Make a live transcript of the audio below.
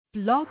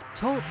Blog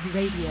Talk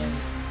Radio.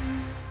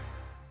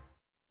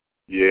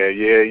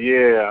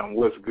 Yeah.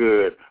 What's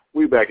good?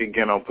 We back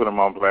again on Putem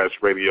on Blast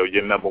Radio,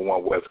 your number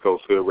one West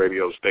Coast Hood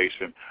radio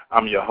station.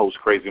 I'm your host,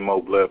 Crazy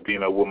Mo Blood,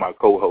 being up with my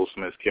co-host,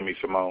 Miss Kimmy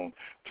Simone.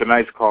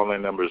 Tonight's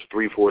call-in number is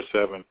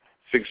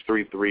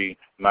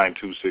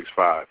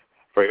 347-633-9265.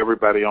 For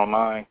everybody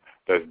online,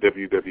 that's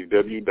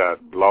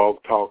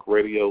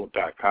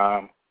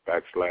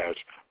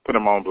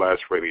www.blogtalkradio.com/Putem on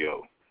Blast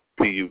Radio,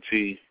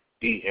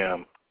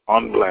 PUTEM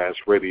on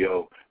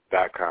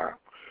blastradio.com.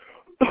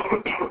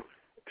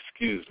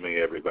 Excuse me,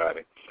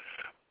 everybody.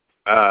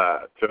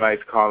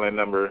 Tonight's call-in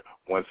number,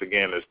 once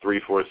again, is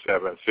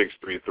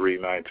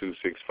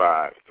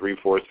 347-633-9265,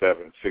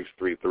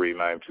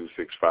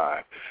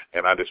 347-633-9265.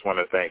 And I just want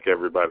to thank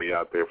everybody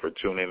out there for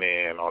tuning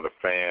in, all the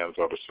fans,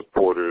 all the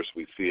supporters.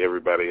 We see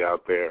everybody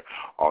out there,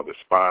 all the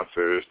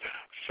sponsors.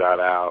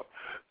 Shout out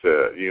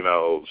to,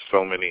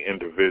 so many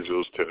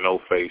individuals, to No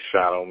Face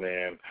Shadow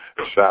Man.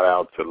 Shout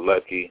out to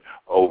Lucky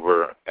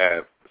over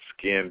at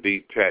Skin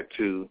Deep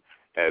Tattoo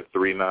at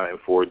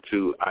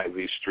 3942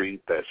 Ivy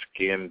Street. That's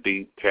Skin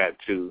Deep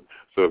Tattoo.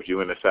 So if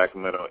you're in the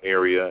Sacramento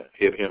area,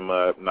 hit him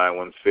up,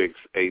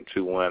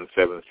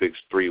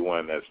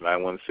 916-821-7631. That's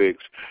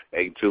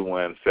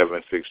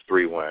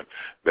 916-821-7631.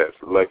 That's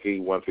Lucky,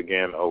 once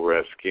again, over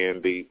at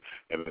Skin Deep,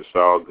 and it's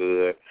all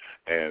good.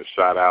 And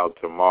shout out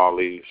to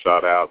Molly.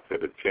 Shout out to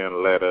the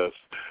 10 Letters.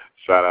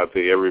 Shout out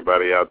to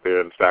everybody out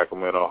there in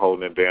Sacramento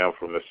holding it down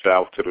from the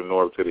south to the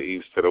north to the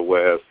east to the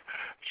west.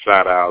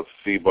 Shout out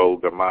Sibo,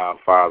 the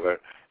Mob Father.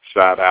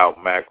 Shout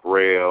out Mac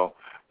Rail,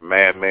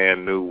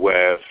 Madman New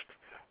West.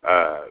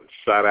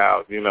 Shout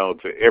out,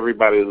 to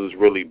everybody who's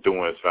really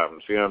doing something.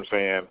 See what I'm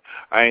saying?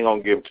 I ain't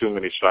going to give too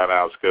many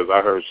shout-outs because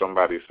I heard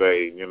somebody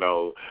say,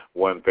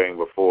 one thing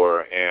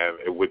before, and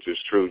which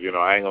is true.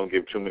 I ain't going to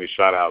give too many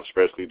shout-outs,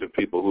 especially to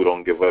people who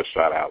don't give us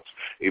shout-outs,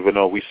 even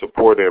though we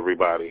support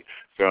everybody.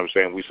 See what I'm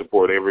saying? We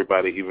support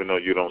everybody even though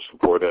you don't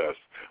support us.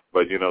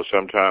 But,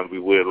 sometimes we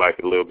would like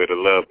a little bit of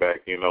love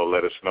back,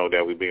 let us know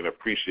that we're being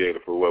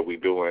appreciated for what we're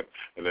doing,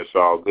 and it's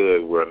all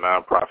good. We're a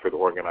nonprofit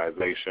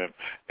organization,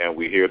 and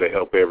we're here to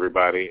help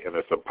everybody, and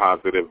it's a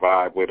positive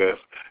vibe with us,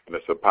 and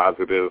it's a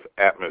positive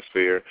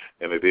atmosphere,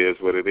 and it is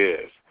what it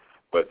is.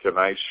 But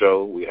tonight's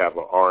show, we have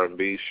an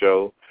R&B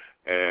show,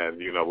 and,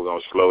 we're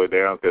going to slow it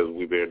down because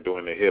we've been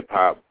doing the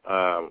hip-hop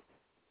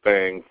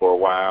thing for a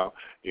while,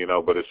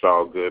 but it's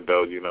all good,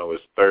 though.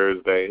 It's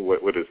Thursday.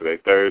 What is today?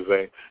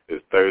 Thursday.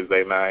 It's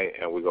Thursday night,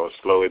 and we're going to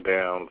slow it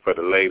down for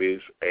the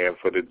ladies and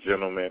for the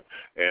gentlemen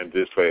and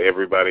just for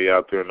everybody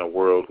out there in the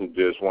world who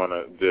just want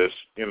to just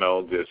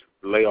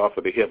lay off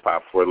of the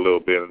hip-hop for a little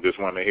bit and just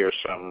want to hear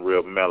something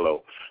real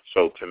mellow.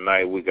 So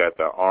tonight we got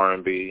the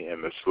R&B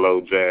and the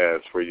slow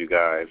jazz for you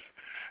guys.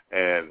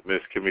 And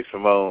Miss Kimmy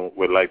Simone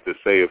would like to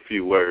say a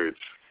few words.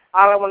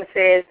 All I want to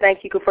say is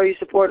thank you for your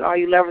support, and all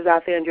you lovers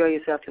out there, enjoy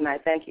yourself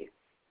tonight. Thank you.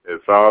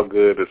 It's all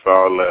good. It's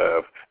all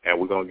love. And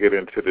we're going to get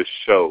into the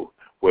show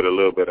with a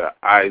little bit of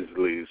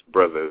Isley's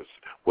Brothers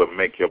with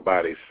Make Your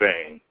Body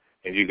Sing.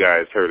 And you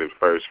guys heard it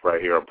first right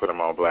here on Put 'em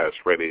on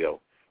Blast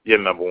Radio, your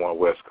number one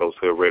West Coast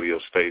Hood radio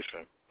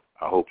station.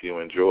 I hope you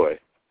enjoy.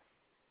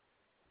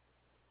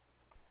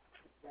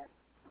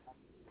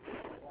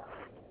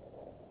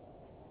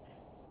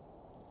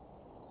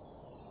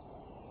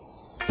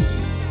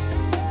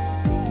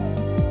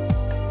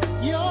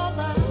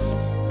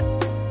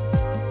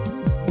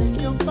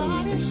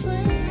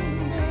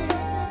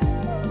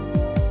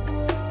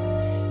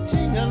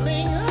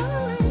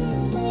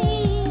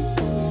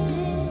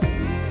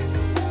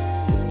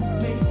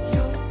 Make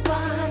your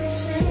body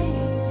sing.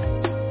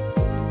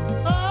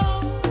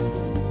 Oh,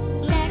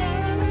 la la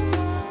la la.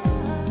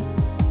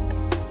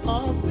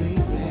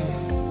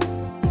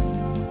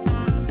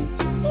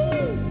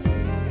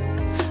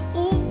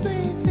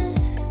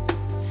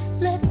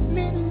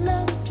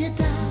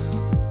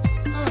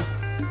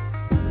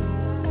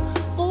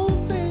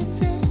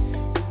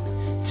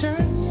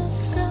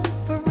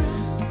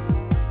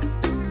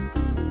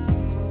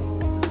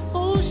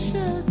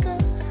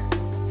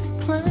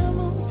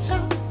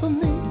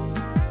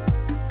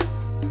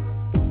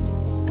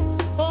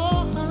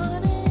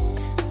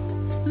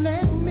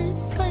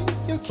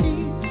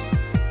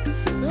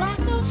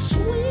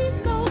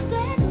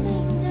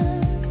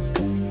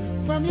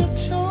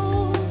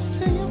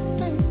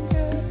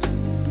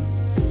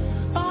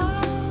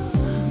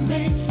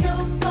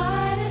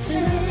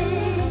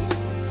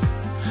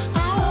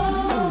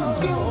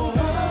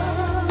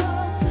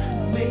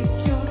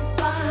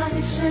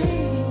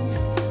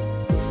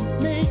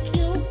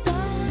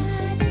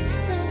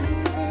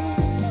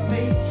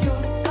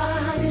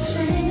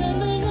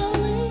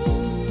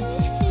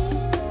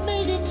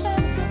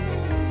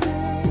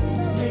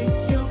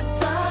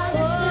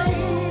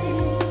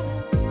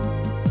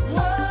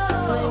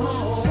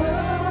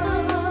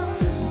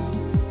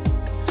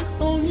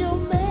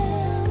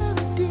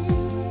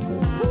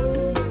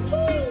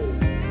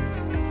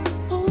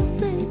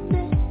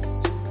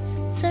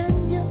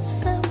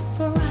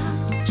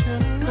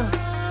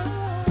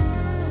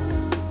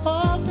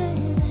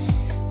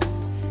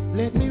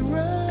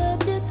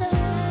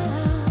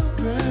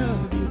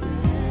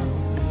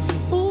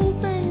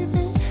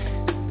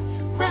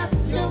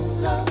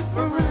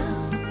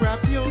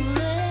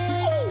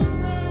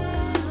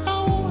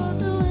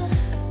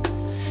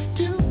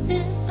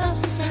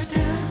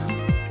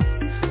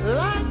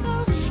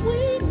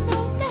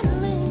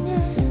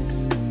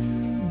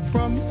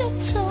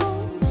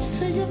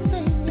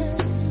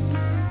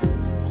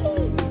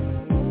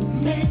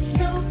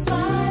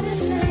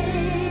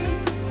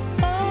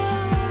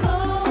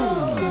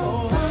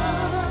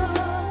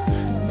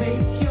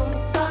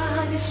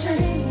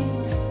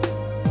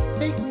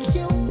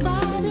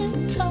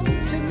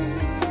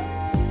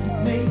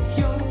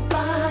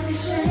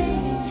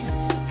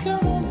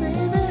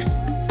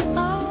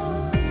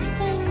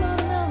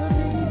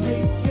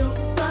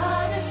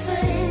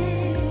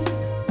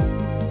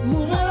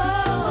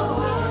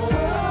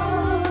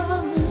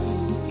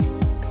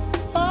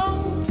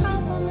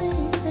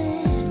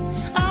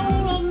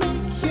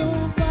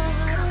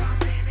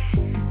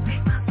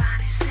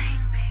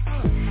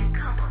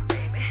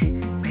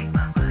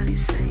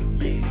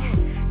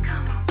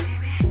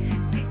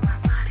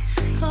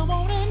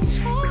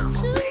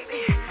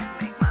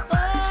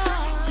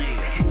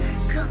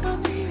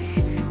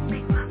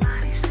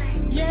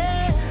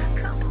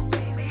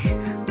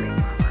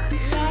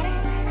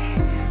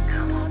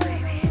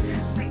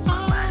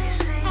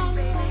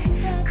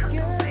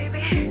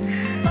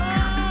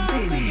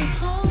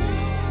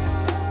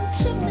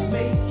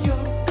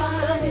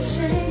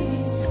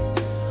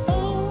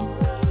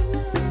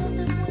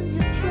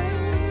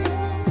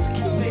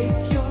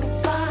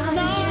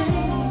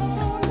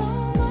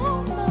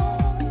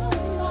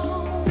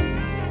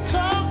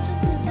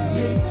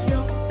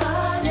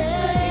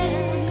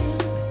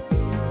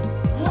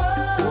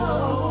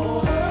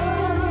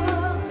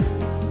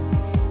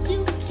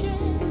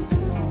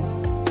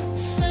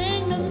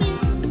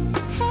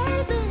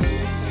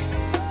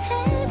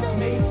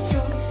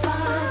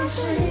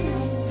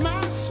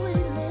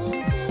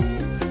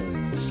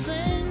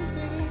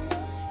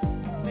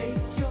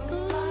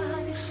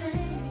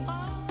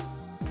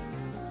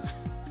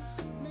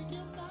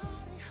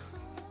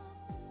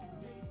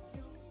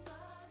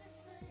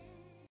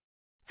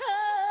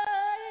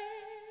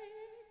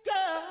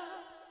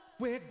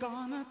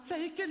 gonna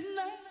take it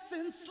nice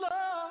and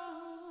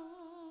slow.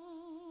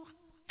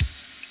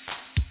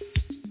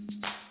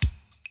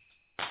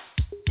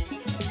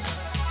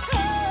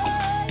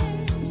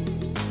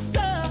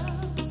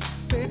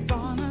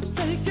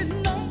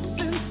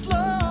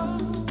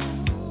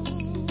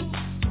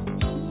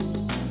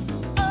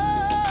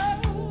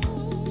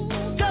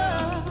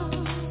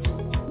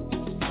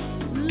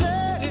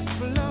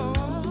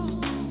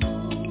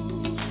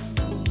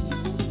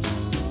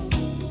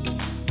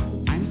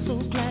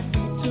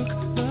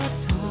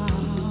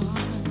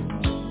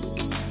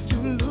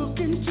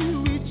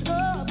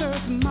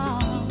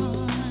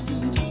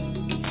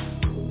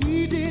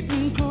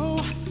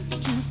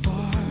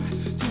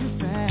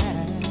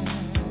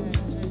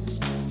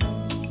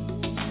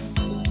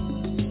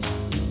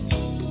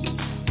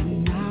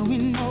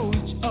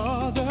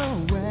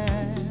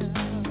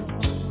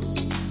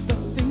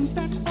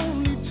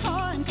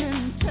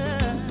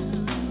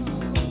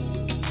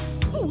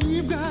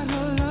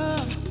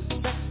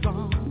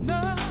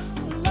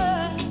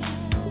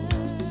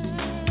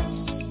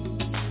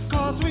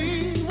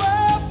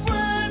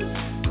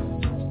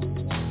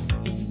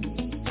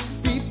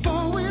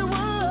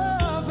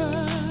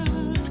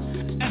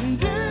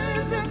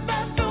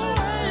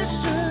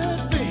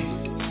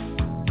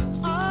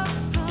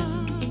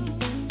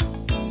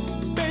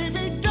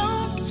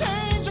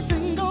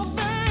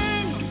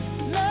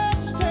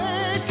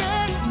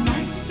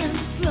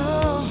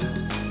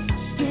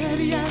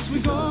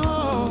 Whoa.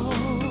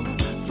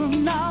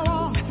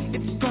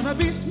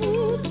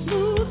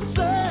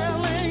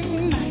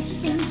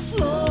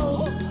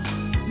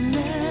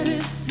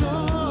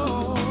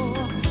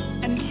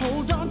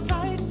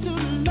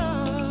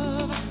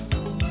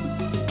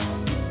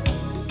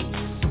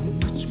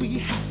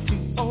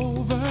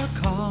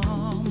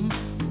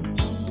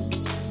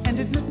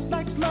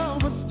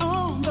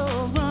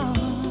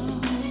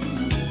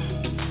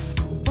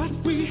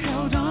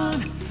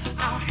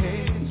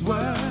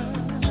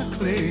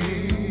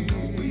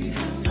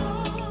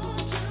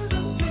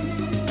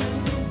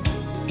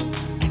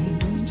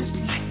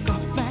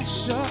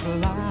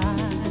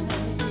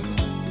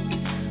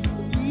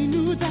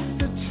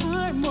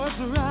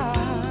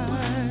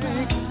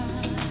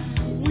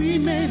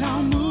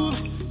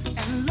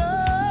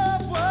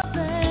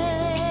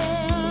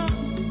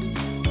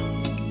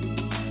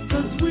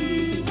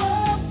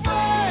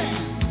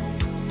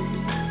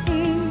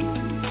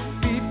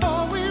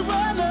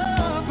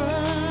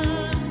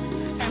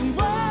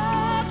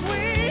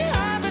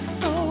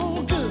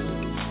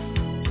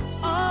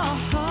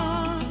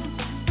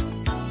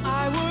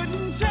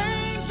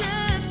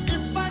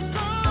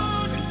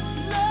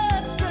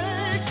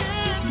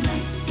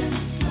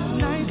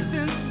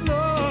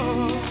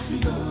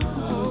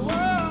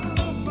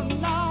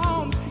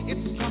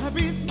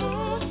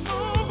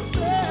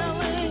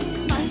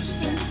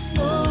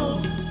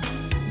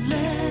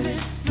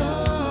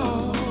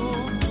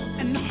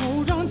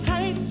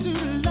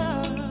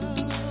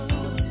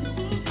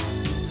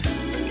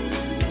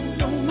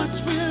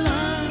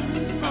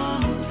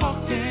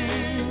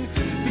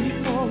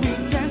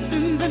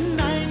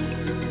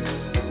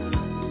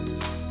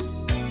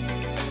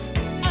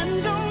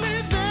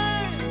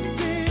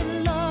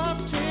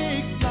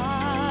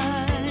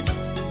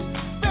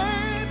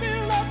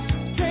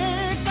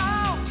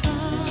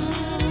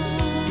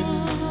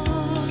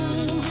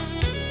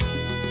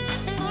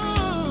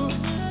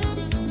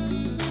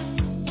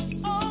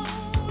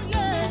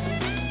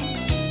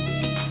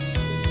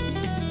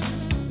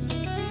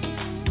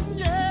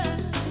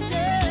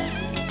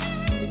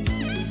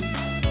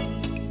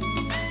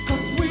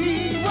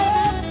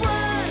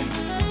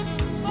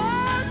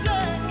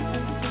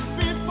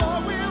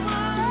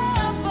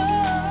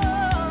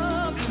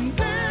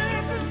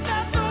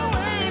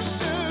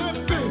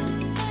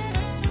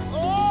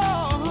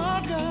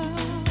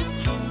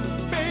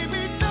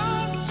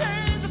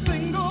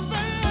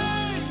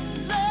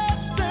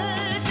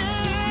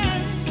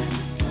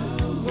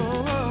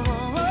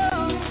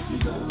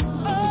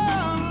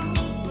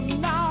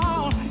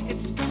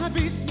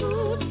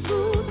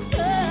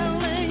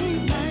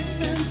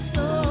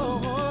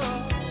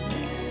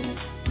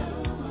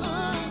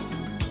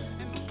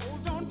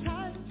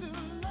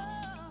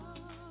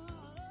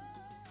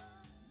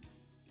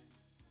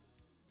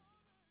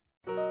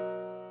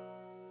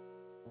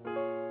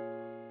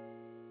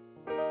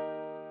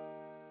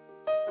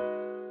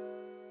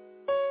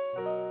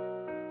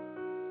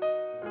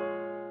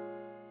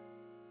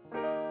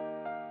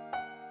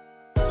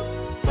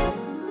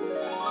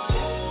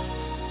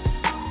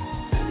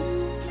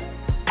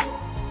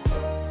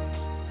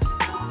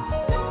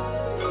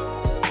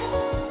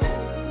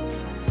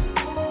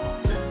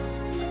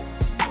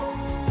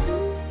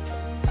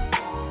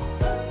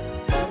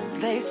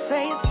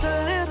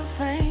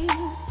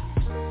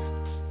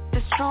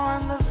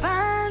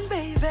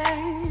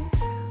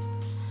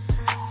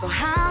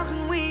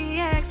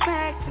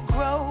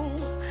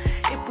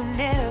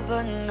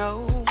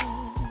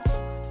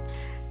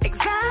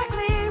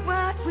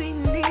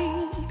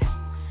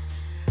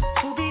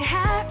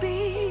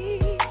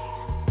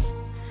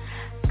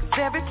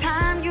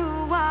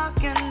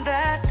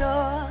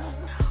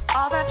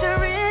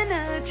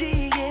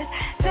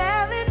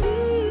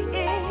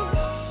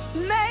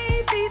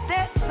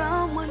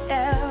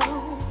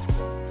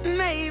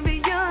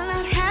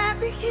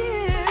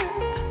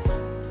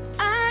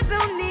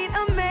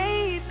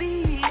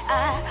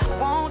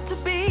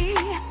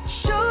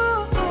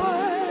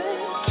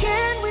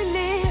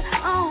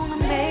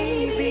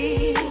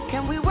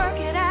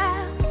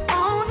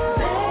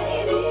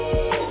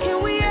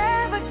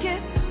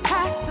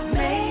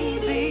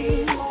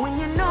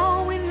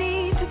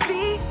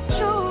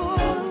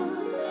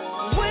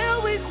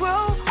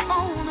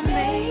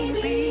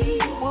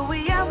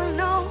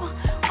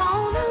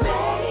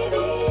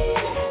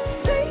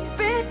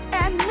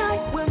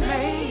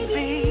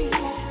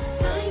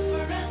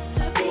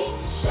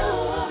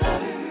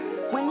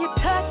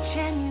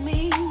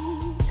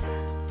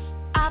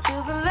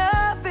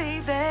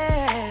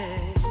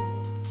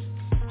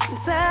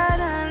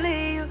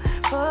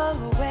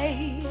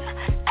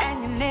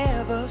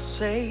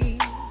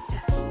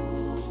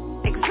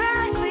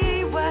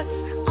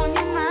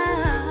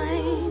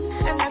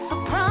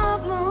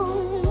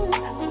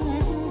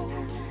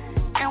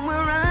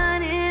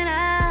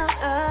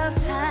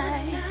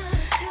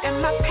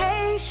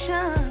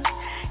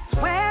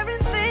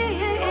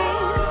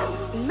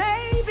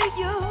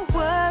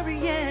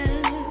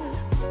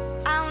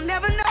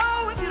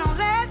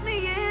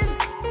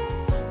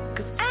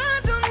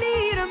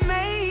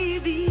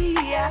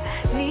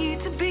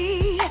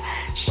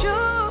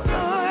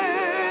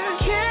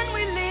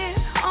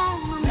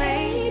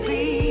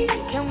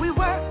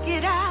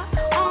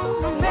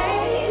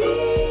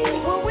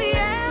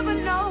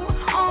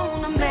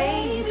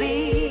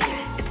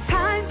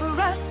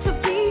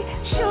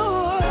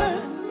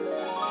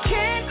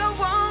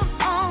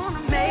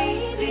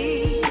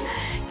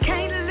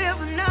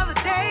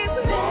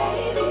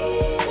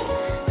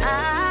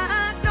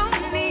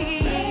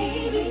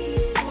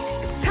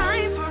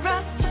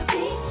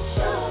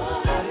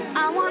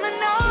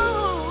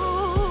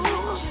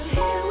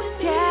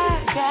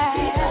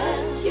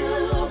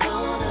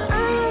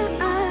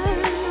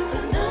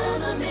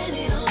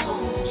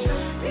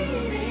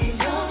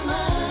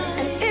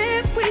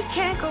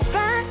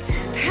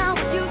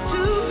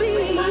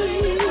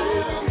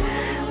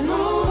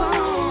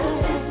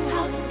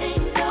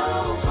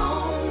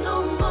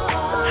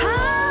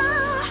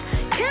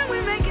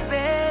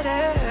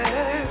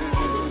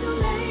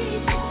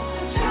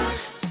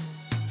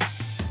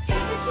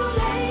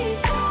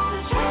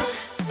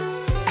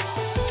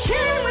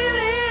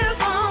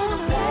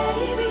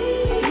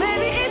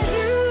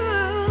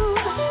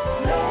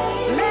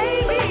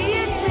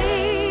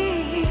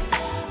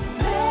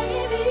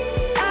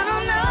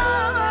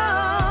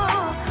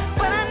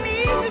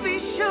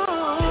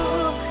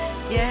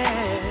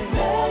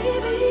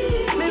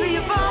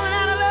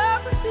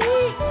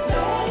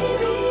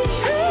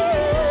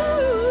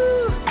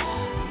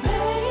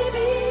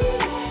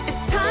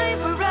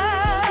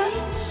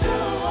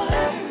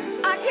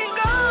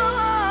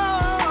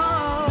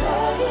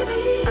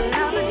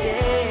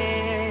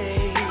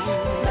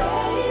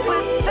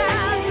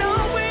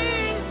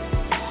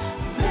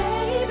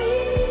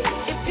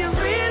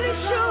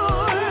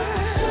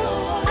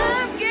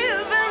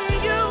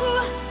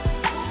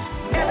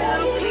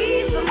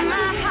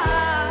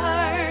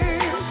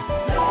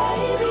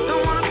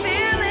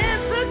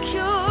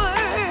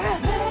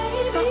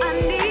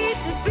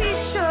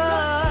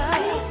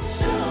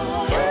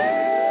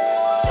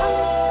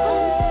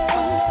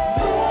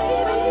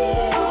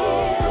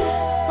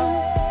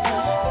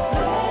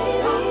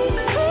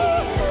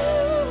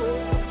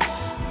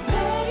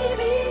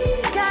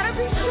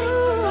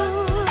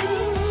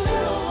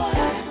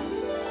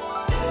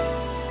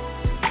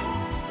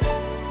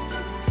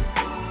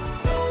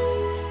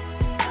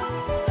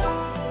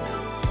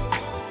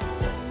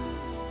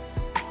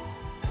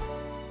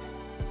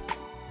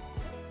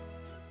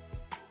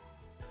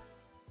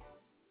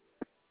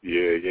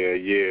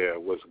 Yeah.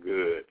 What's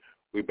good?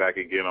 We back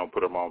again on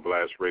Putem on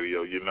Blast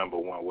Radio, your number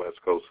one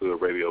West Coast Hood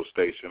radio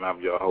station.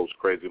 I'm your host,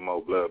 Crazy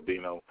Mo Blood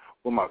Bino,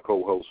 with my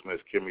co-host, Miss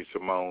Kimmy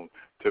Simone.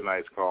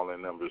 Tonight's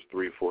calling number is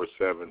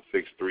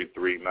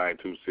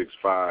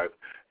 347-633-9265,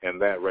 and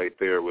that right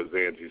there was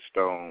Angie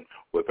Stone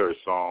with her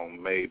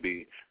song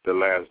Maybe. The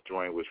last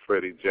joint was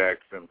Freddie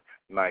Jackson,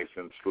 Nice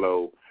and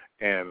Slow,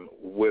 and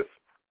with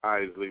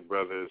Isley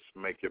Brothers,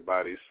 Make Your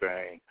Body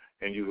Sing.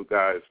 And you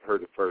guys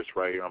heard it first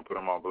right here on Put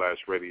 'em on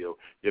Blast Radio,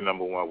 your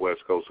number one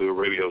West Coast Hood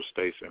radio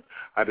station.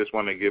 I just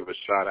want to give a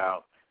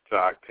shout-out to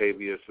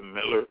Octavius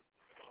Miller.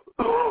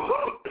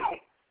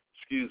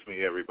 Excuse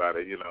me,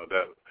 everybody. You know,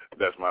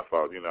 that's my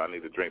fault. You know, I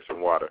need to drink some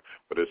water,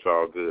 but it's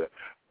all good.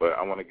 But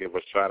I want to give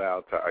a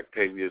shout-out to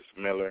Octavius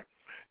Miller,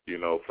 you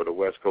know, for the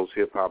West Coast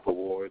Hip Hop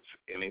Awards.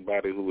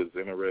 Anybody who is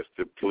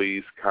interested,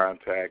 please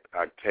contact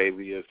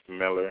Octavius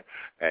Miller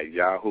at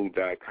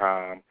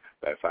yahoo.com.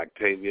 That's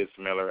Octavius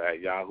Miller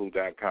at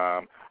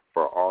yahoo.com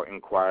for all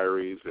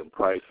inquiries and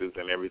prices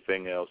and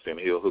everything else, and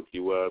he'll hook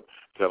you up.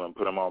 Tell him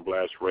Put 'em on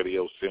Blast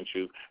Radio sent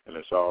you, and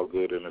it's all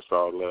good and it's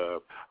all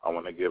love. I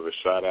want to give a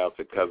shout-out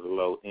to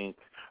Cuzzalo Inc.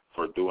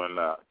 for doing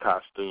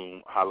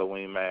costume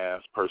Halloween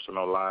mask,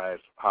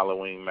 personalized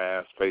Halloween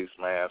mask, face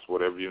mask,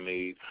 whatever you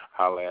need.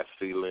 Holla at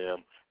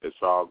C-Lim.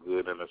 It's all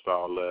good and it's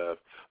all love.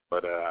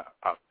 But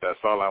that's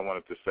all I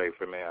wanted to say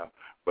for now.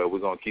 But we're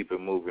going to keep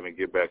it moving and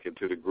get back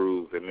into the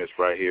groove. And this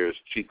right here is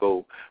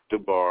Chico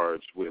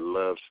DeBarge with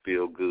Love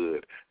Still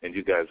Good. And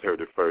you guys heard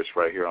it first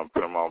right here on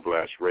Putem on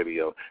Blast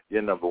Radio,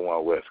 your number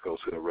one West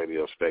Coast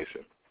radio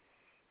station.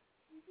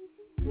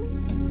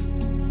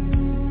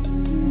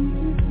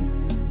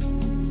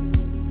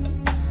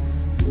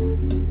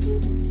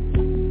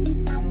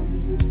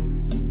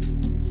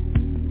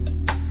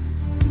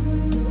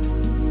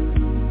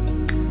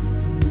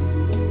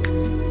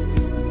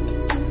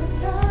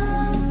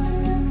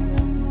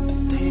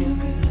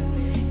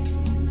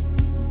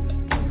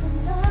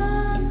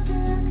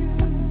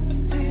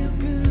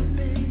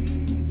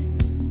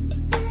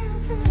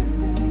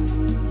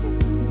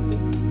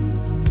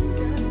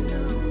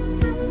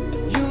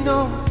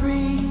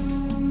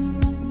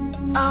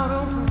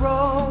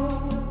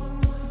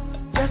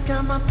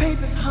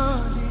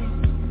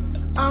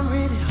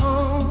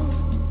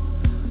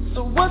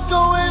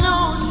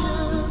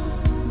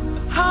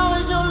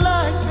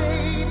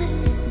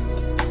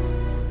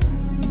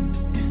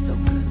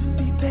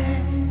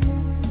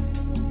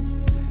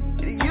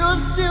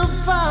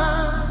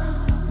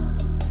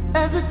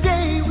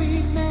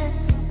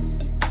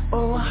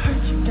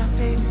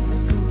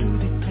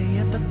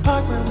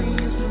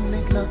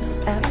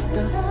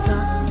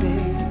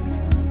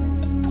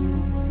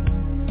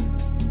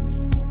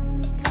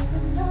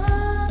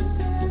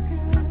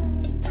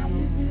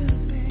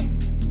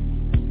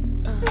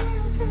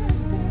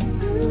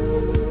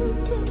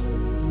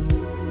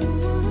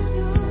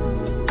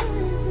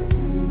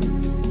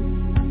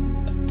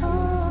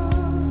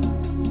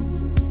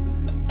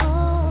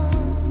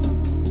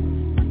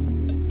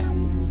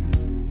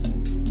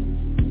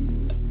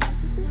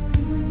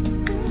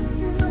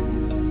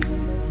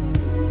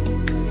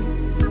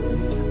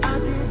 I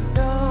didn't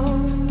know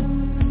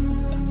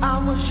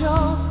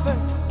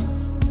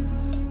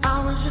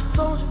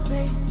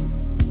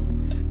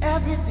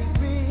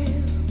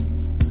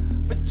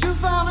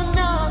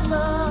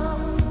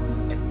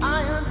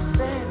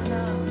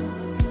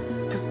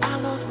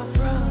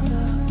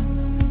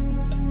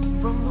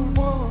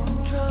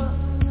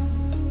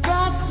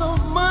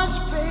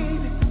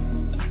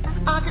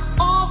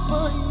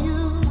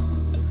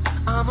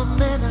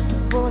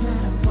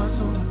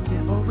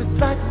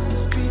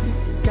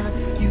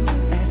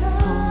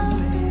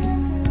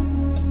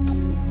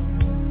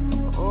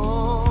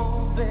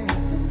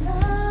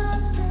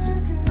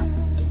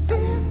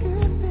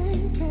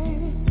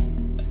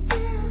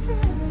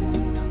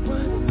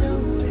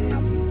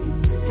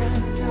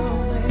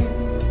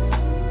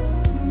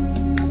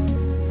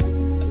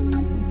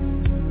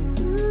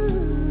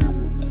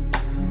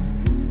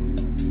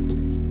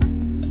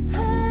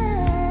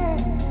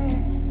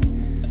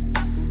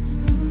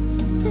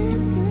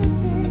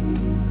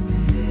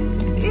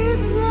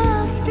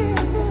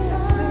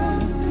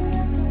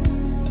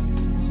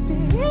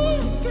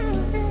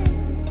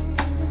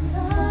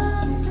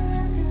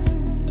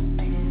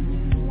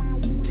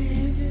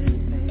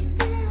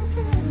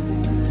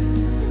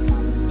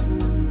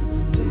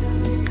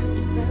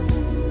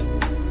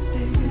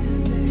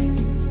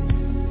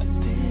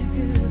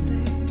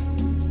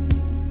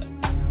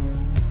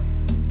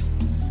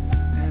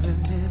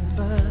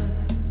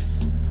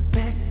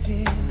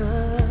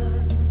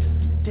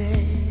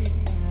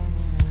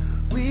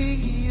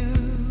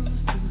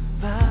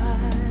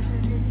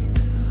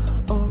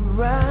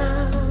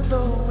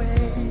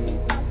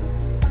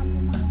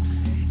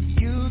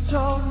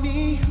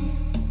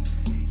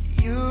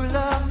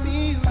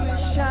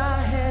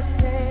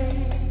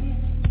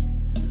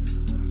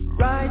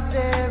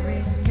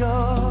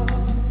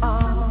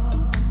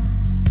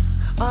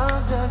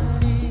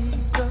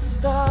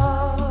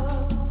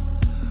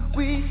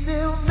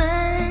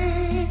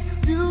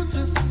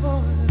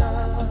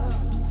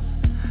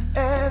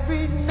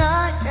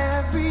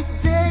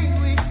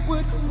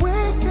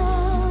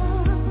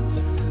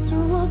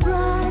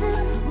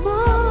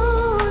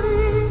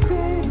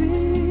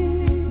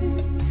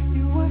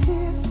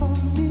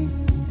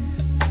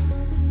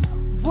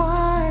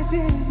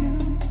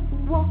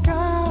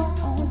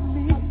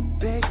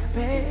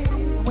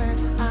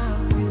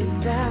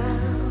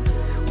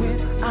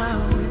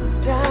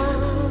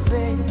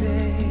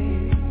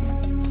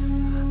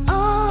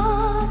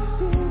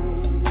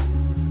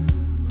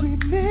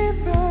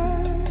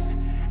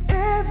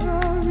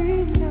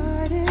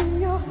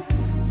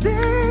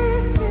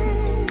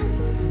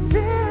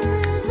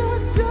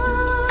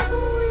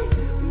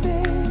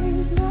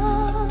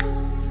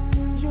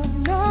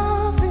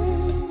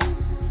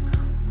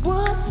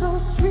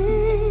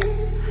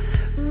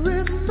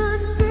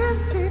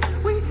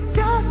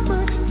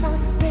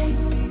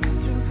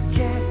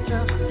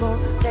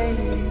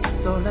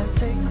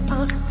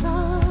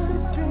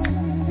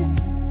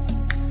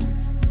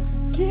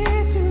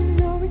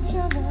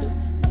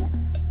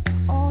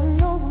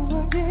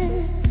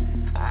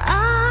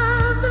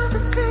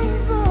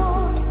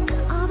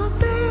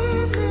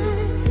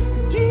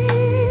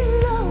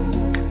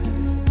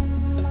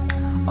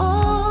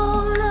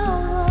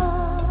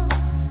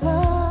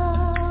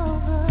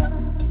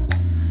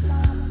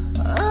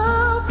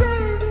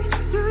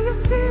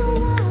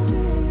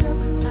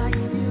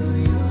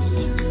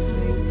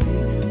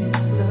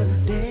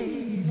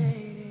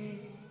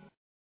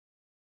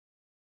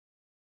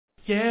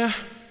Yeah.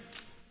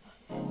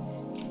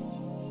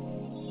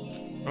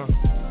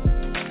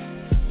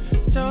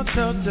 Do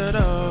do do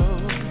do.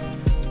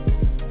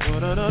 Do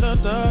do do do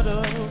do.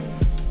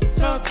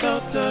 Do do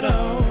do do.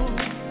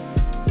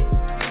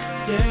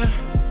 Yeah.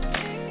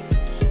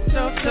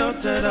 Do do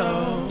do do.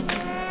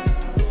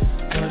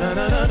 Do do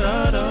do do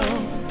do.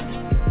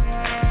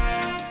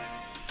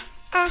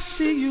 I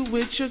see you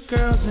with your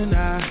girls and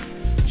I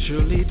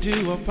truly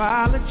do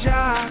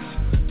apologize.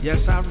 Yes,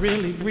 I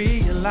really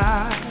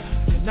realize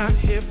you're not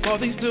here for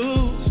these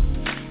dudes.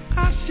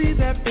 I see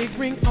that big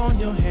ring on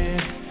your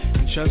hand,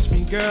 and trust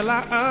me girl,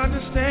 I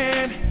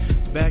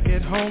understand. Back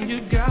at home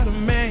you got a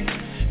man,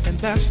 and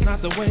that's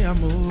not the way I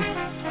move.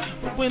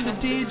 But when the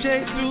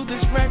DJ threw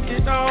this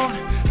record on,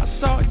 I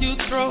saw you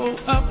throw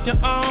up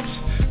your arms,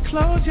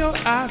 close your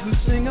eyes and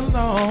sing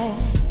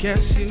along. Guess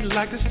you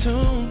like this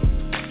tune,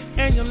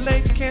 and your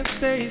legs can't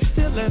stay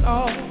still at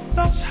all.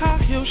 Those high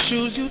heel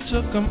shoes, you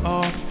took them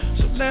off,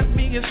 so let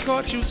me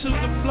escort you to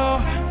the floor.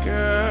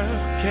 Girl,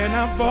 can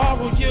I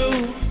borrow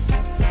you?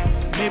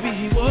 Maybe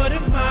he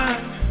wouldn't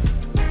mind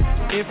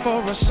if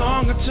for a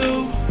song or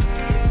two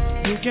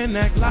you can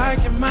act like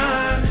you're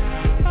mine.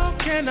 Oh,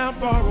 can I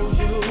borrow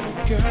you,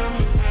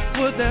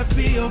 girl? Would that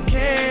be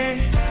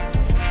okay?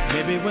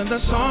 Maybe when the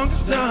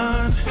song's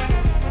done,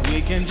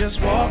 we can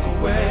just walk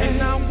away.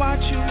 And I'll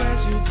watch you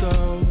as you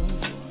go.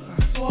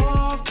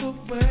 Walk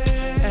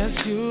away,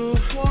 as you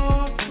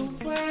walk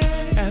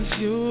away, as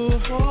you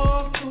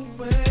walk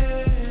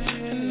away,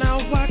 and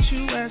I'll watch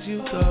you as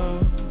you go.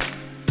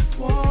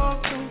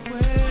 Walk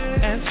away,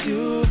 as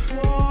you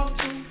walk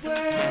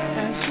away,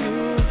 as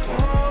you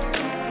walk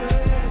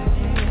away.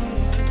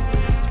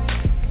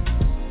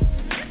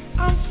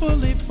 I'm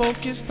fully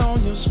focused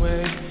on your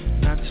sway,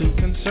 not too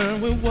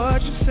concerned with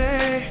what you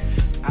say.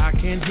 I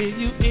can hear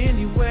you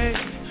anyway.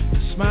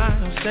 Your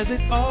smile says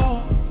it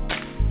all.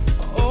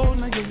 Oh,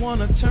 now you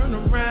wanna turn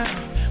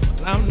around.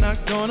 Well, I'm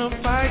not gonna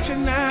fight you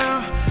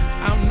now.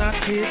 I'm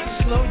not here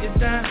to slow you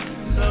down.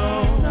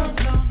 No.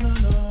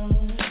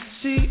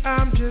 See,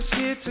 I'm just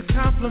here to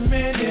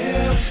compliment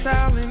your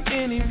style in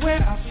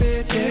anywhere I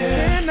fit.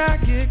 Can I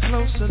get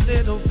close a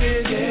little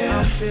bit?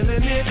 I'm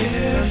feeling it.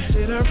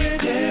 Consider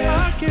it.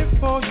 I'll give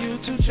for you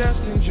to just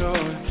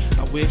enjoy.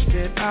 I wish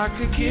that I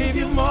could give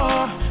you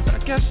more, but I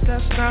guess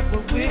that's not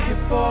what we're here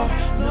for.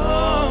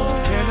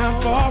 No. Can I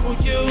borrow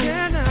you?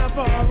 Can I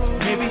borrow?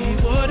 Maybe he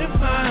wouldn't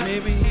mind.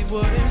 Maybe he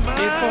wouldn't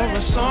mind. If for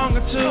a song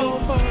or two,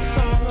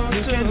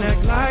 you can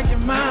act like you're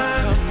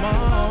mine. Come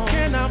on.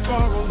 Can I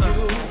borrow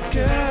you,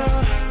 girl?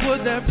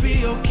 Would that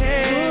be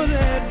okay? Would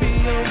that be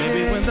okay?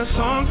 Maybe when the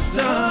song's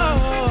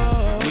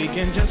done, we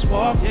can just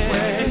walk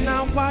away. And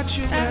I'll watch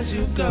you as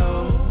you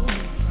go.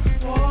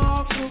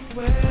 Walk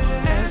away,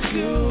 as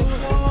you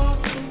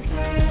walk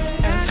away,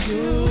 as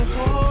you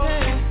walk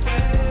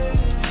away.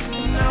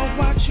 And I'll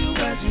watch you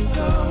as you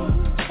go.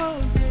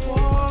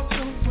 Walk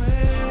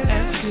away,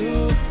 as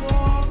you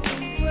walk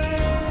away,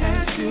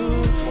 as you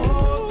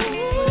walk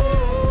away.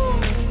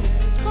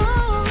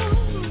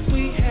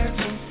 We had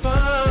some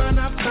fun, I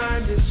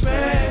find it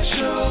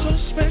special, so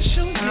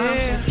special, yeah.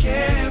 I'm so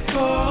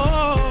careful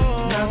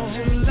not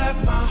to let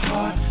my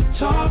heart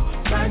talk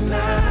right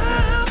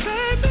now,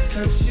 baby,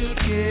 'cause you're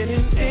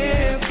getting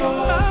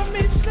airborne. Love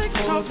me sick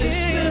for this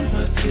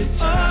limited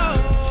time.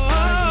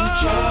 Are you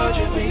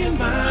charging me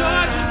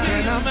mine?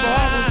 Can I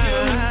borrow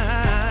you?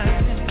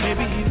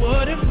 Maybe he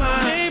wouldn't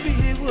mind. Maybe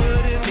he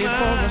wouldn't mind.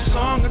 For a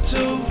song or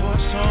two,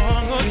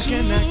 you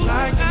can act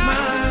like you're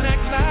mine.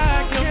 Act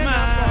like you're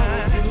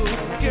mine,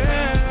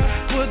 girl.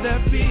 Would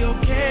that be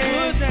okay?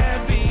 Would that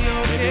be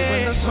okay? Maybe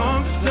when the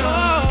song's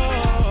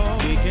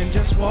done, we can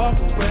just walk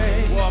away.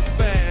 Walk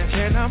back.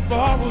 Can I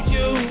borrow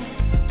you?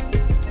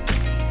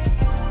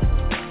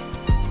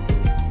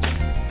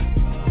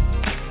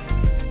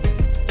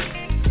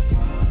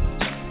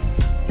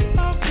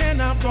 Oh,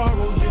 can I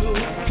borrow you,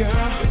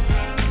 girl?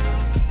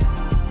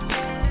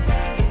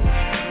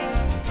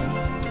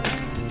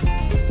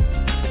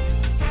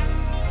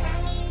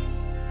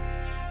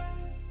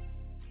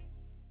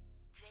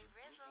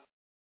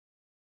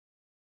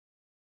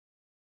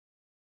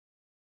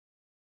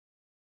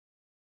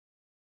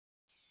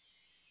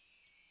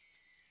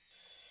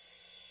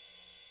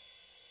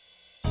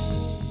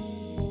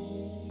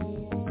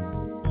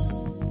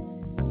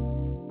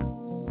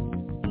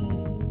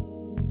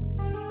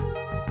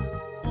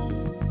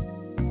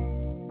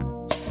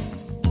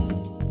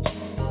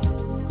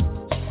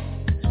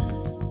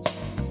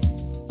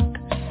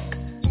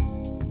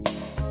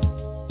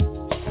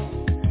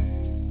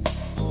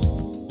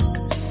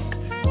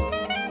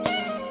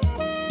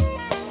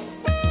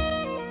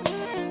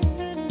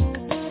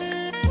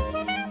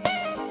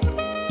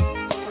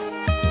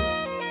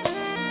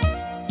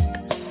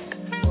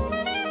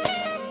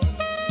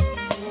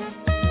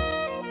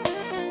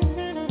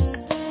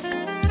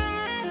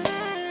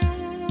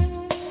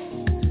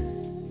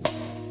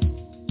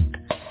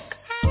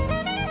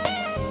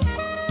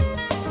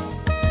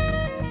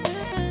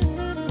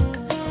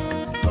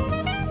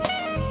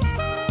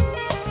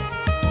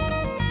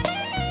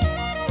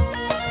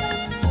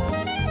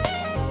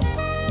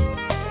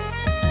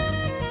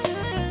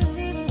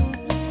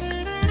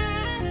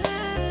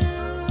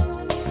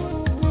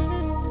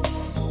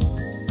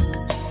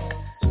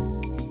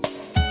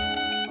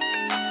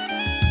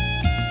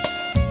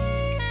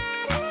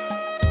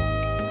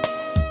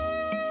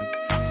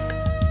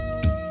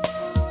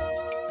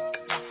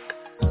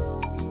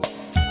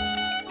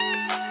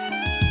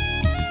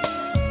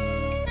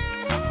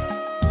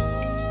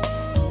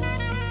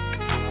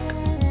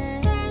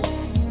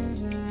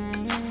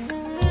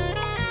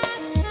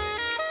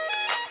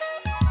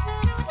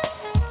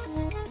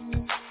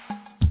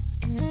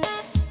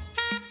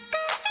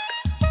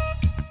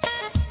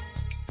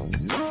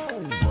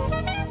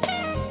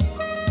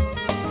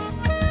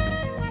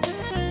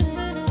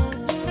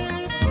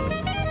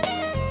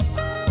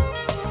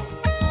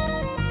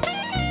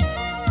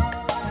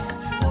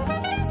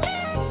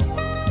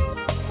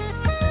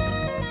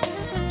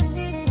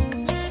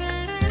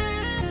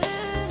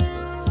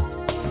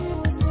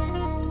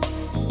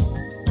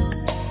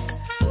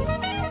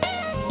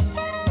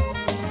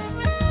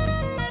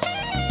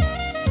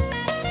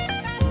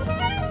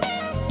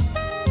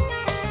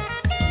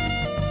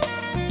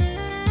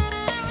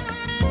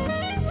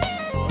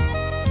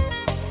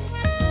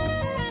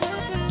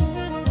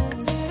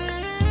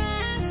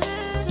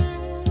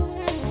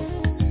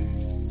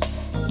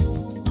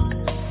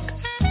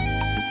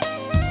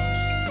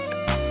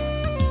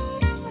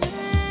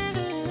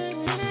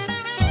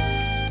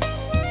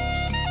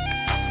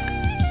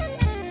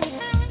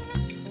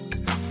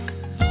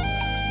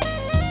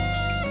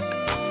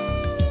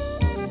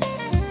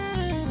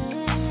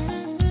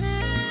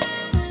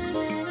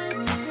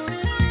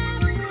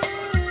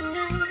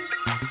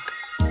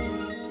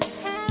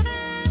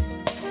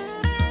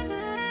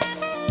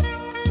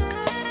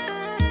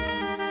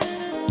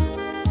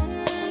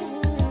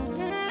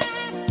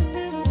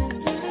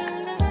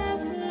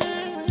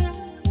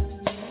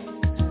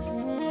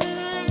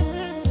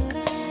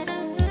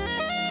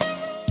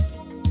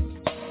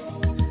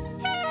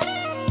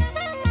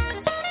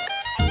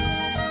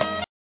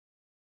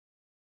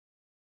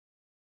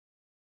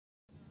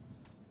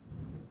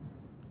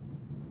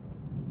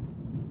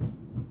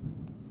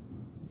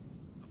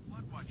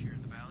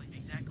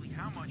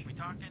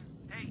 talking?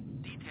 Hey,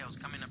 details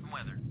coming up in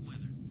weather.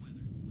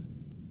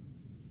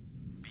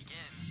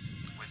 Begins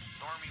with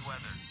stormy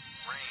weather,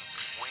 rain,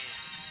 wind,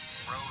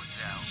 roads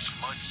out,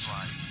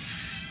 mudslides.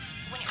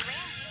 When it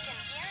rains, you can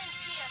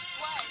guarantee a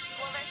flood.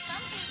 Well, there's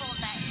some people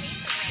that hate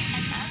the rain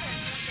and others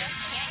who just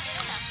can't get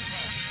enough of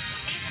it.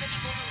 These are the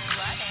people who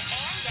love it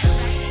and get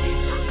ready.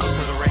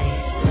 For the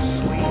rain,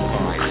 sweet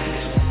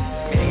vibes.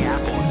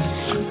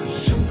 Minneapolis.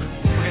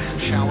 We're getting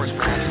some showers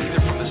perhaps either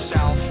from the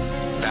south,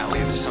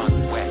 Valley of the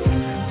Sun, wet.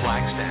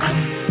 Flagstaff,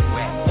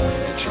 wet.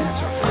 The chance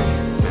are free.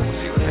 Then we'll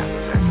see what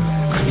happens after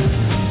that.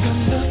 Got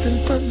nothing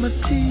but my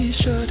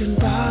t-shirt and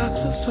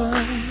boxers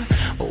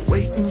on,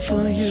 waiting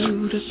for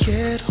you to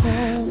get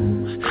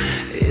home.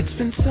 It's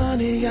been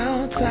sunny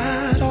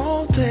outside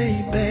all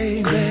day,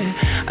 baby.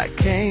 I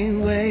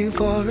can't wait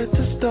for it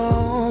to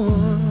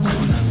storm.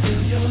 Wanna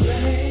feel your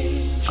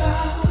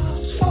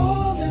raindrops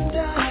falling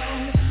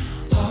down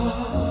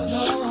all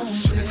on me.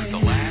 This is the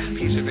last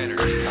piece of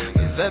energy coming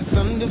in. That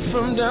thunder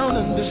from down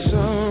under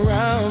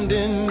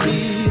surrounding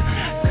me,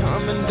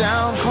 coming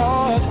down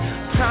hard,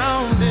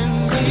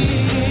 pounding me.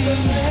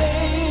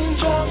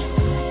 Raindrops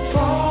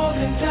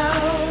falling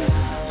down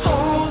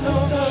all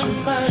over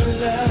my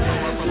life.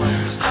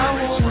 I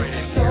want it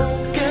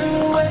soaking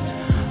wet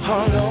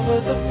all over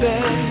the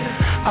bed.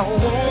 I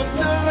want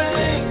the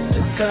rain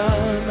to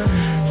come.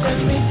 Let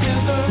me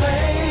feel the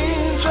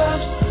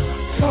raindrops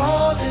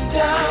falling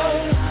down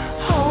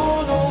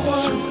all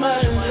over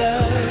my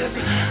life.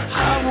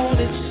 I want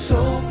it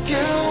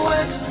soaking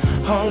wet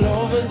all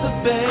over the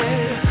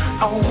bed.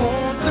 I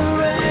want the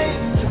rain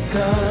to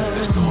come.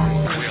 The storm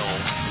will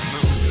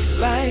move.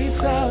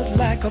 Lights out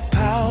like a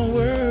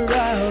power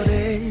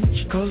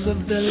outage, 'cause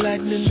of the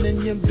lightning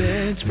in your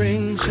bed,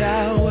 spring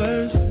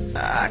showers.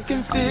 I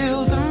can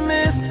feel the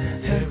mist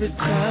every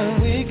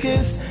time we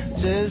kiss.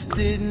 Just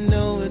didn't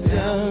know it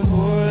down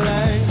more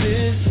like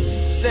this.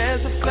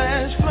 There's a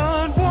flash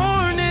flood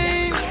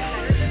warning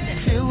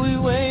till we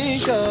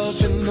wake up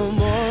in the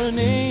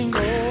morning.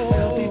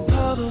 There'll be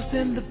puddles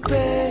in the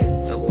bed,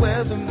 the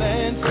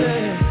weatherman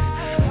said.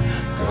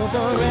 So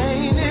the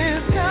rain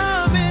is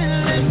coming,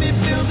 let me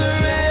feel the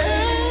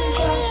rain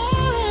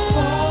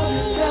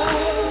falling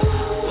down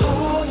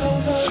all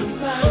over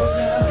my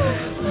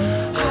life.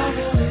 I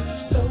want it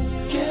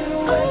soaking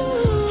wet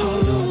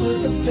all over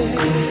the bed.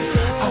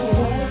 I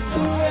want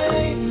the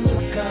rain to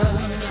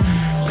come.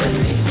 Let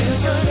me feel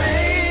the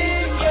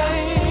rain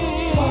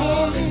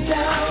falling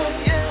down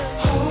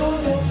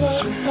all over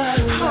my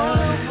life. All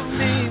over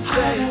me,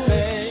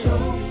 baby.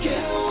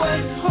 Soaking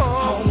wet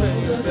all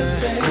over the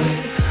bed.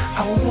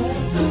 I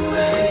want the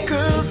rain,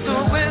 'cause the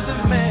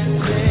weatherman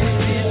said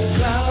it's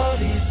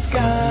cloudy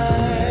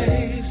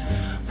skies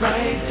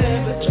right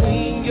there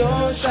between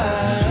your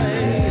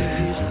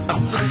thighs.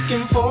 I'm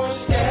looking for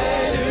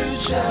scattered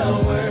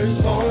showers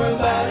for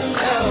about an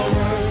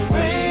hour.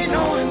 Rain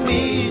on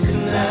me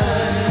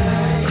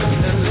tonight.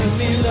 Now let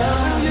me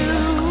love you.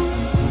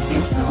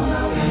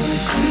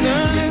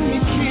 Now let me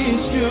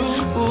kiss you.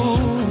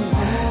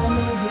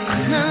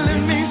 Now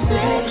let me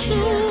sex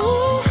you.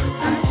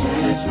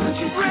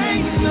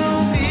 Rain on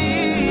me,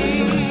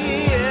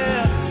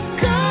 yeah.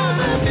 Come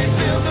let me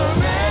feel the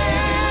rain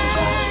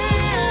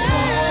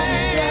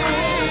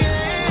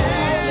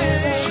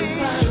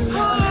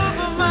all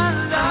over my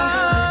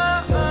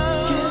life.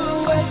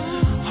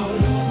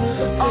 All over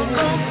the bed. I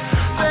want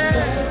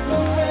the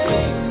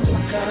rain to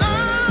come.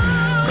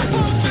 I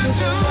want you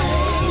to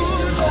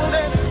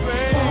let it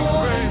rain,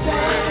 rain,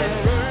 rain,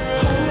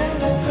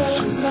 all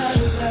over my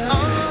life.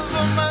 All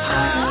over my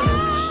life.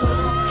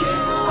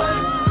 Soaking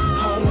wet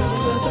all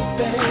over the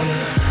bed.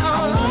 I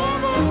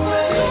want the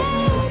rain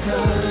to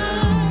come.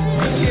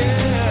 Yeah.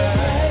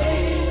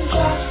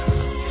 Raindrops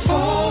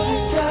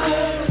falling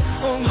down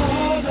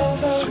all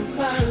over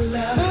my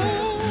life.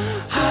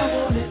 I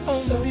want it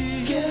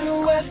soaking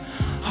wet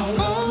all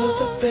over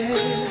the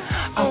bed.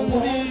 I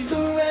want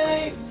the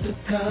rain to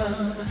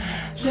come.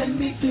 Let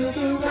me feel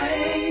the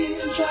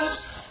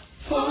raindrops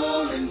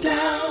falling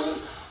down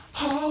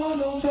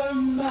all over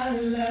my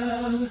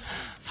love.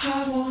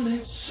 I want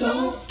it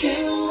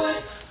soaking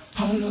wet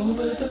all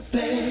over the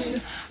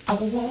bed. I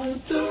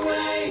want the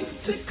rain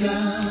to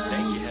come.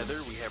 Thank you,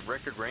 Heather. We have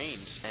record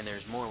rains, and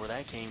there's more where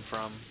that came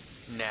from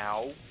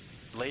now,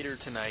 later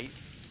tonight,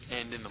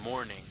 and in the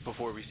morning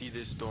before we see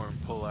this storm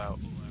pull out.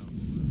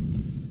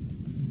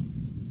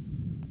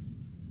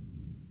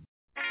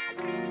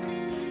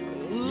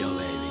 Yo,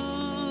 baby,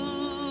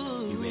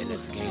 you ready to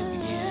let the game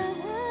begin?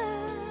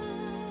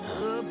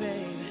 Oh,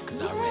 baby.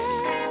 'Cause I'm ready.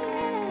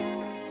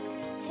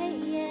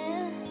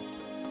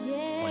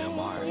 When I'm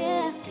hard,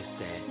 get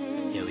set.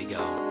 Here we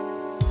go.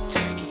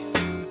 Check it.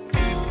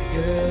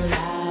 Girl, I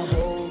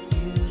hope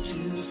you to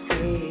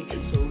stay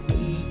so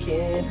we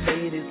can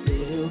play this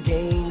little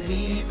game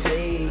we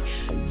play.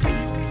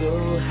 You go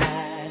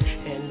hide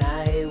and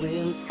I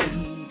will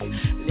see.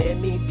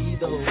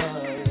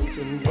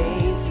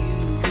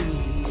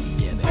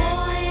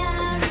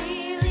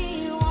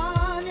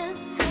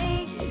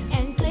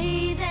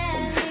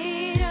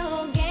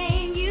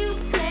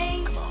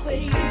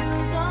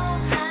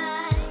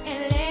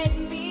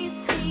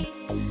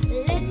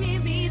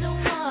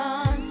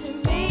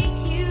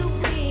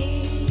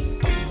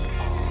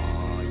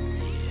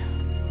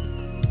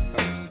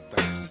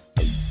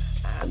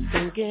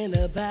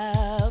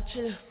 about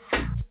you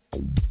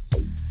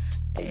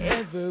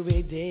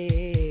every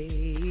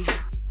day.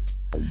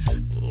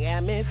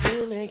 Got me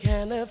feeling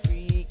kinda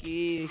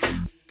freaky.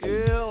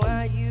 Girl,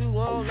 why you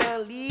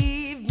wanna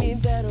leave me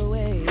that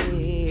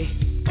way?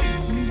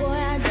 Boy,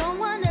 I don't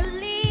wanna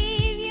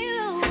leave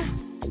you,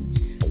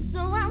 so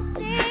I'll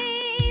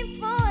stay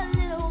for a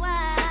little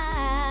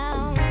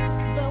while.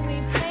 But we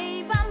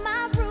play by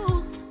my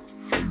rules,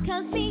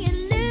 'cause me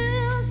and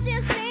Lou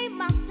just ain't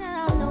my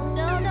style. No,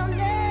 no, no, no.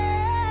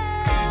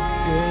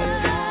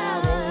 Girl, I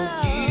want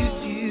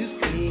you to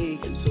stay,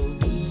 so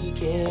we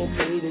can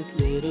play this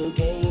little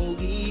game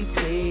we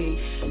play.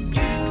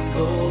 You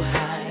go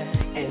high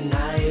and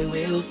I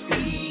will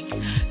speak.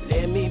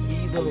 Let me be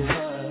the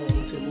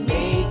one to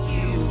make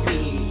you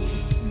weak.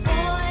 Boy,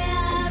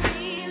 I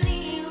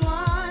really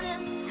wanna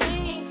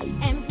sing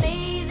and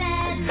play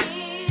that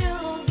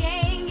little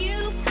game you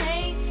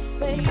play.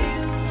 But you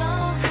go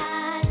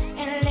high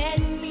and let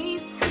me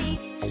speak.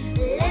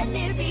 Let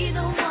me be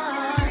the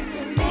one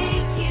to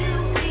make you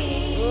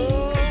weak.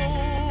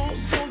 Oh,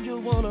 so you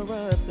wanna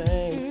run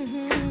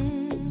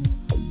things?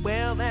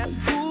 Well, that's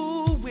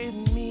cool with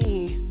me.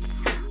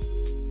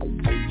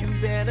 You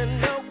better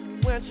know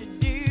what you're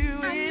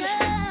doing.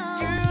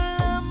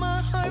 Girl,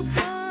 my heart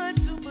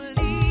wants to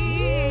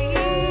believe.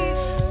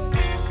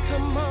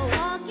 Come on,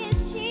 walk and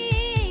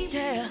cheat.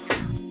 Yeah.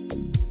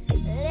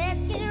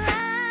 Let's get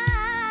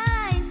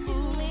right to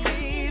it,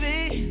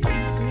 baby.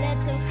 Let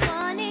the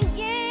fun and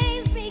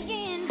games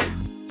begin.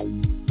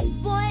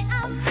 Boy,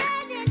 I'm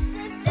ready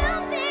to do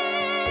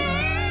this.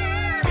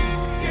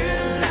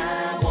 Girl,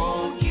 I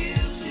want you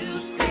to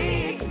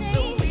stay,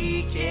 so we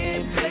can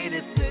play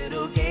this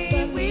little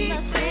game we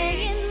play.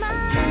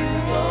 You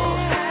go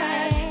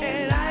high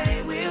and I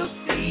will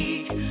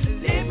speak.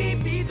 Let me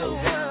be the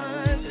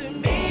one to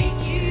make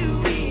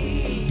you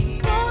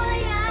weak. Boy,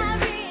 I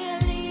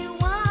really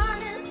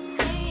wanna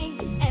sing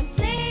and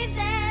play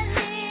that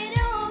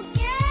little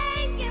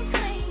game you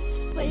play.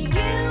 But you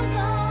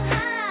go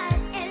high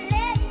and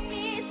let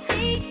me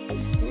speak.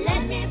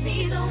 Let me be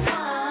the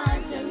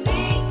one to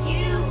make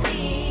you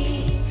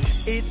weak.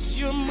 It's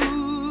your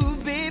move,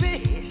 baby.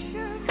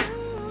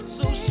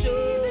 So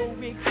show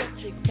me what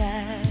you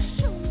got.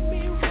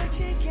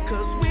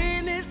 'Cause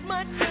when it's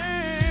my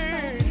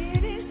turn,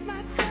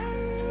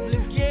 the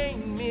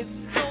game is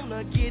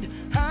gonna get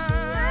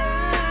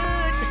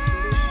hard.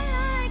 I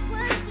like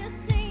what you're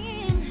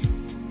saying.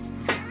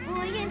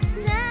 Boy, it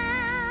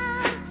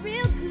sounds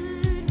real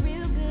good,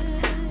 real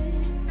good.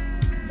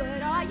 But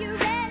are you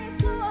ready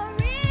for a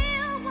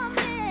real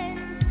woman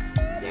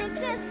to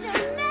test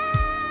your manhood?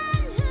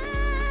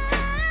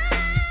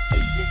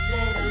 This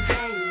little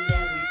game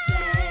that we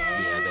play.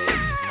 Yeah, baby,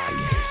 my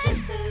game.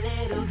 Just a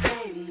little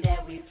game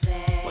that we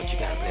play. But you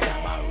gotta play by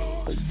my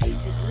rules.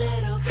 This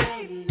little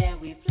game that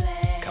we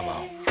play. Come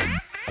on.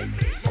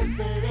 Just a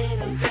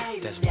little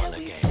game Let's that run the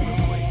we game play.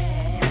 real quick.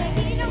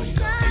 Ain't no Here we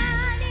go.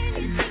 shot if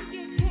you think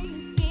you can't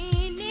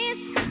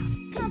finish.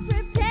 Come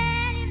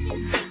prepared if you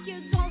think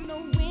you're gonna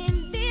win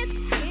this.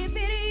 Give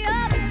it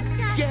up,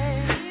 yeah.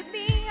 Give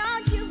me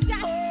all you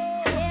got.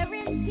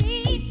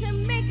 Guaranteed to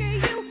make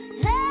you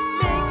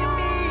happy. Making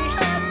me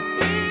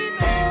happy,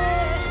 baby.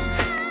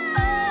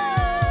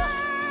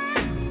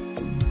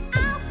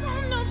 I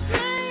wanna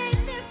play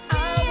this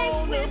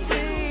game with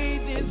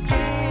you.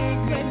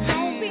 But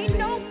don't be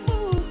no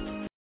fool.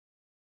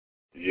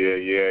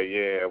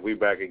 Yeah. We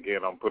back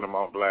again on Putem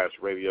on Blast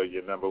Radio,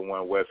 your number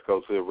one West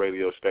Coast Hood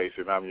radio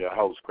station. I'm your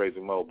host, Crazy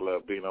Mo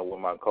Blood Bino, with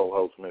my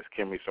co-host, Miss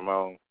Kimmy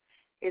Simone.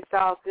 It's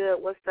all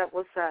good. What's up?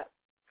 What's up?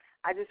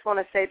 I just want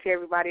to say to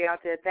everybody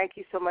out there, thank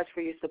you so much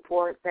for your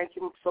support. Thank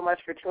you so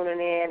much for tuning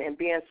in and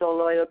being so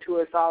loyal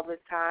to us all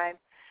this time.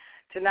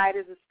 Tonight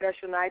is a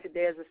special night.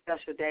 Today is a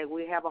special day.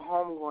 We have a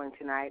homegoing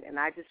tonight, and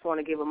I just want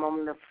to give a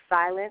moment of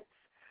silence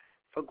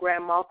for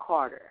Grandma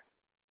Carter.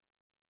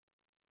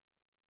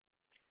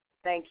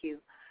 Thank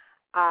you.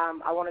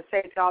 I want to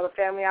say to all the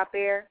family out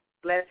there,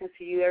 blessings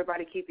to you.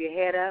 Everybody keep your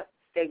head up.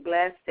 Stay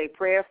blessed. Stay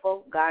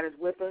prayerful. God is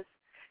with us.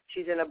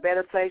 She's in a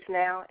better place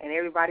now, and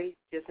everybody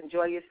just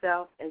enjoy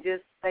yourself. And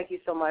just thank you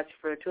so much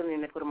for tuning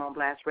in to Put 'em on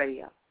Blast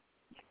Radio.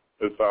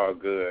 It's all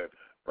good.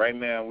 Right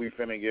now, we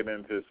finna get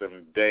into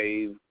some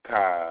Dave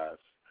Kaz.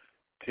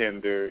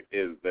 Tender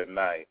is the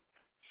Night.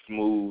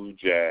 Smooth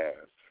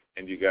jazz.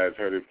 And you guys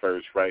heard it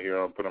first right here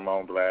on Put 'em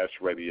on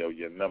Blast Radio,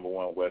 your number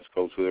one West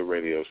Coast Hood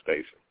radio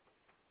station.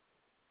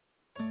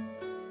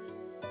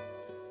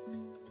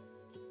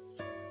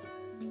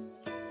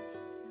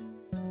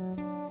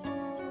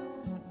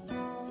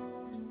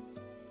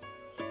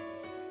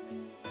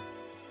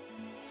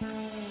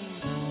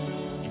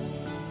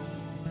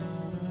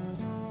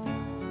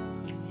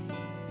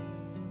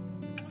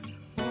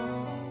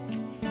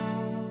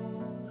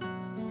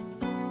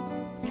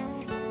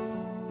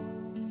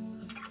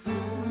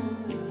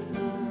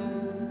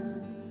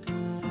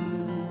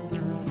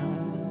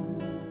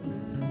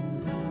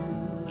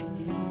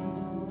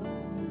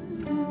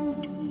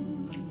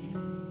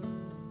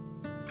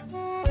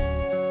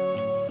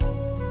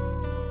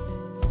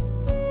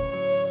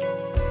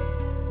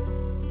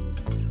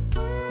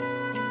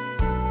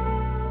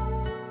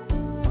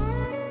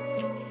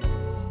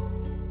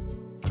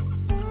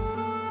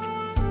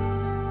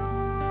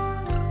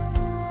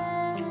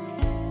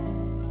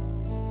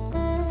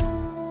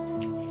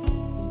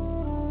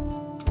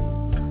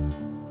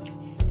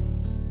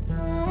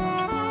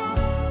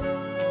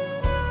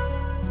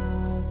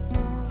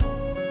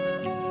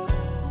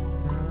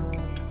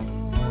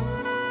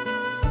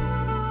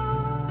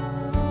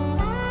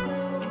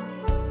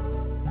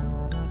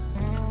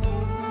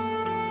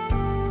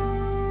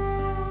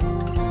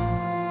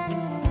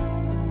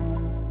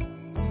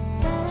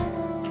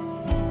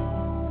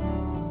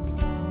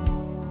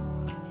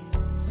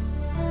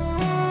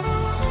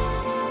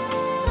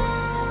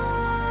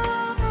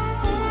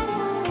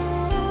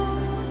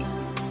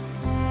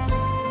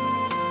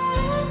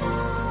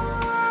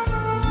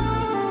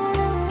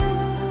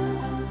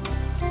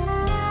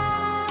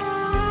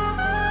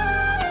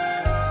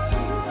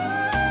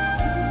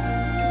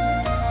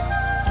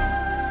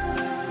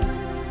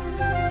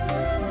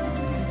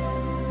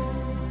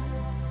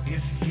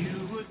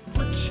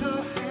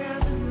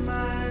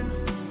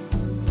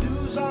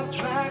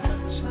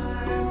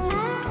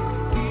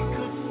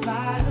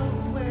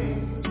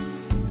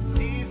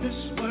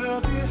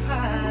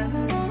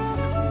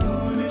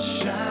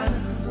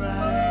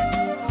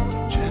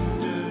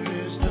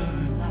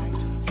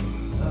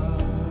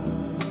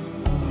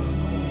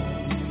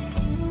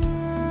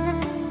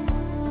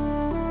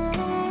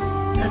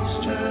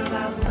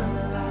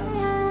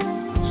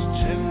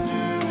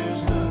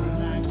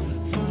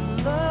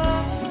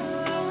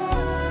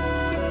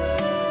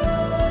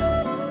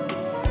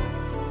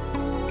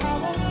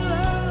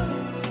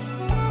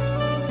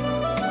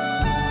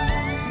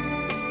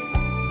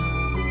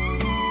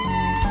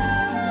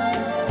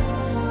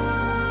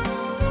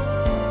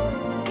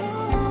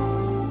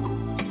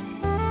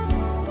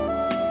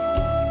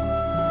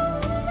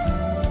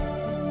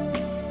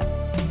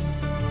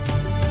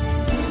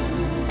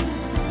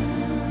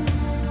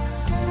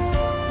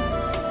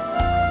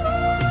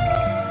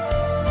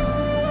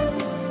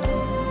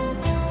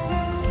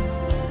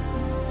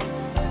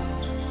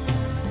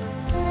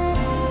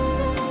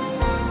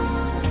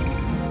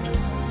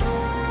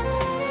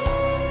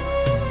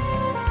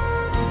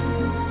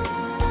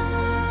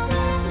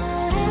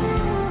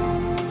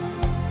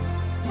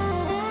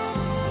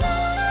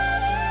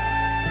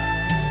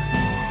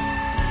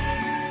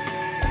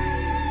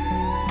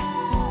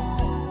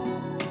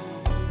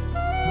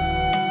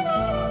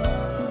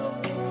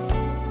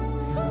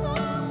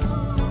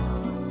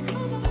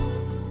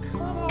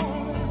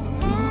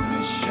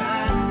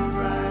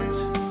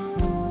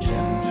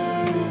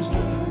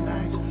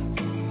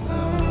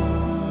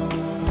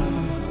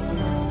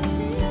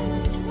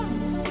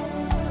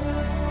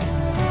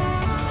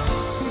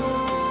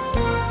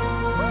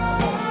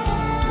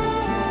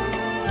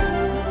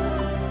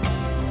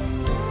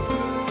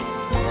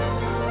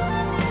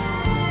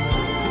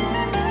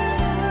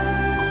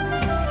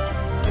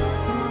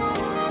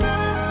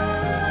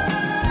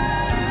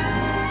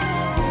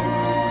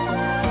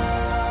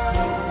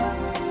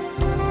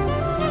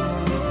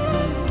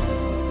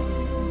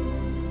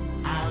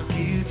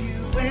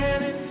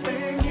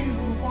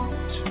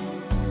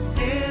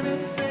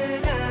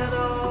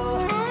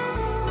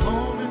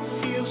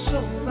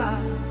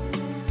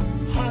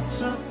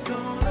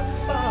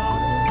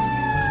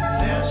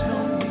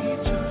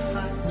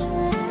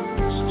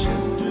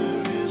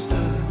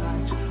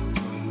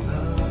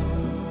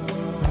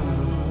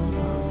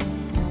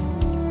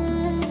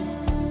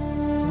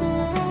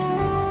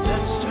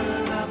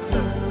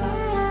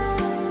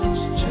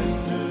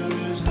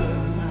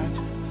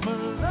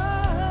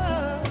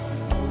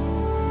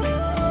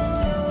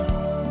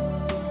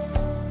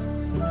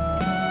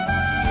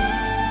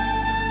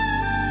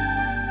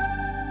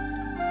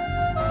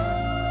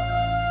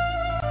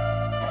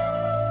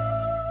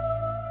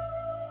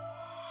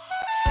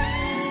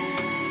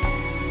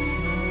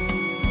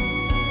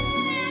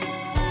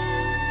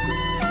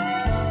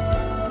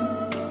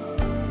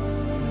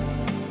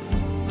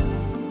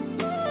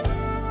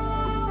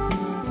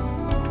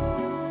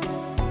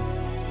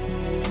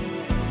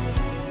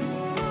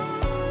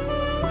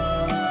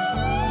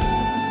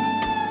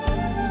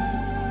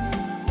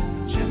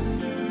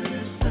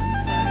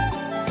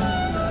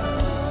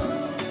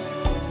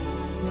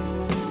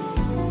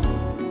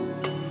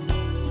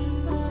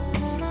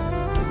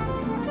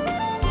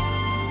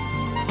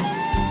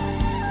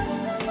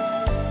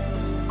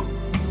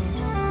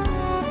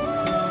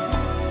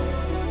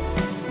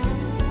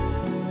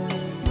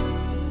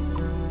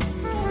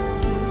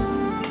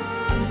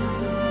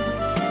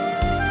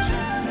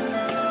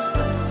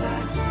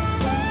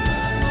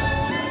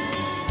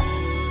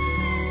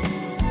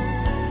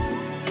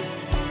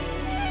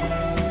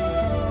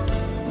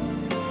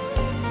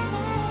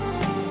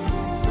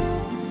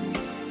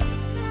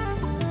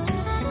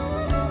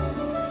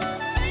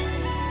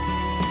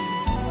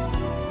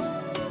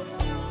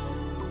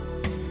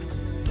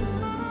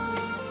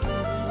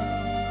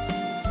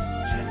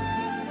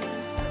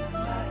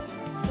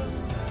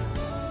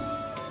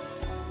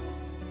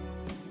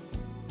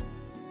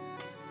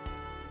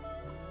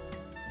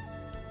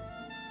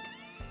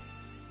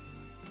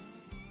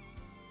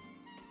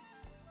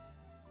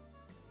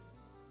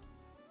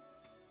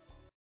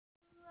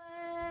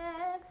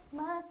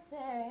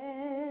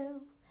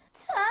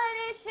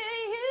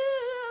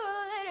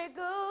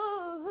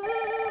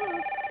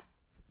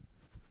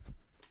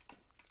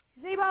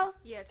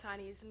 Yeah,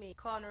 Tiny, it's me.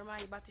 Calling to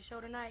remind you about the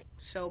show tonight.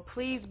 So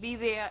please be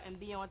there and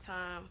be on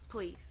time,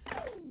 please.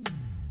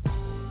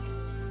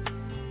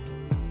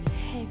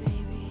 Hey,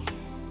 baby.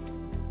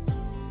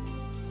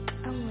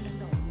 I want to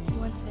know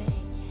one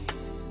thing.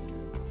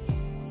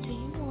 Do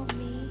you want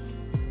me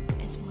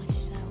as much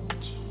as I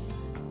want you?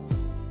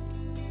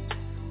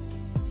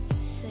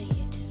 Say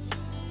you do.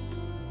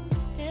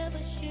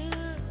 Never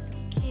should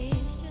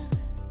kiss you.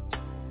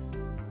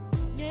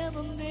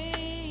 Never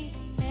made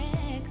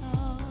that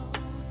call.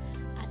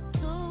 I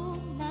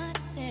told myself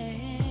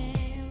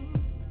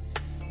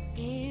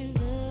in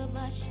love I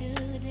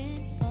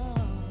shouldn't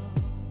fall.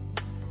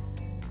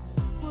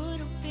 Would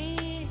have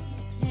been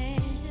a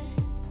pleasure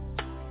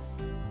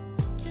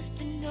just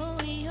to know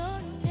your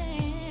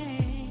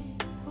name.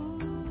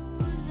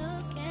 Ooh,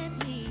 look at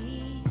me,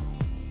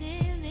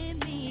 silly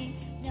me.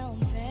 Now I'm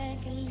back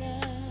in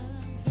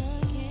love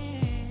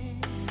again.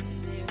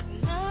 There's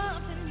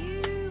nothing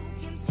you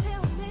can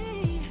tell me,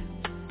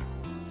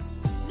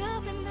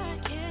 nothing I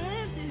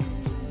can do.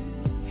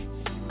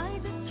 I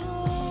just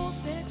hope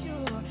that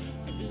you're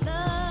in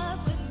love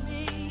with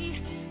me,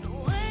 the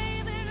way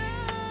that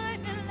I'm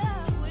in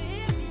love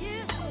with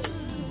you.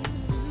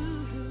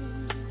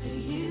 Do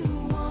you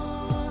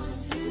want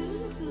to?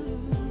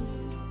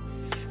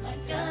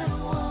 Like I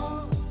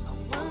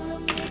wanna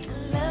make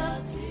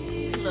love to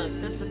you. Look,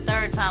 this is the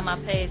third time I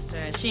paged her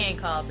and she ain't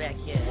called back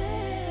yet.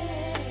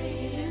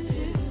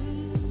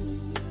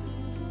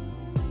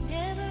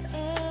 Never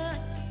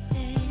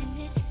understand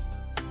it.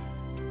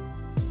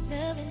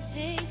 Love and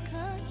take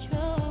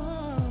control.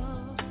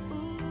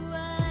 Ooh, I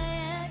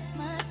ask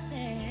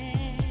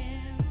myself,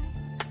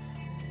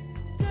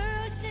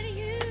 girl, should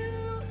you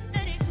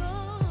let it go?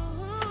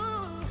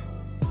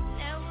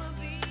 That would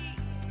be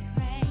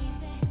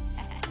crazy.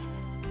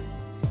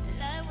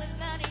 Life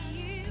without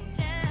you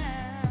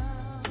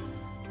now.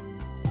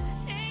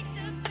 Hate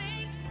to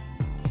think,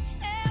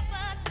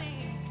 ever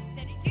think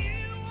that you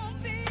won't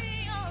be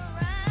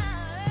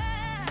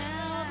alright.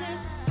 Now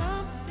there's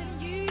something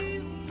you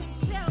can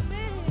tell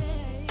me,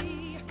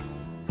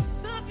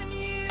 something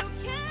you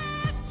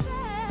can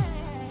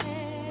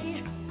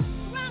say.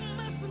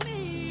 Promise me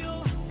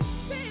you'll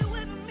stay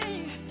with me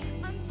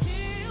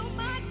until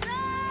my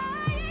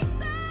dying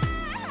day.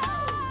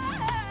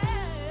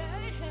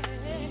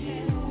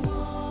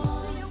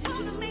 You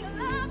wanna make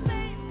love,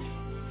 baby,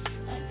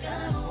 like I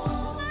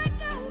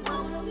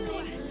wanna make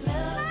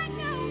love, like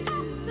I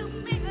want to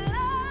make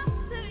love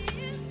to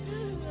you.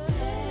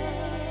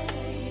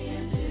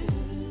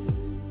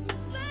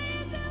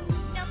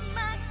 Now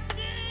my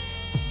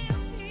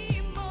guilty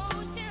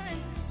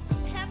emotions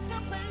have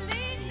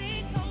completely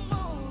come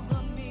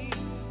over me.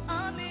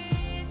 I'm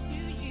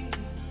into you,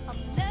 I'm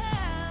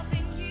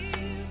loving you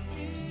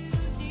too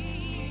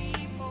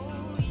deep.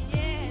 Oh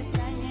yes, I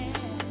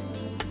am.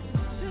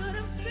 Should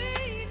have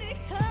seen it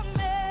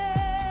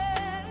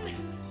coming.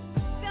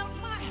 Felt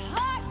my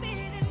heart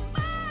beating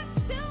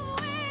miles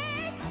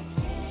away.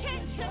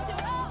 Can't shut you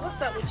off.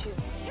 What's up with you?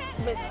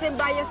 You been sitting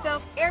by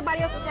yourself?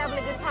 Everybody else is having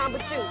a good time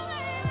but you.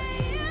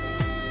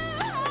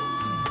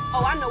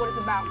 Oh, I know what it's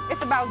about.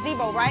 It's about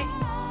Zebo, right?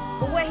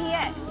 But where he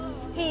at?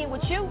 He ain't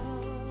with you?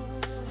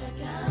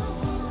 Like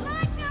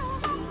I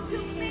want to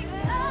make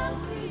love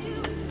to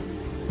you.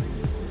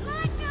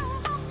 Like I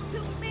want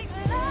to make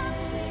love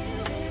to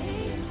you.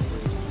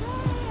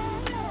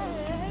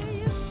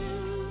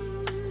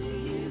 Do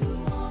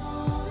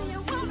you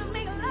wanna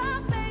make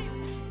love,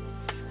 baby?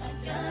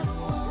 Like I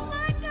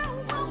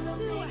want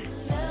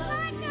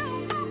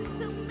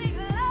to make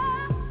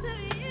love to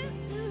you.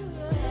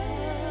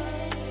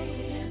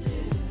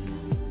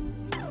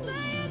 Say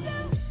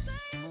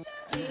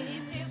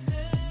you do.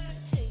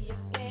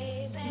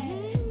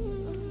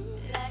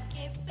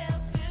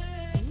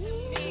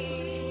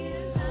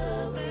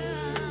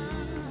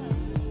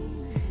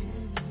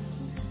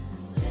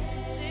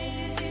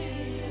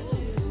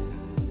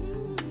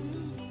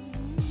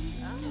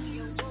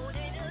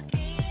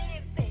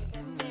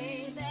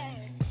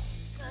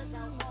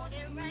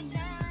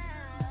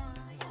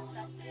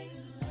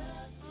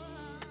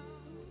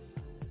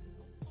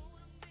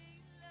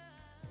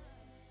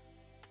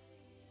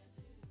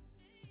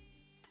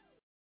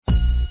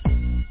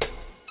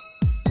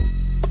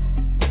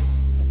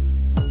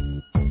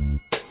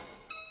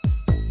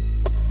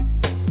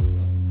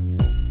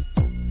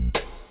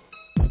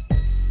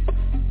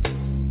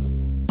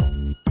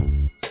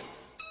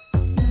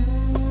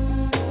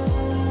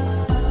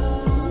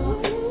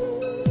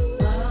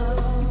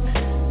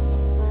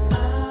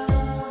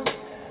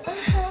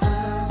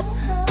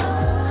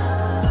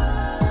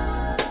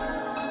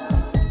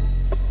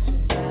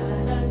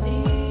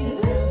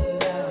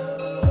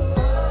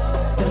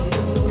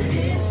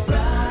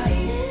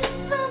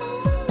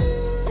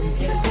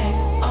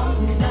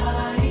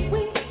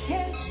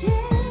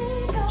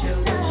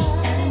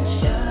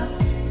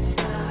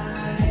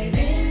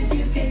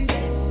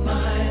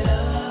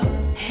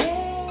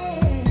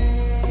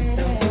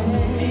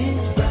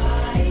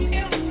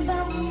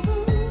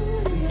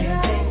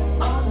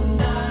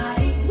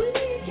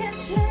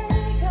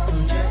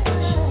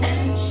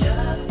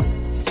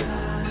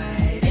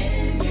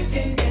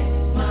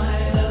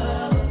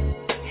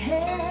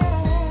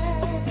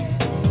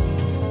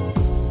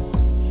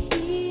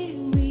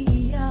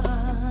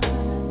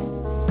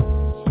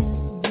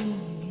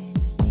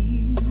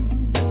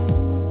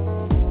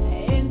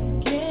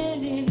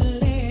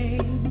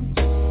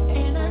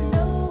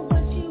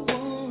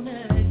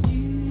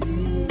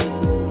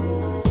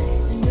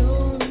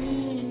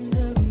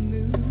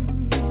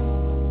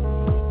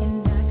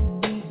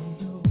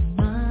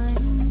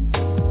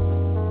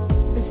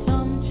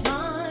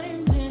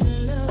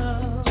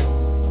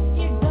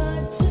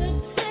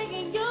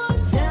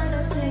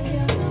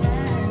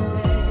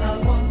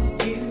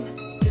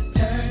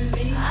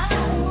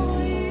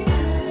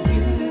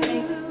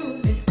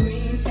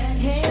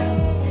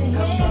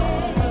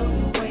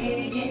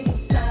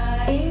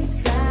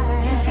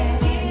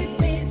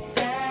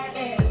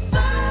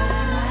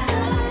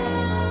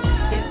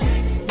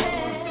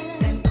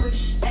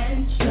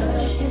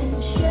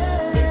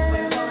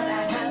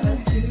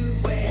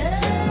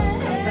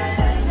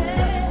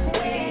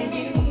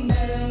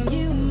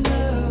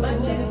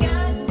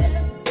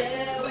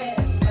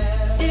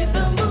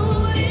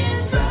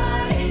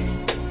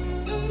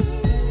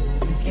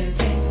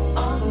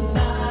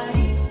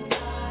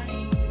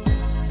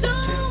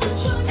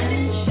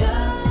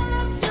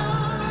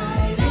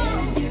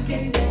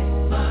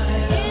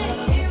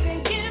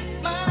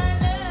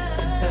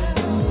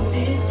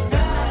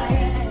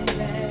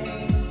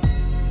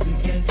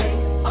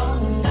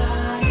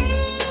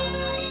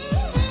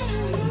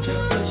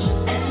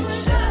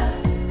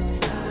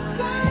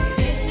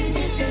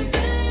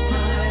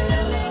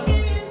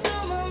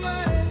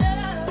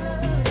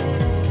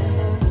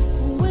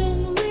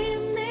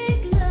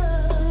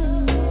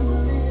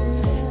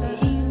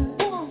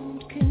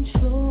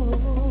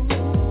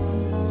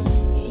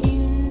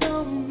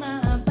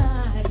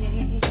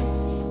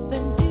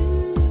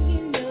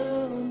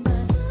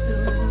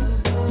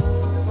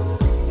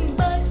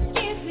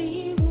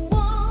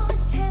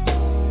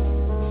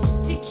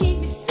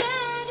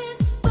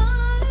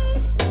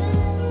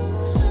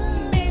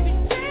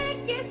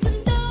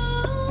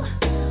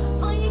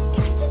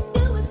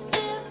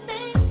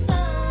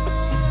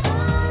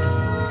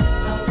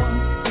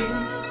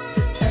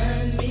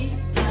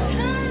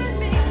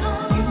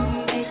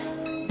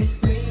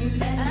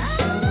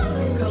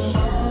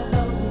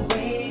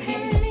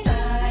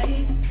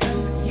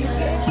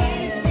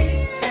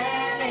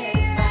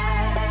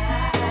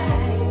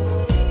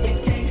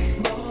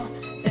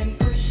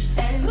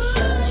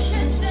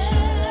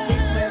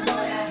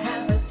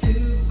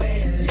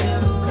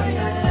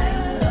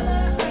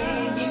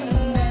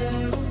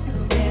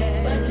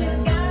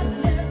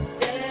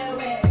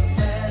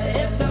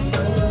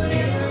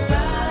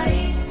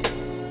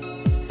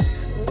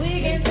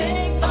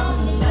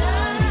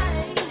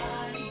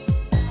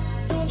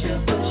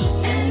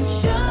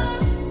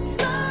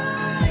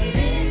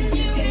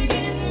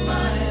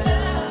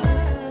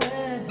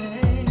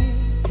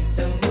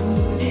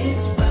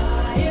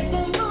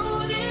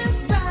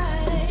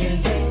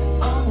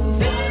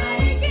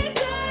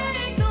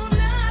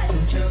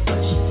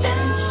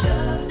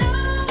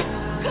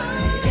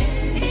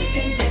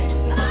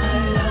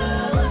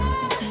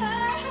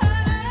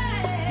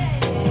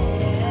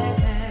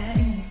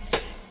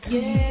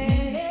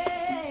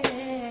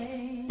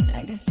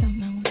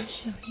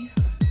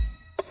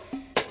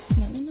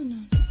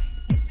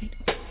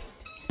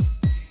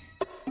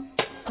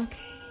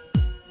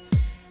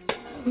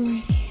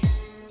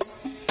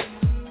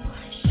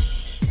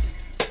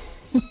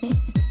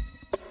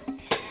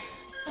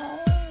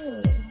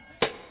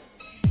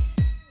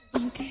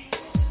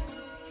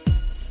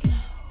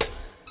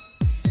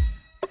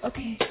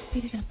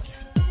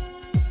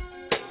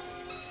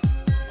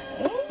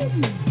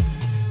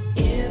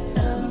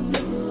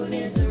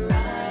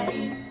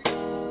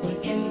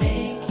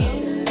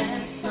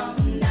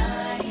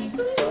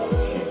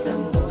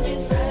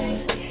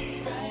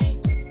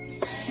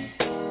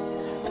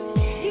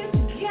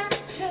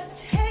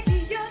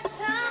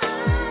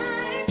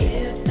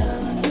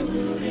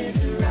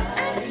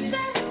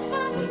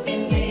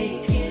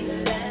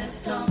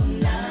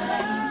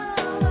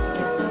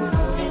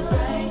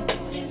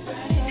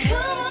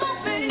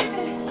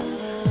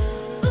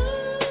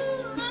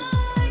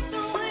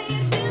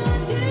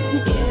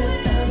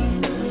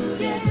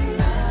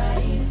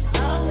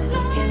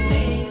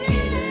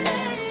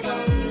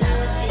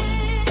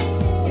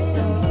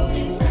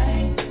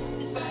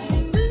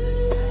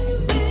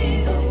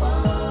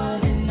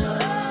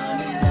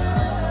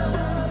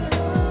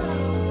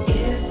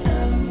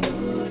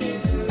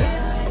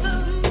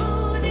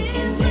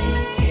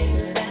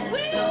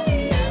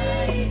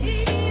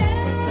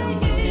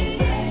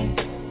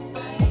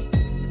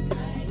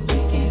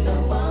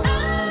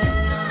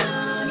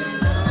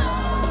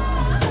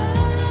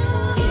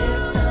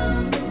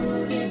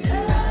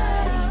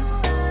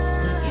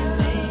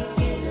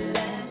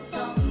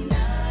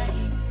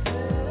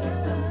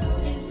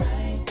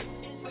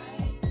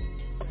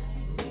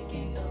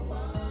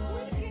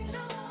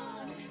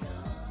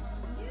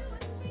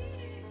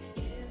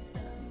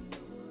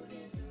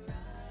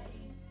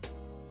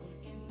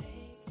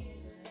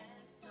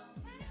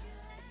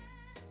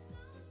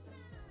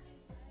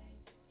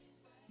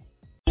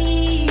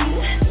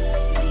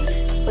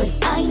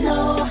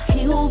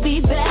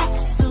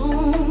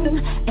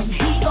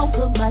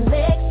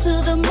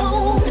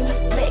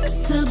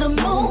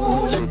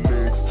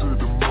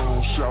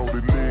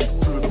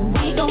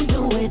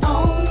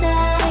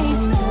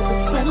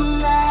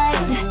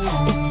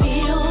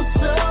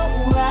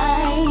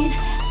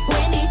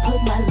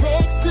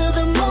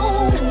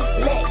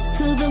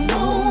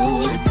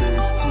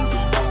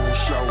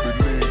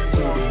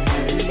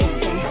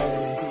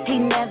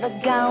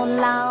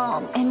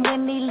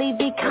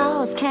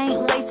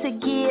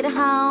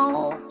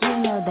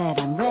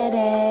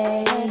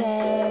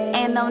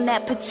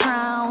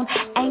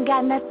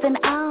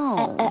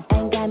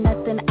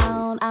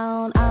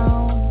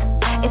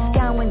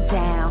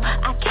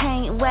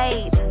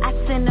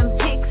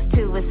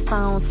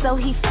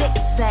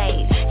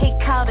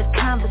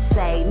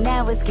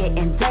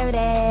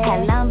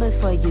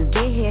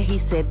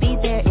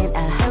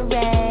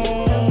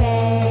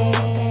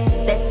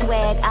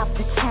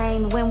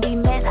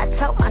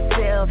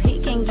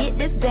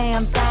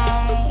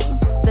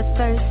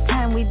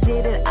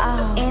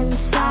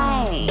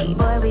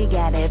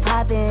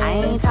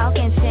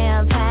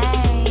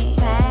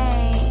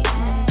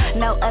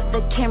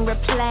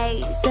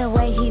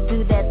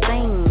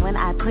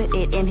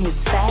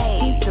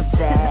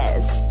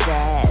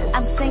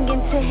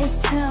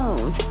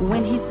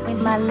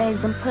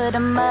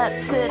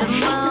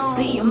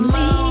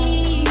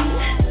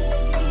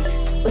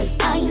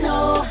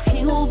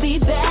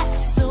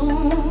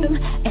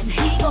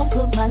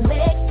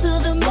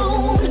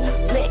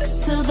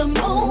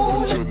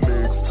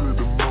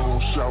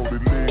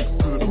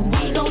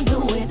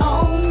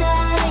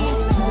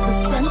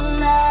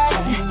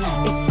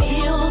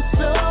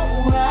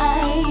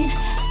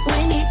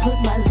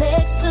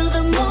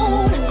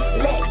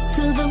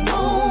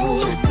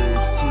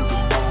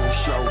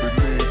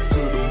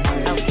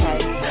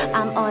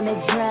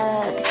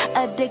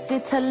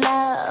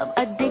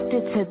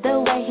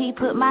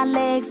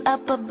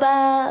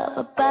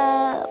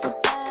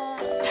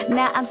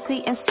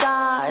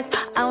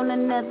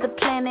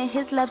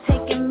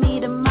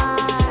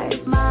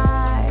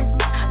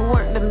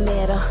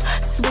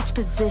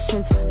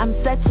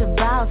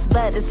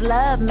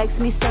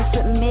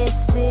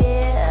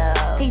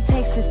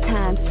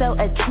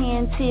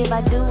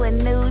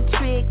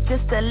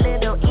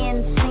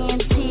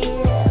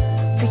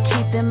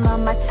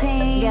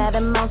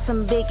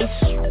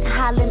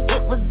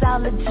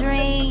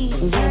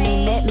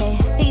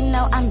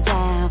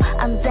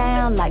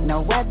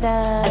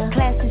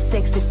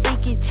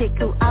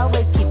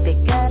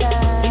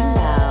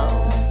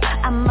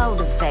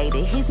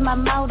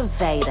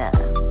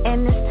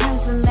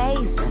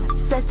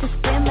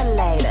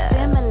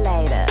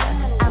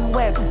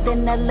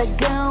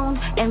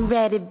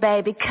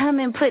 Baby, come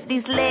and put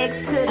these legs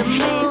to the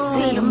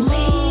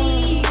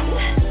moon.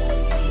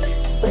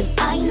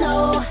 But I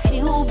know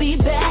he'll be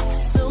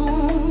back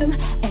soon,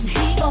 and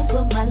he gon'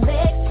 put my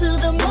legs to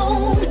the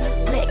moon,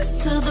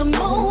 legs to the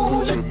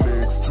moon,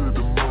 legs to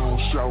the moon,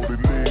 shout it,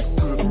 legs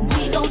to the moon. And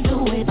we gon'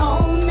 do it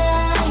all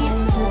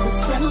night, till the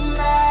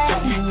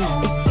sunlight.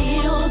 It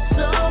feels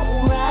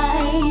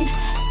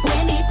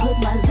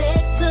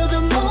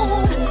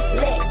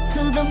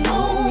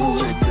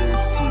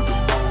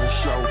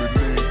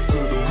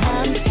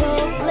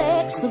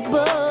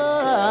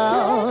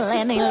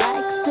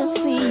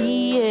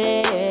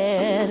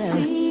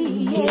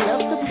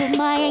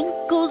my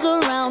ankles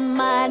around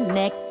my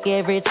neck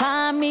every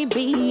time he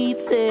beats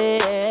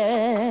it.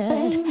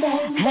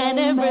 And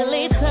it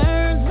really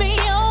turns me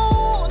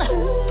on.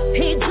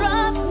 He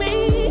drives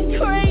me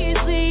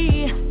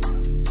crazy,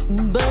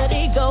 but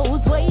he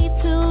goes way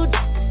too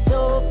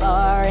so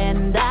far,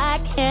 and I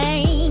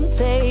can't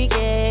take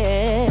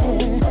it.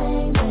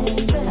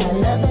 I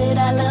love it,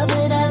 I love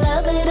it, I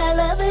love it, I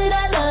love it,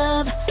 I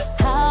love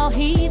how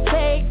he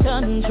takes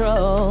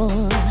control.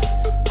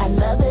 I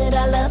love it,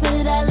 I love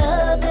it, I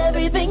love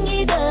everything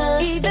he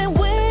does, even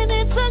when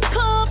it's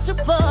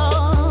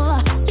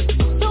uncomfortable.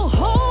 So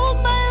hold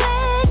my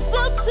legs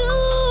up to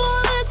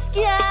the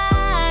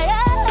sky.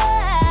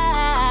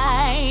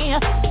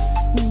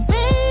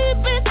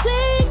 Baby,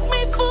 take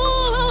me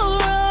for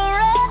a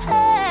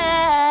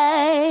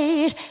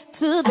ride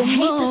to the moon. I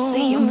hate to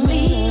see him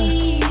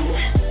leave,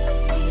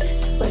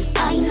 but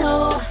I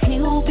know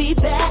he'll be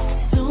back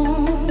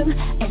soon,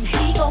 and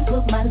he gon'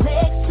 put my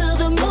legs to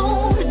the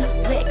moon,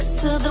 legs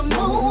to the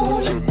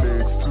moon, legs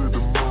to the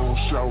moon,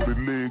 shout it,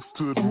 legs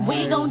to the moon. And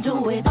we gon'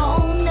 do it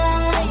all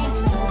night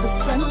till the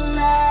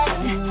sunlight.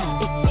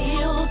 It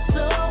feels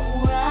so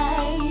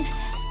right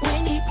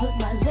when he put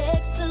my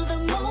legs to the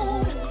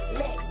moon,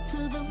 legs to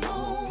the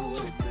moon,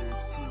 legs to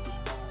the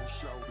moon,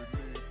 shout it,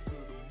 legs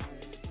to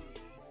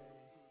the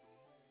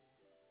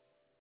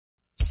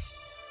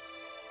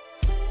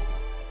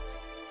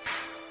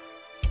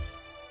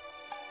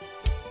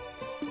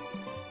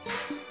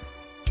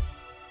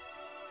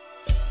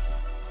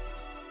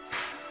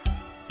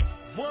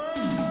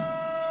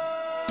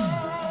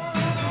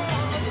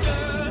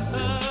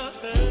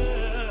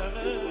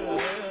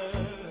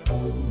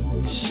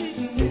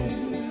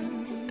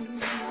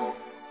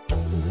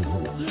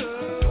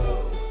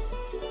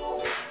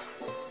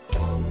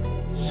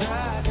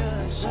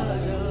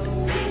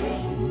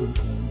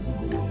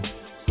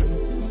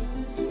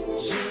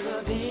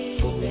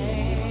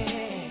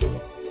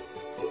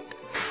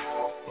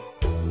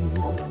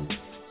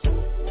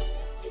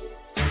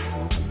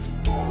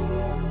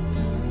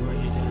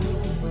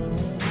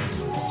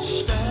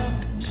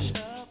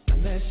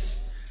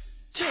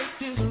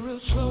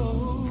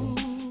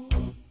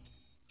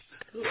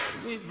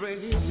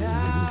break it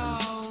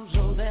down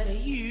so that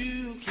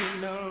you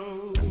can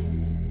know.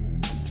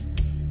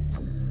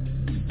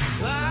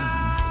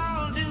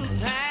 I'll do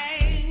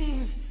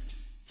things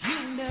you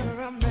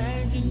never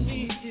imagined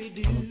me to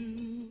do.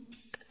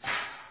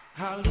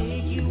 I'll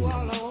lick you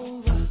all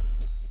over,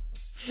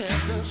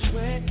 have the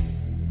sweat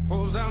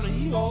falls down to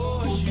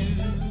your shoes.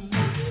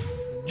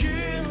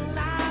 Girl,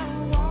 I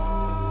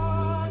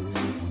want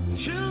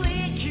to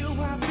lick you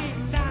up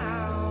and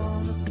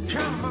down.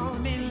 Come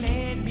on and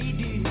let me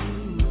do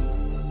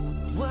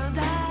what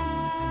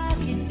I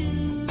can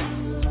do.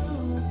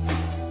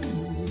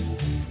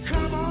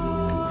 Come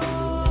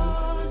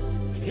on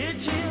and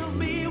tell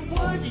me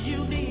what you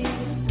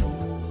need,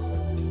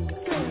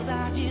 'cause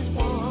I just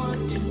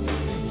want to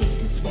get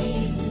the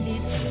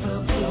sweetness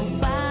of your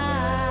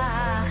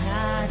body.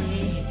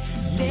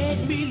 Let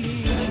me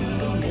live.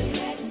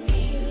 Let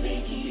me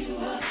lick you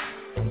up.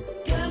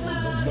 Come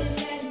on and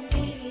let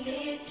me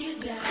lick you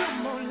down.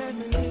 Come on, let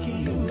me lick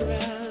you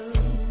around,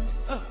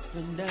 up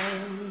and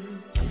down.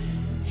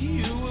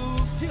 You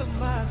will feel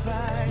my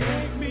fire.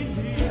 Let me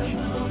lick you. Come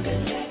on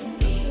and let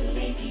me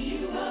lick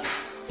you up.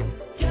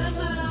 Come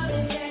on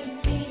and let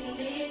me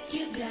lick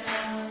you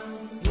down.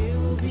 It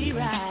will be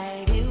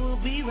right. It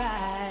will be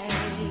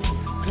right.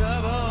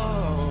 Come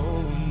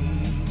on.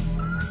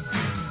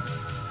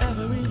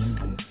 Every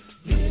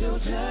little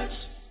touch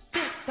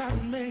this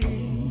on me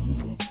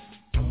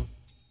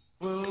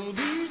will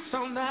be so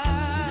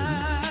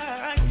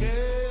nice,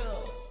 girl.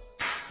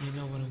 You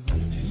know what I'm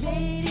gonna do.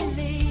 Lady,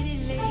 lady,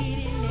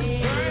 lady,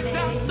 lady. Burn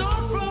down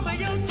those from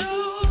your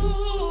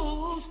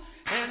toes,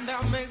 and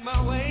I'll make my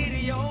way to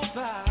your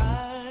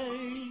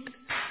side.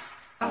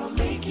 I'll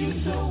make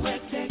you so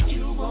wet that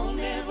you won't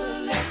ever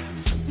let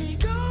me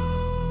go.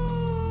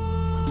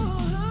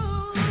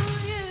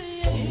 Yeah,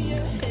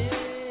 yeah,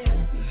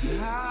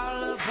 yeah.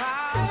 All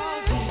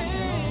about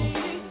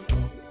it.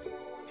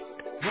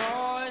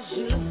 Boys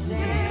should say,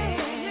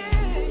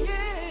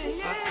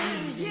 I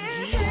think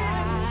it's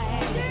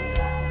right.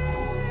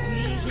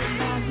 We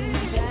can do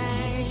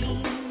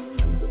things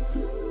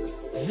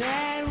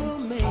that will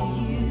make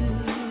you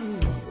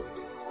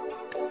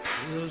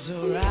feel so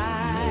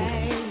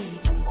right.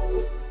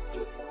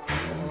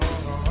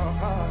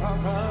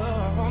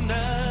 Oh, no.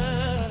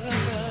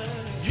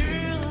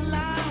 Girl, I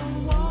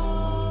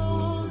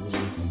want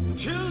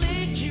to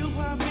lick you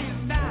up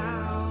and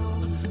down.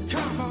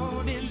 Come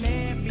on and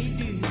let me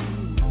do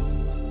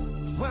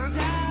what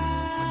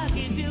I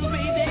can do,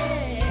 baby.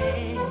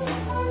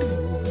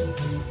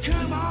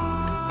 Come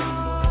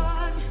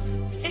on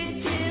and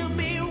tell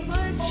me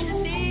what you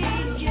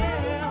need,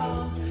 girl,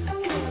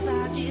 'cause I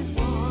just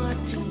want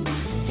to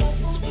get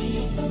the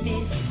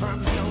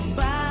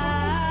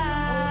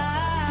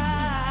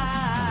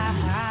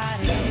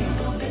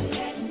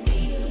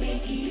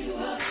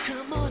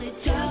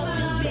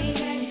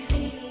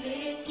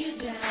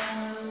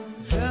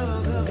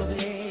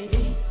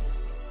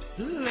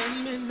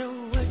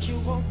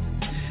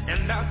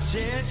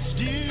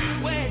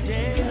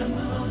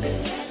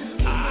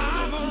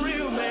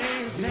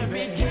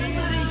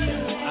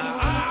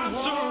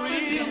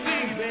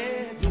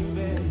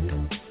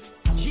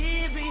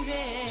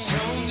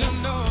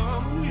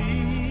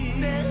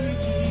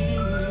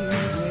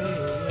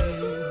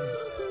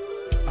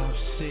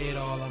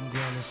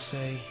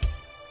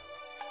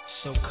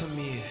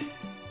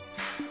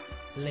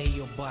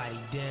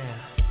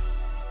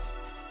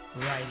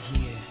right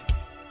here.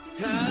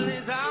 'Cause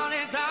it's on,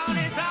 it's on,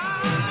 it's on.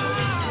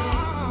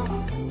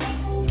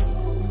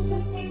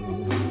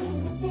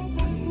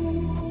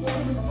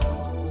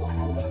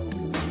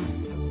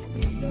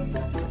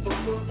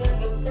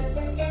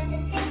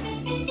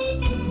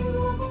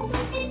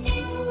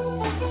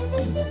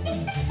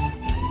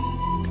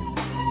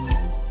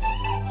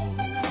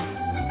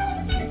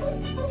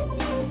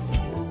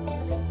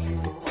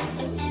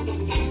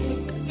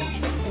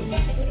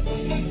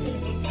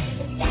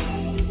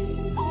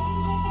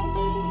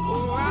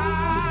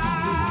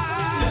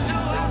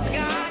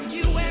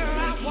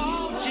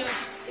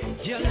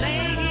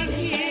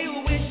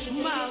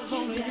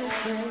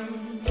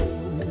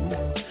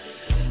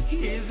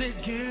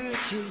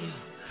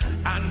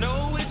 I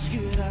know it's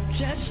good, I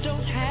just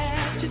don't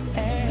have to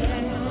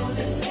ask.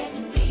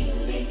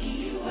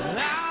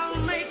 I'll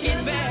make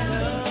it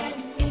better.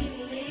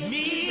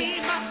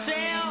 Me,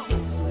 myself,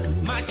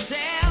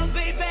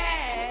 baby.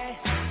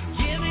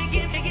 Give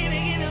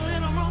me a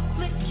little more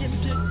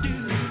flicking to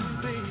do,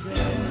 baby.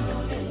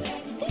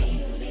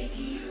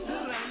 I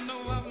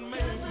know I'll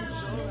make it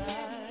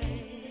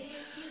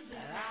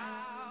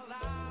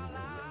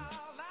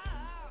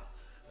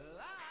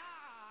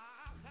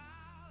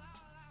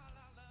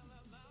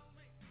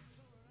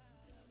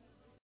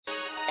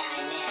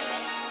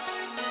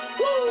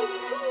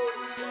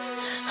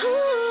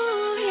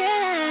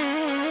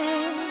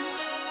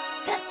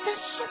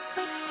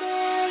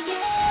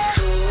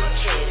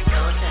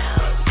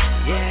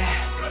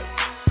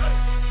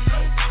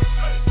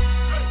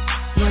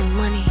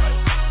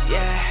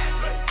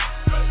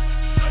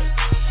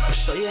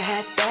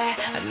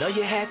know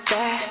you had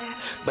that,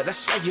 but I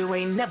swear you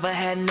ain't never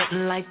had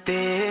nothing like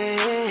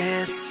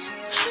this.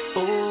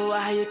 Oh,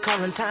 I hear you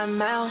calling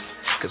time out,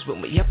 'cause when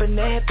we up in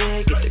that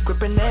bed, get the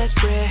grip in that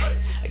spread,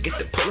 I get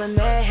the pulling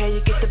that hair,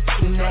 you get the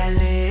biting that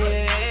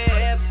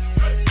lip.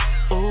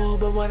 Oh,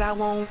 but what I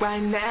want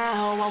right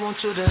now, I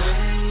want you to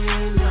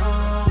rain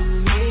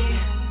on me.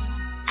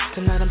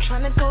 Tonight I'm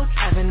trying to go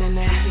driving in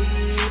that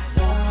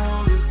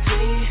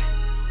C-130.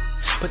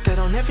 Put that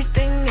on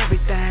everything.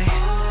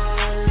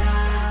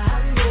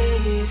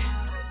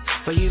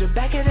 For you to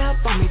back it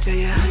up on me till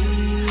you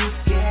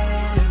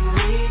get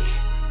weak.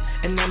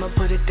 And I'ma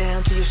put it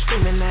down till you're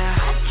screaming now.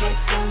 I can't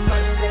feel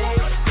my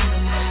legs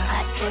screaming now.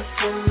 I can't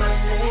feel my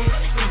legs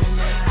screaming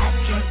now. I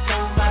can't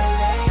feel my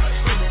legs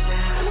screaming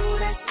now. Ooh,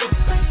 that's it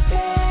right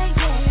there,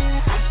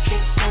 yeah. I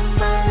can't feel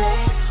my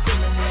legs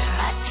screaming now.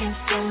 I can't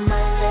feel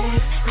my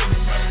legs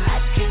screaming now. I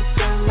can't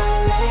feel my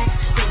legs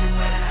screaming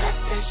now.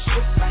 That's that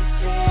shit right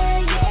there,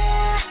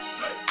 yeah.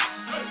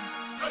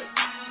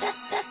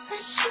 That's that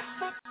shit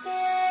right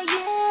there,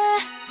 yeah.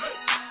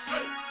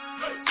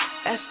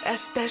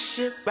 That's that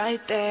shit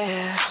right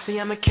there. See,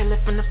 I'ma kill it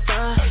from the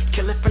front,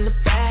 kill it from the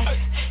back.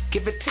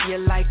 Give it to you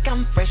like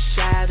I'm fresh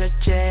out of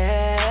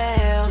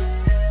jail.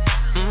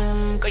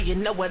 Girl, you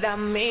know what I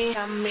mean.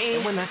 And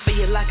when I feel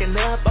you locking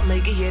up, I'ma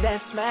give you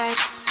that smack.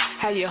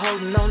 How you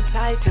holding on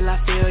tight till I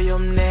feel your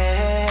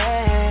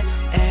nail.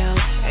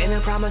 Ain't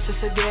a promise,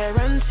 it's a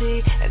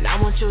guarantee. And I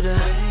want you to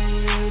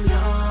rain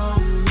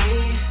on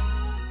me.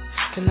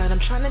 Tonight I'm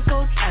trying to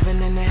go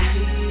driving in that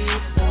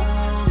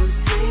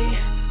C-130.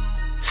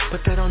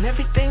 Put that on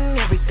everything.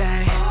 All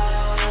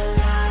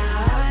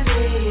I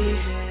need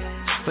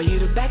for you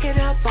to back it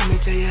up on me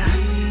till you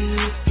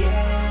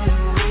get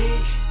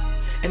weak.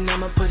 And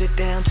I'ma put it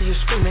down till you're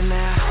screaming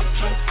now. I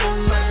can't feel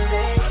my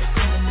legs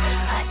screaming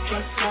now. I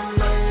can't feel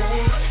my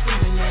legs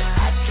screaming now. I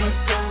can't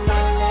feel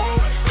my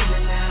legs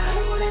screaming now.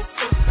 Ooh, that's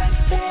it right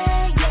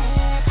there,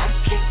 yeah. I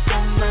can't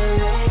feel my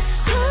legs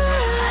screaming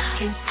now. I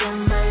can't feel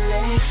my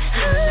legs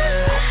screaming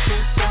now. I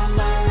can't feel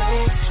my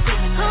legs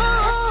screaming now.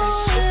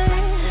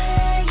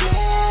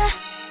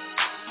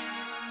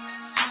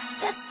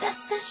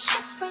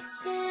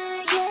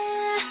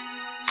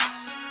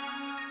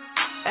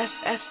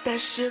 That's that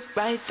shit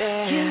right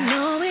there. You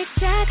know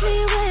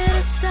exactly where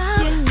to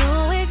stop. You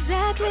know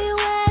exactly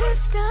where to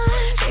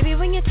start. Baby,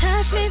 when you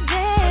touch me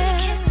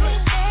there,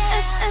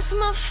 that's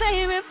my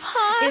favorite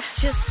part. It's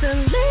just the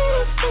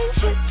little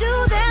things you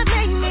do that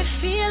make me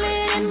feel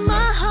it in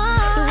my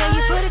heart. The way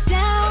you put it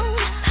down,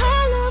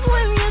 I love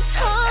when you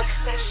talk.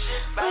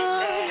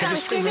 Oh, got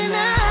me screaming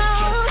out.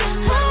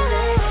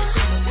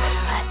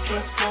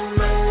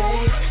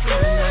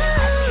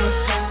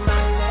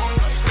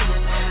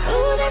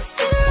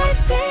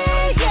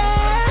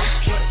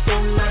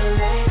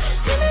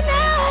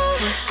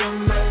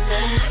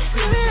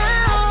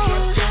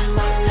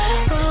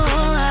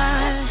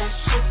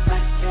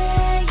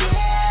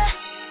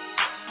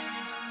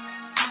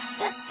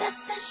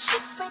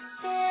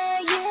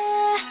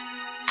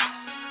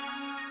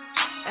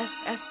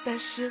 That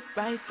shit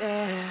right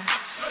there.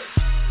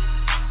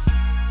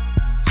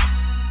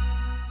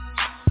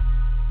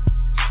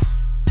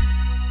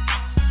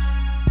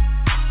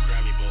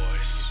 Grammy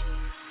boys.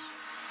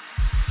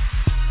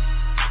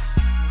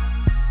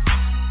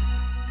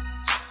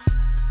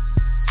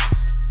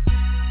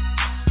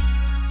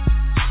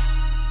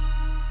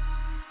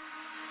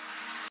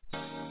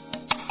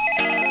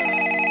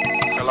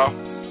 Hello?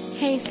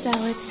 Hey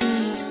Stella, it's me.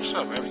 What's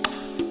up, baby?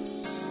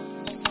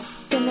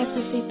 Te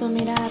necesito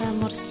mirar,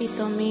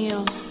 amorcito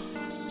mío.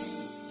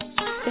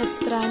 Te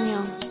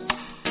extraño.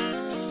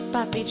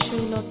 Papi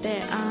chulo,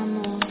 te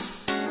amo.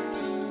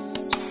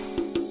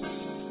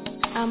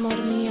 Amor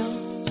mío,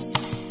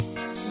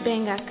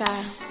 venga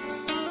acá.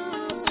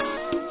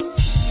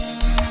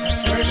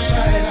 First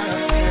sight I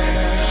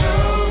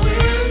fell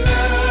in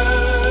love.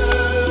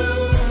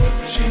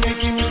 She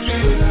making me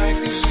feel like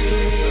the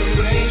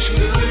situation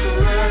was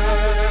right.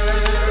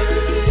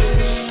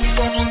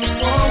 Fuck on the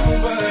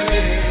phone, but it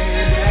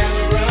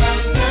ain't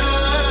right now.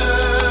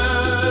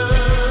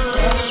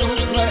 I'm so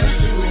glad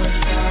you went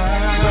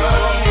down.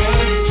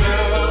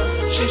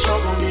 She's so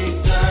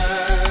bonita.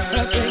 I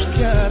thank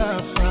God I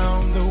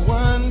found the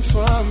one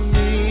for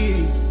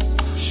me.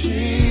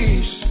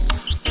 She's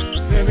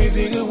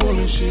everything a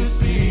woman should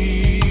be.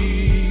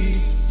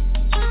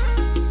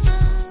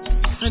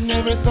 I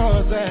never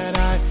thought that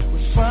I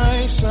would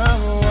find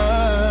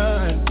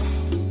someone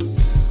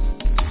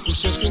with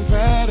such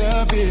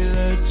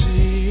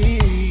compatibility.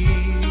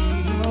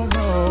 No,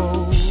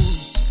 no.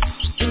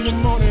 In the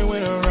morning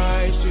when I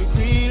rise to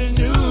greet a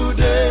new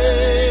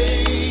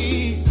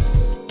day,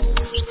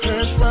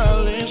 her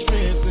smiling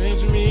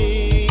strengthens me.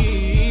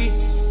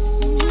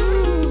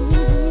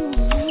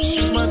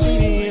 She's my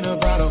genie in a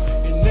bottle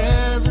in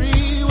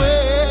every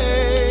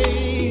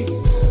way.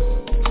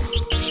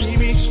 She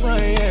meets my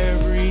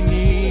every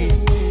need.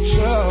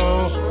 So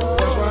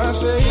that's why I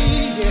say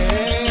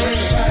yeah.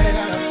 First sight I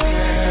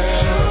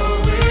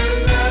fell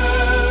in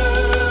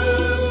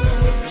love.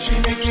 She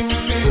making me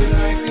feel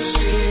like the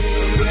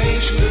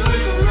situation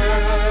was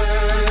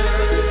right.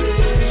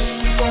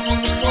 Fuck on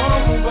the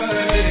phone, but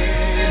it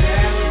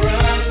ain't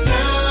right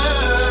now.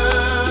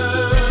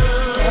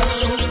 I'm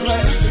so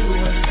glad you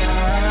went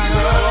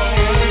down.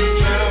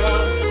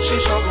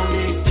 She's so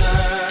bonita.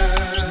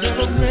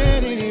 Never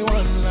met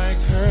anyone like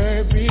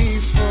her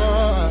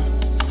before.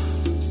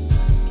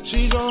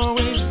 She's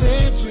always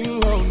there to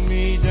hold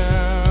me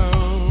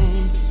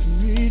down,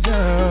 me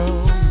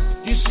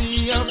down. You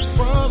see, I'm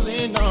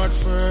falling hard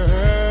for her.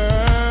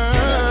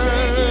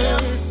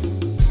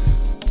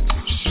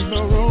 She's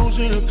my rose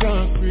in a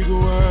concrete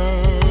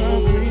world.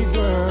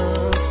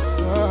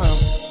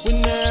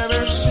 Whenever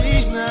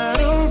she's not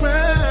around,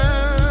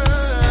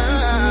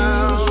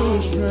 so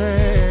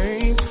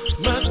strange.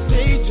 My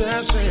day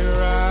just ain't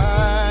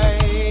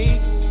right.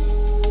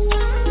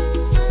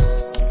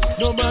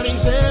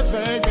 Nobody's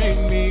ever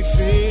made me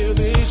feel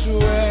this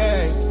way.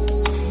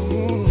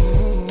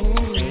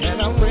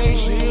 And I pray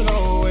she'll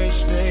always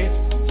stay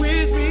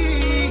with me,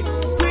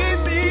 with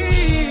me.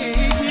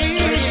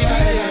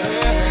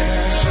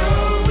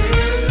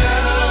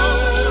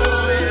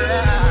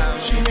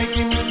 She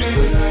making me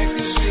feel like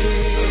the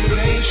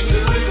situation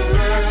was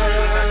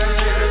right.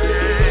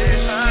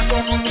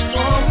 Fuck on the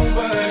phone,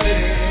 but it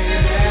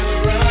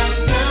ain't right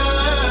now.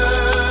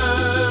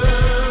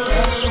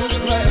 I'm so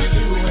glad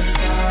you went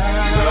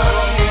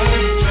down.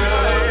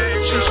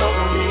 She's so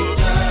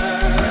bonita.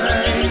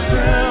 Lay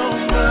down,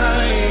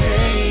 my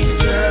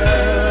angel.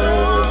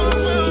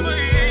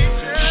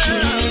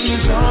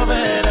 She's all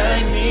that I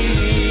need.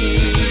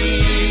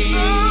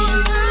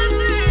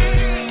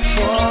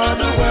 For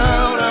the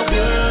world I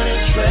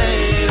wouldn't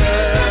trade her.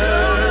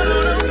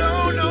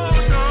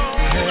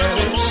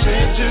 Heaven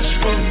sent just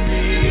for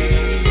me.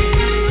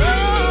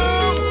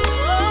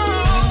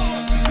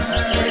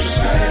 First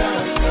sight I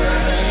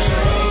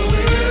fell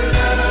in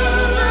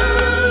love.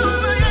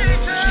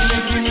 She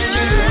making me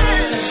feel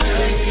like the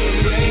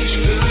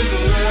situation was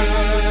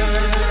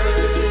right.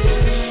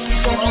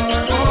 Fuck on the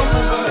phone,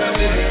 but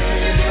it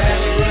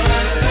ain't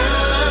right now.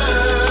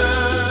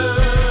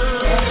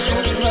 I'm so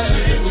glad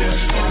it was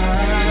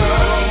fine.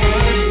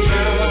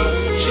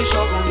 She's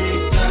so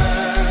bonita.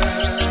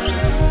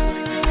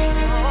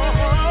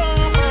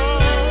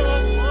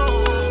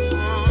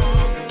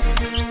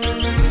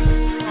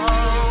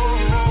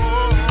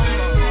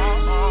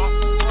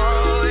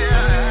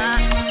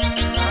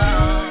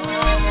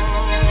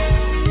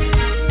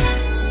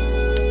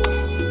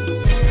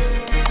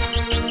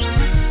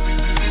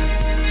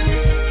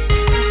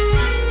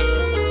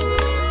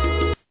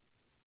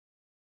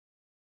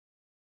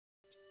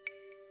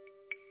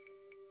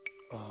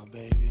 Oh,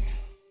 baby.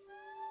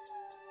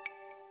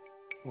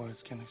 Words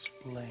can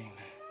explain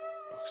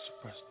or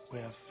express the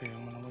way I feel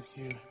when I'm with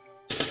you.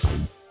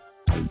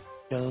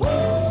 Your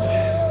love,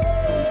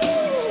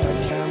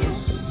 like Campbell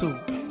soup,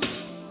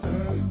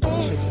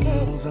 chicken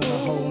noodles and the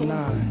whole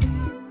nine.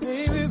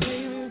 Baby.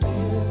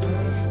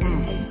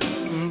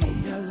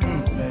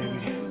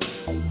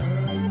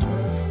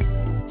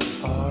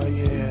 Oh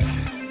yeah.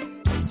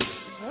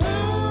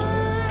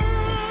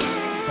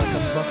 Like a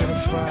bucket of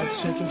fried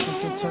chicken from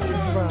Kentucky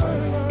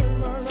Fried.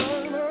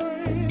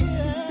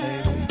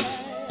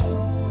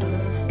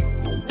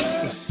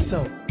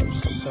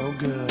 So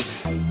good.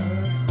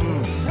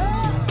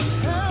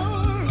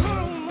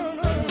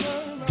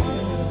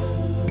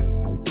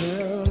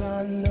 Girl,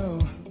 I know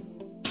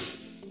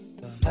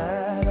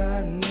that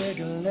I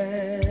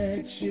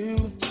neglect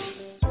you,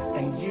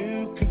 and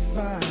you can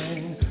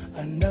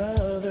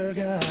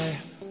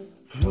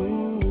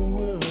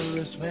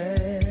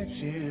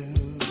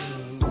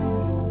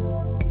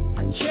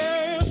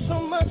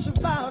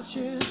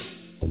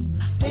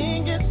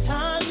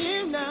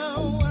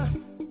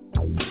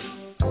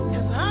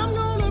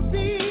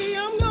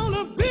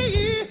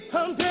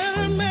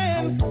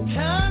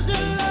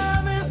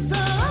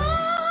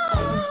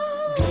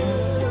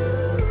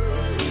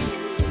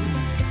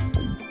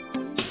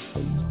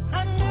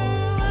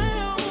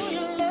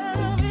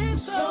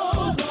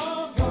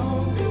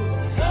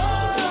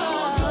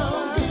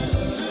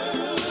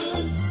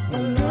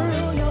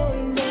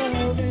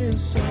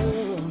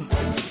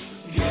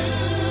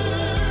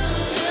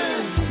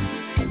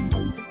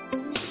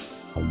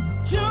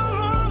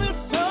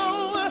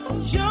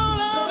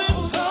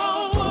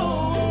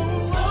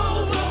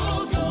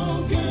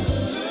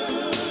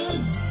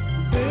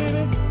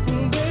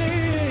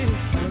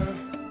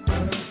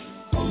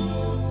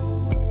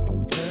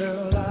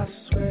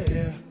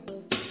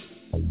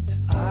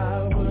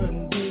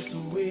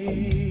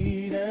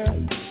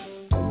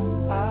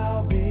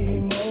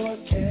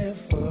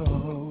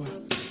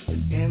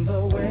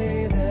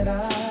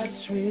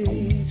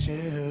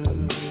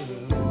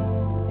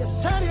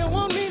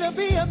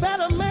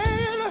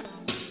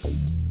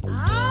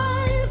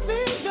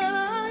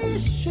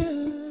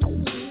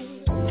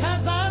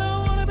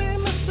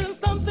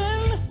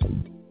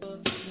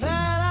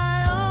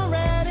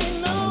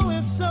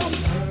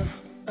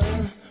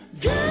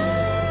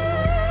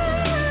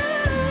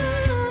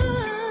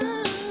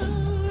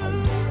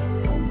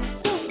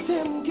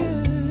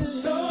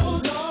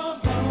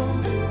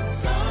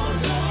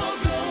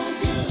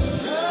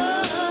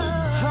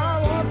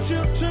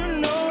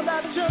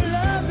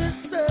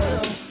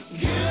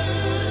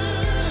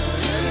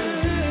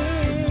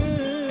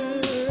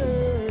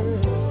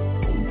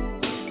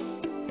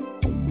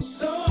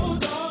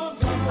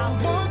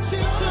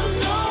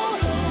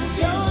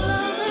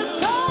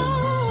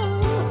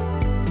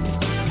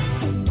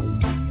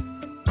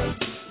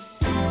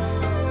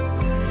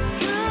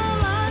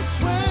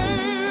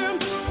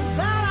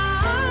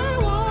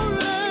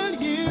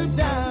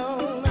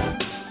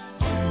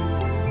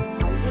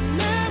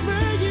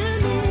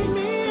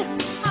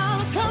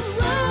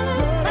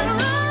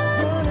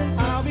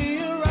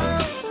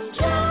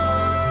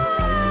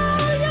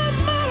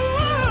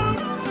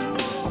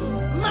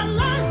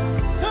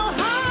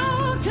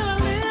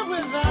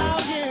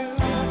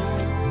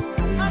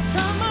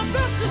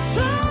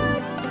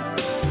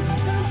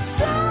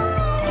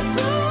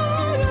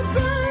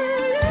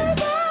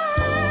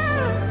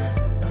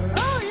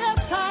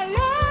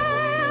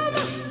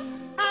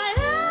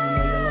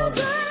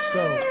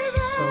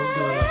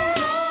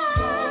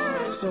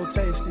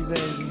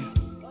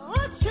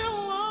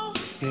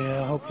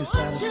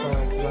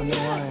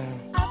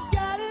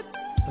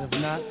if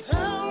not, we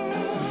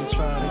can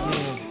try it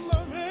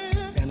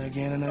again. And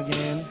again and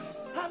again.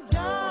 Cause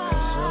your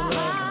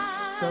love is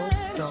so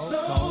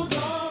doggone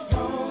good.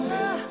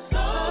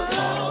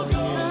 Oh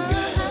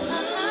yeah.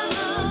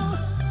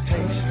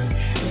 Taste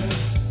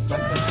it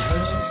like that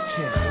Hershey's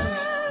kiss.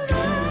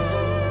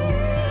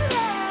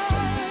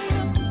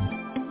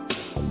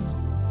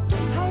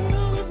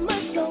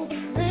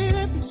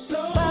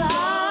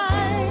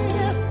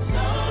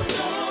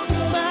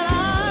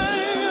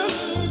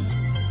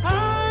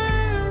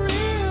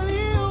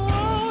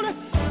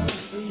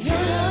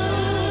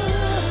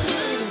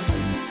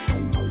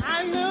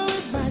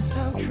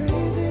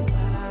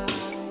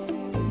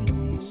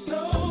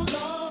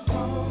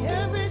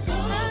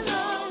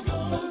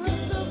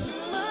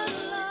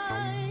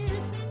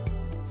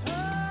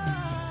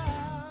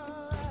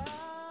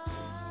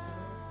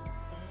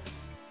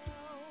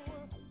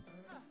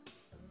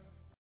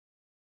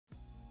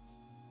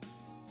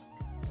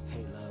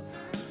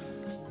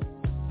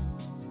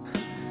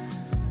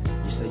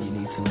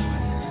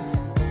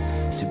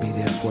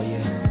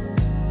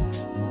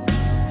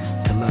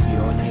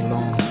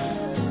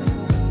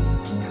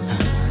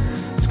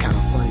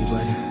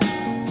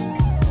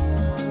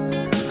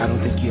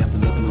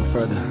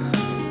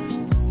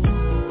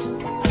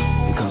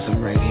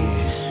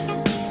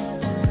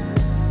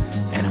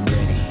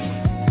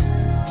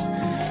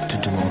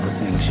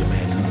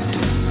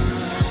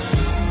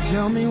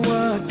 Tell me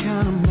what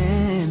kind of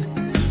man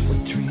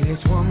would treat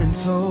his woman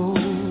so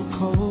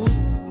cold?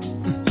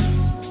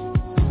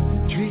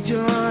 Treat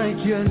you like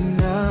you're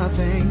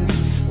nothing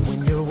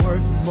when you're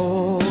worth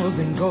more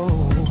than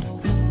gold.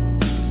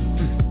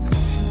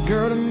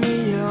 Girl, to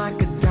me you're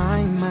like a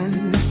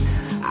diamond.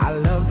 I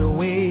love the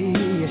way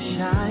you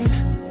shine.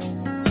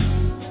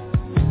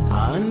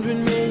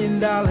 $100 million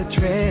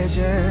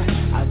treasure.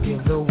 I'd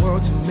give the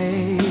world to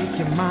make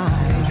you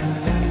mine.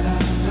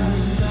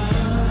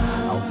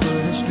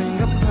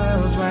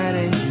 Right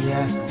in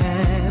your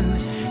hand.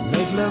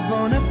 Make love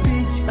on a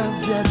beach of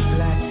jet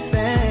black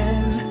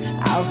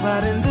sand.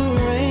 Outside in the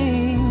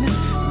rain,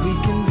 we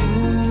can do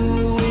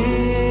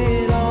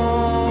it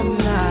all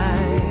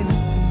night.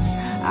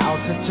 I'll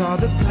touch all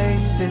the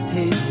places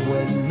he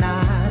would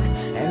not.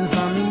 And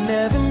some he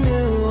never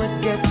knew would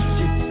get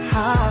you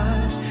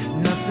high.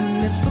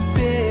 Nothing is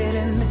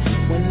forbidden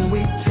when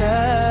we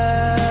touch.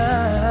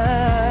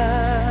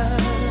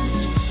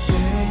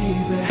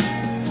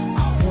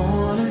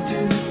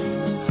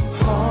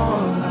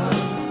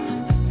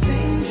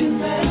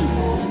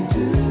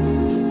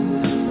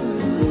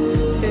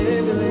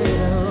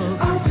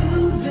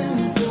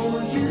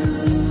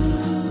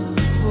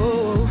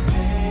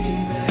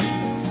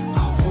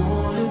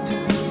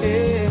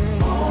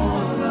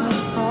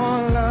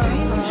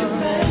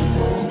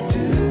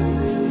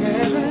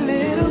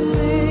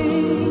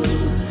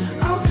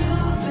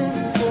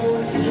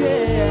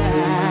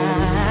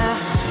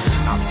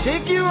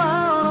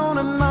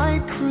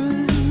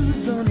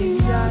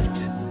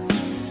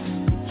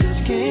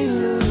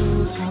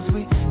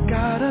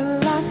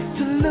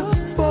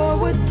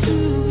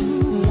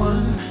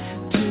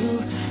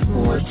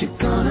 You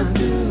gonna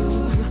do?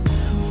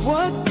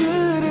 What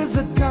good is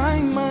a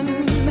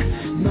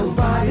diamond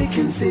nobody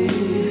can see?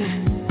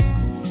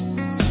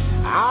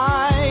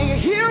 I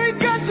hear it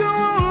got you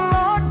on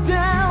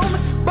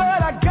lockdown,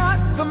 but I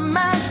got the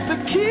master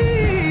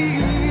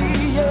key.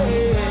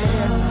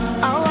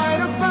 Yeah, I'll light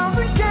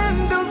 1,000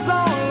 candles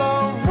all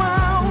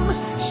around.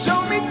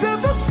 Show me to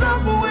the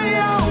subway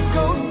I'll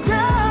go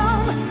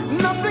down.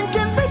 Nothing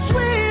can be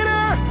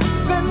sweeter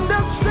than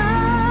the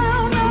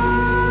sound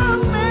of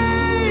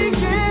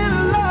making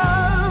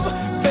love.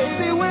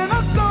 Baby, when I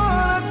start,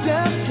 I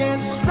just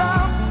can't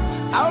stop.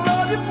 I'll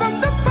love you from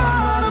the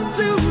bottom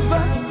to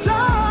the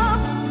top.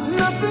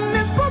 Nothing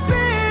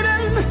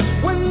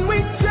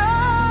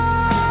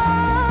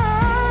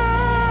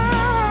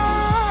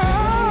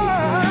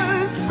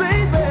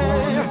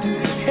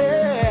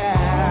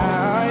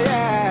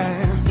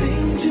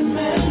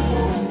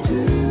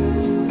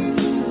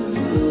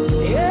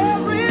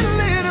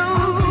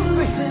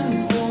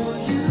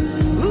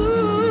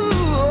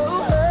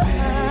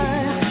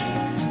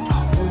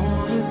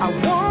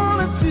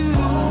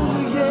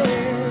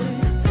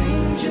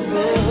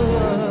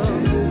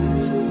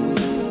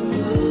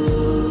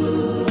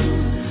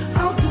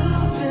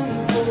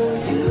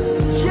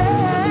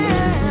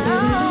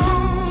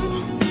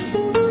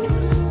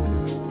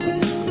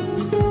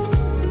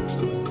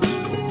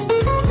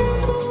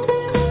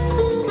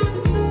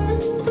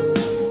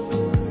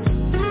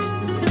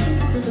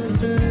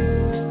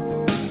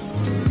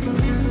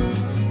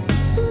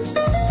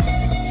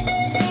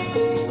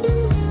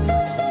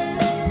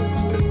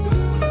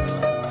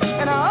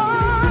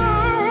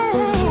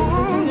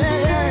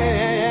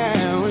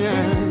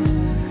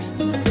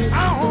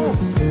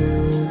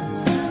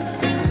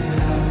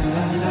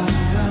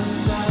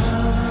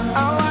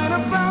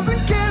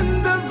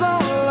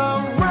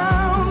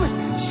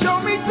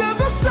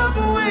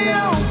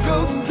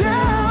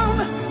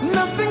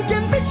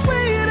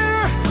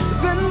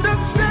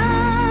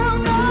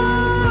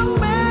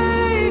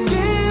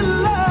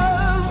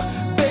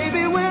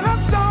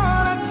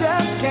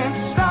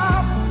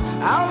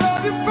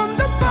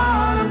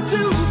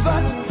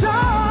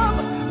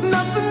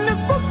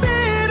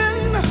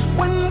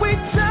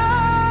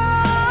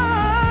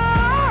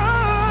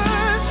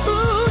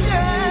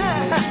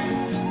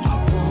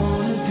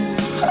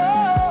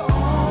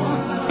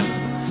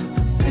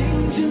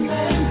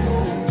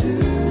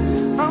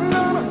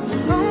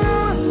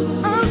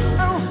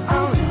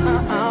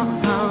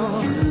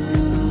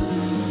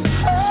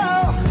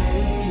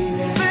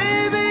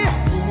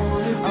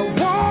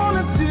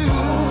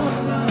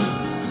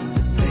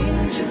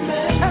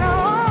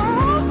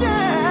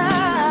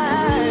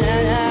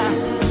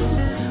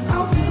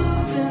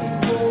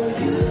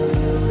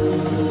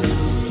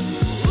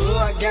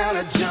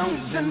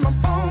Jones in my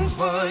bones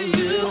for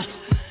you.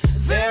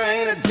 There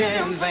ain't a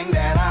damn thing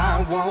that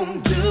I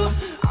won't do.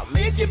 I'll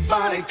make your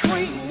body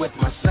cream with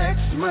my sex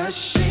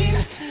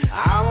machine.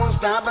 I won't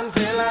stop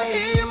until I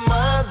hear your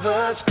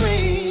mother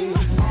scream.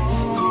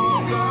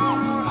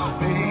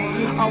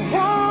 I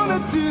wanna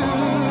do,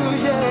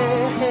 yeah.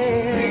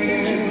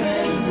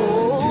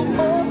 Oh,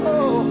 oh,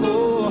 oh,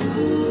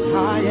 oh.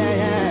 Ah, yeah,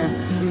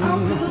 yeah.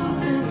 I'm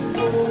looking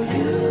for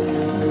you.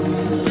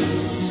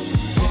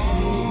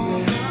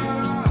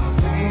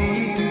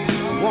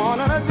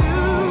 Wanna do.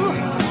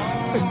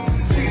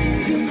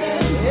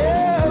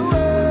 Yeah, oh,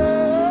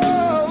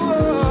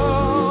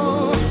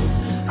 oh.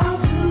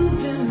 I'm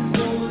looking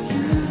for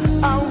you.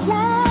 I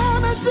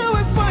wanna do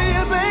it for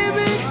you,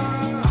 baby.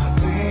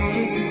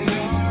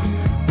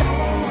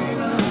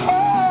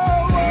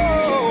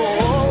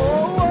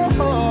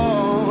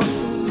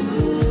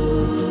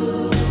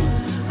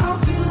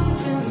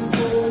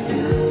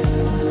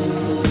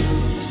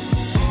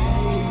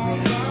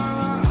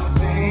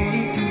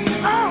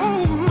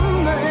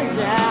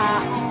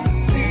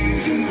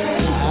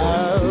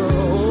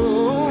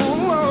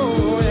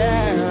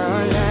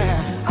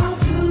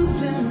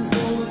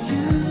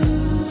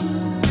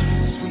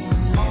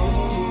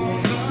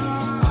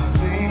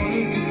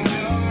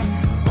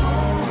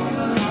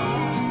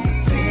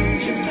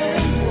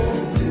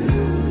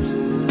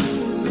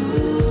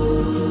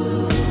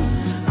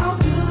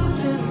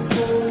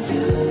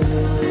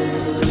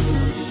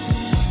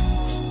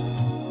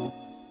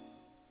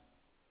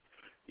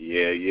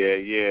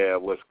 Yeah,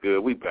 what's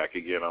good? We back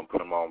again on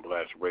Putem on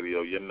Blast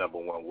Radio, your number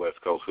one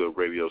West Coast Hood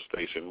radio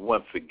station.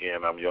 Once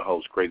again, I'm your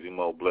host, Crazy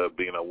Mo Blood,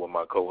 being up with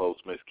my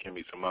co-host, Miss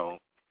Kimmy Simone.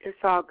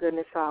 It's all good and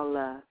it's all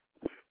love.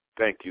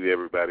 Thank you,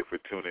 everybody, for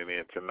tuning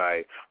in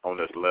tonight on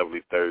this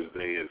lovely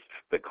Thursday.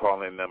 The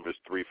call-in number is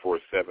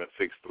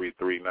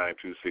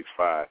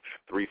 347-633-9265,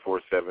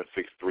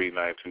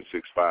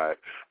 347-633-9265.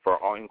 For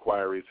all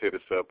inquiries, hit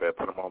us up at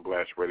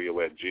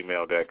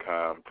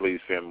putemonblastradio@gmail.com.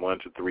 Please send 1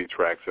 to 3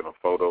 tracks and a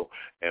photo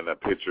and a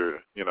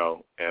picture,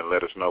 and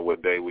let us know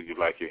what day would you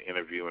like your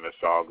interview, and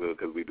it's all good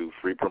because we do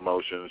free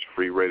promotions,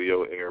 free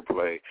radio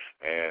airplay,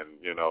 and,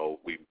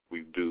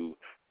 we do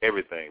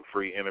everything,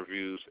 free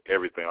interviews,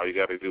 everything. All you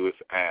got to do is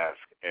ask,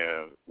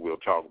 and we'll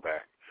talk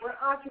back. We're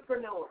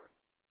entrepreneurs.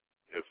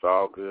 It's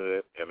all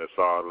good, and it's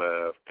all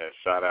love. And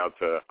shout out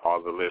to all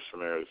the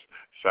listeners.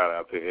 Shout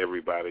out to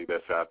everybody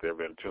that's out there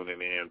been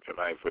tuning in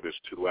tonight for this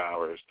 2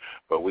 hours.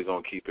 But we're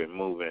going to keep it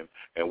moving,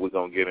 and we're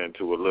going to get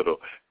into a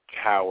little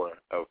Tower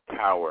of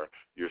Power.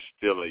 You're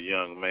still a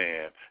young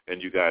man,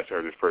 and you guys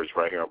heard it first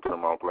right here on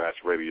Putem on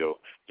Blast Radio,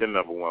 your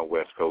number one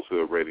West Coast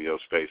Hood radio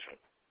station.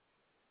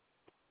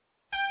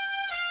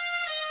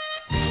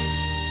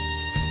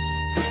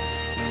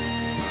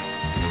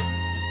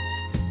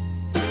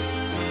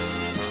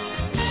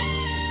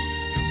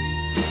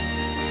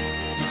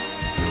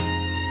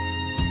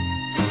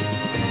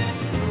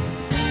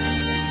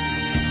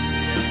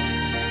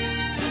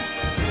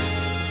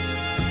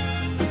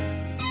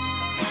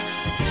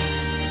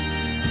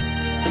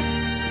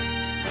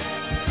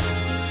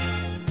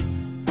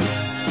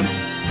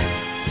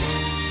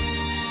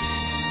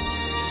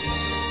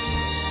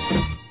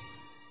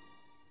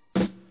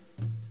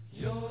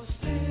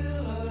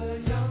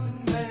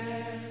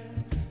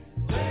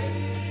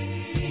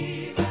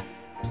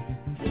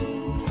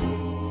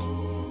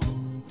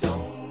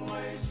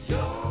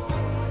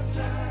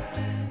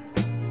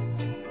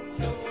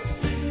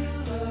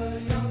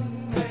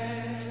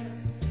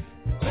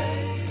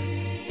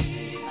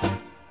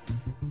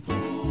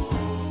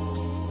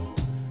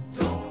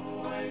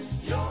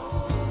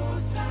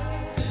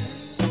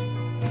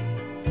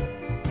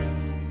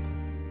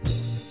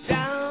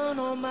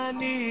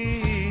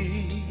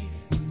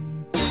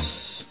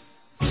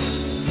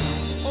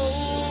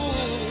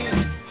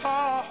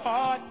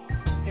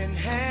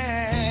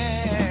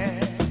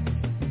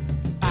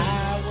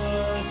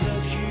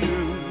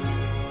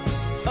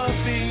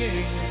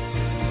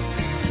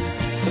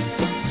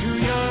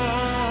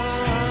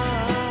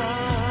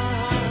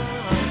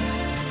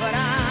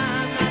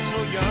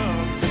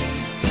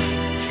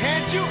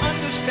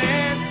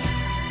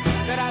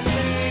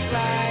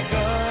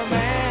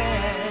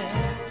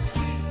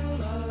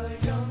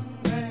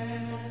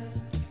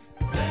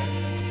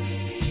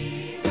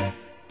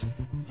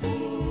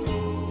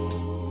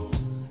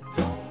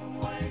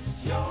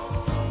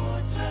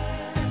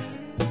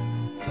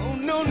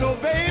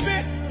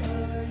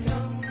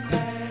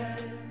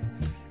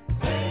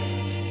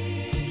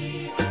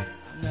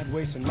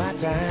 Wasting my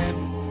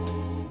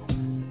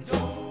time.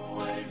 Don't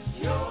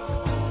waste your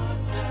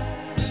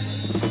time.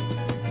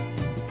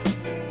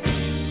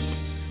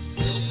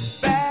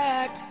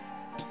 Back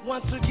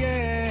once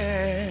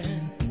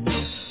again.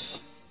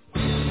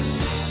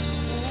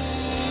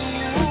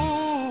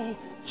 Ooh,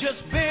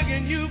 just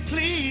begging you,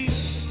 please,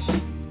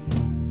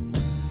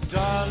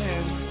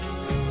 darling,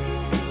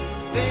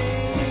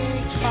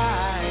 think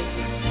twice.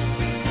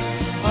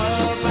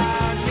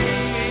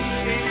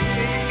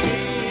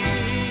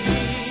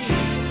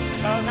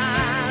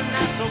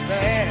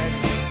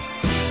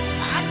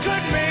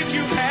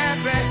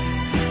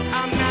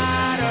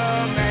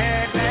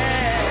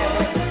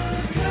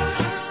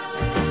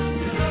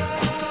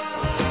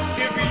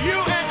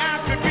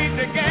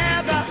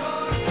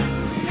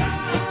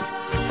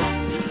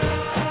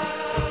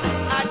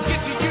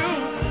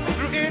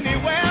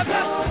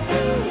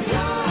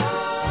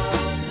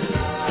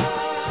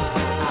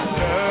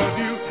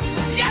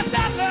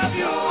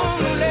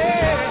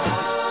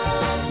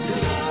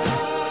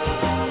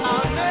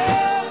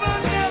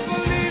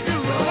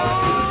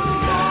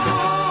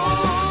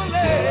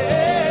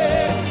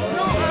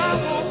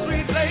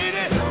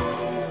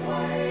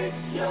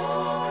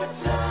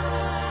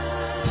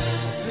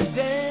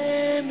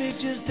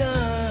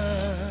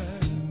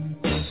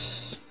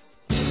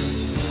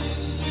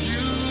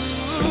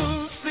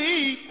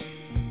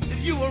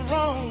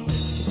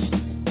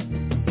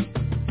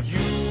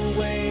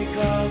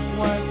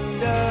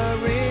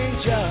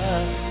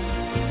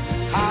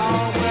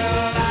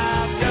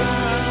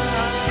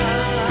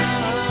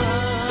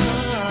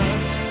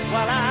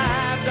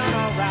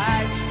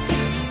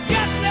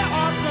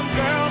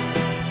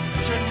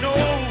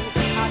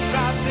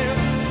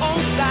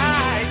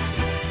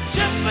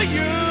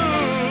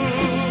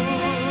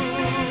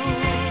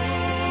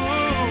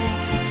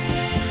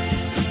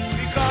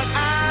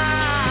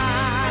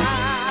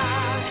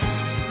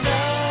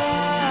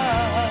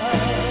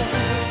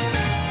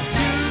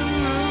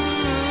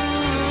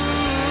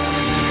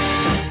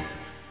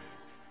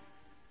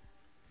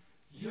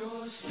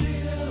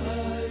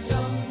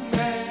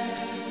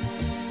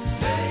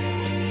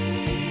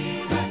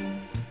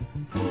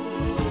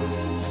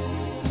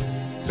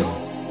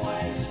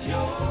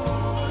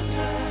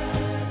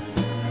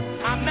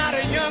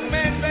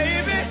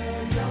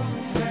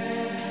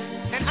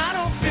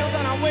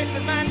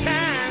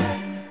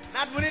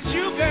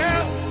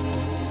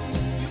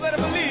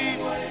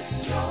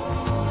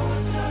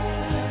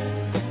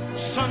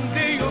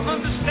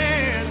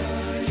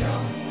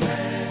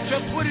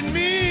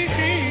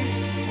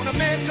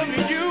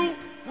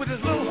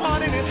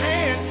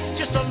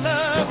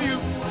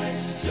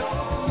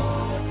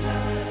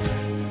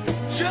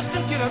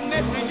 get up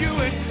next to you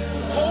and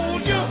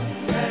hold you.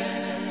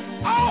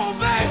 Oh,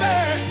 baby.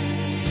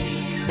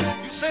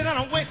 You say that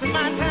I'm wasting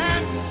my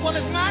time. Well,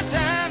 it's my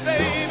time,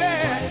 baby.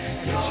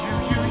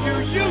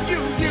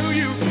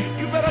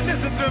 You better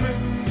listen to me.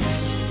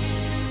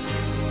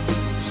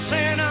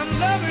 Saying I'm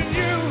loving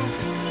you.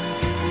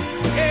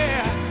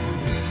 Yeah.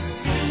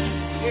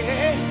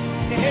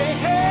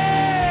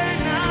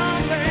 Now,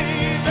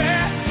 baby.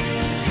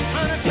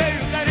 I'm gonna tell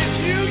you that it's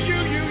you.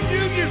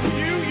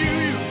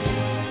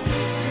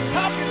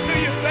 Talking to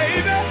you,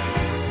 baby.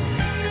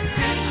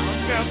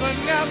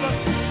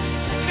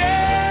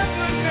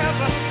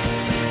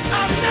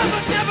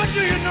 I'll never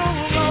do you no,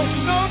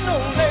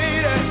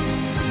 lady.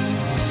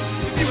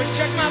 If you would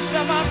check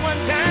myself out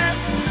one time,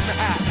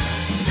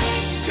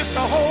 just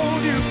to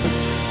hold you,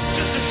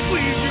 just to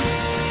squeeze you.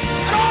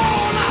 And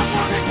all I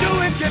want to do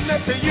is get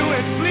next to you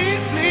and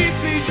please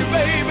you,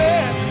 baby.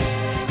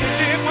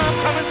 See where I'm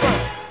coming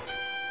from.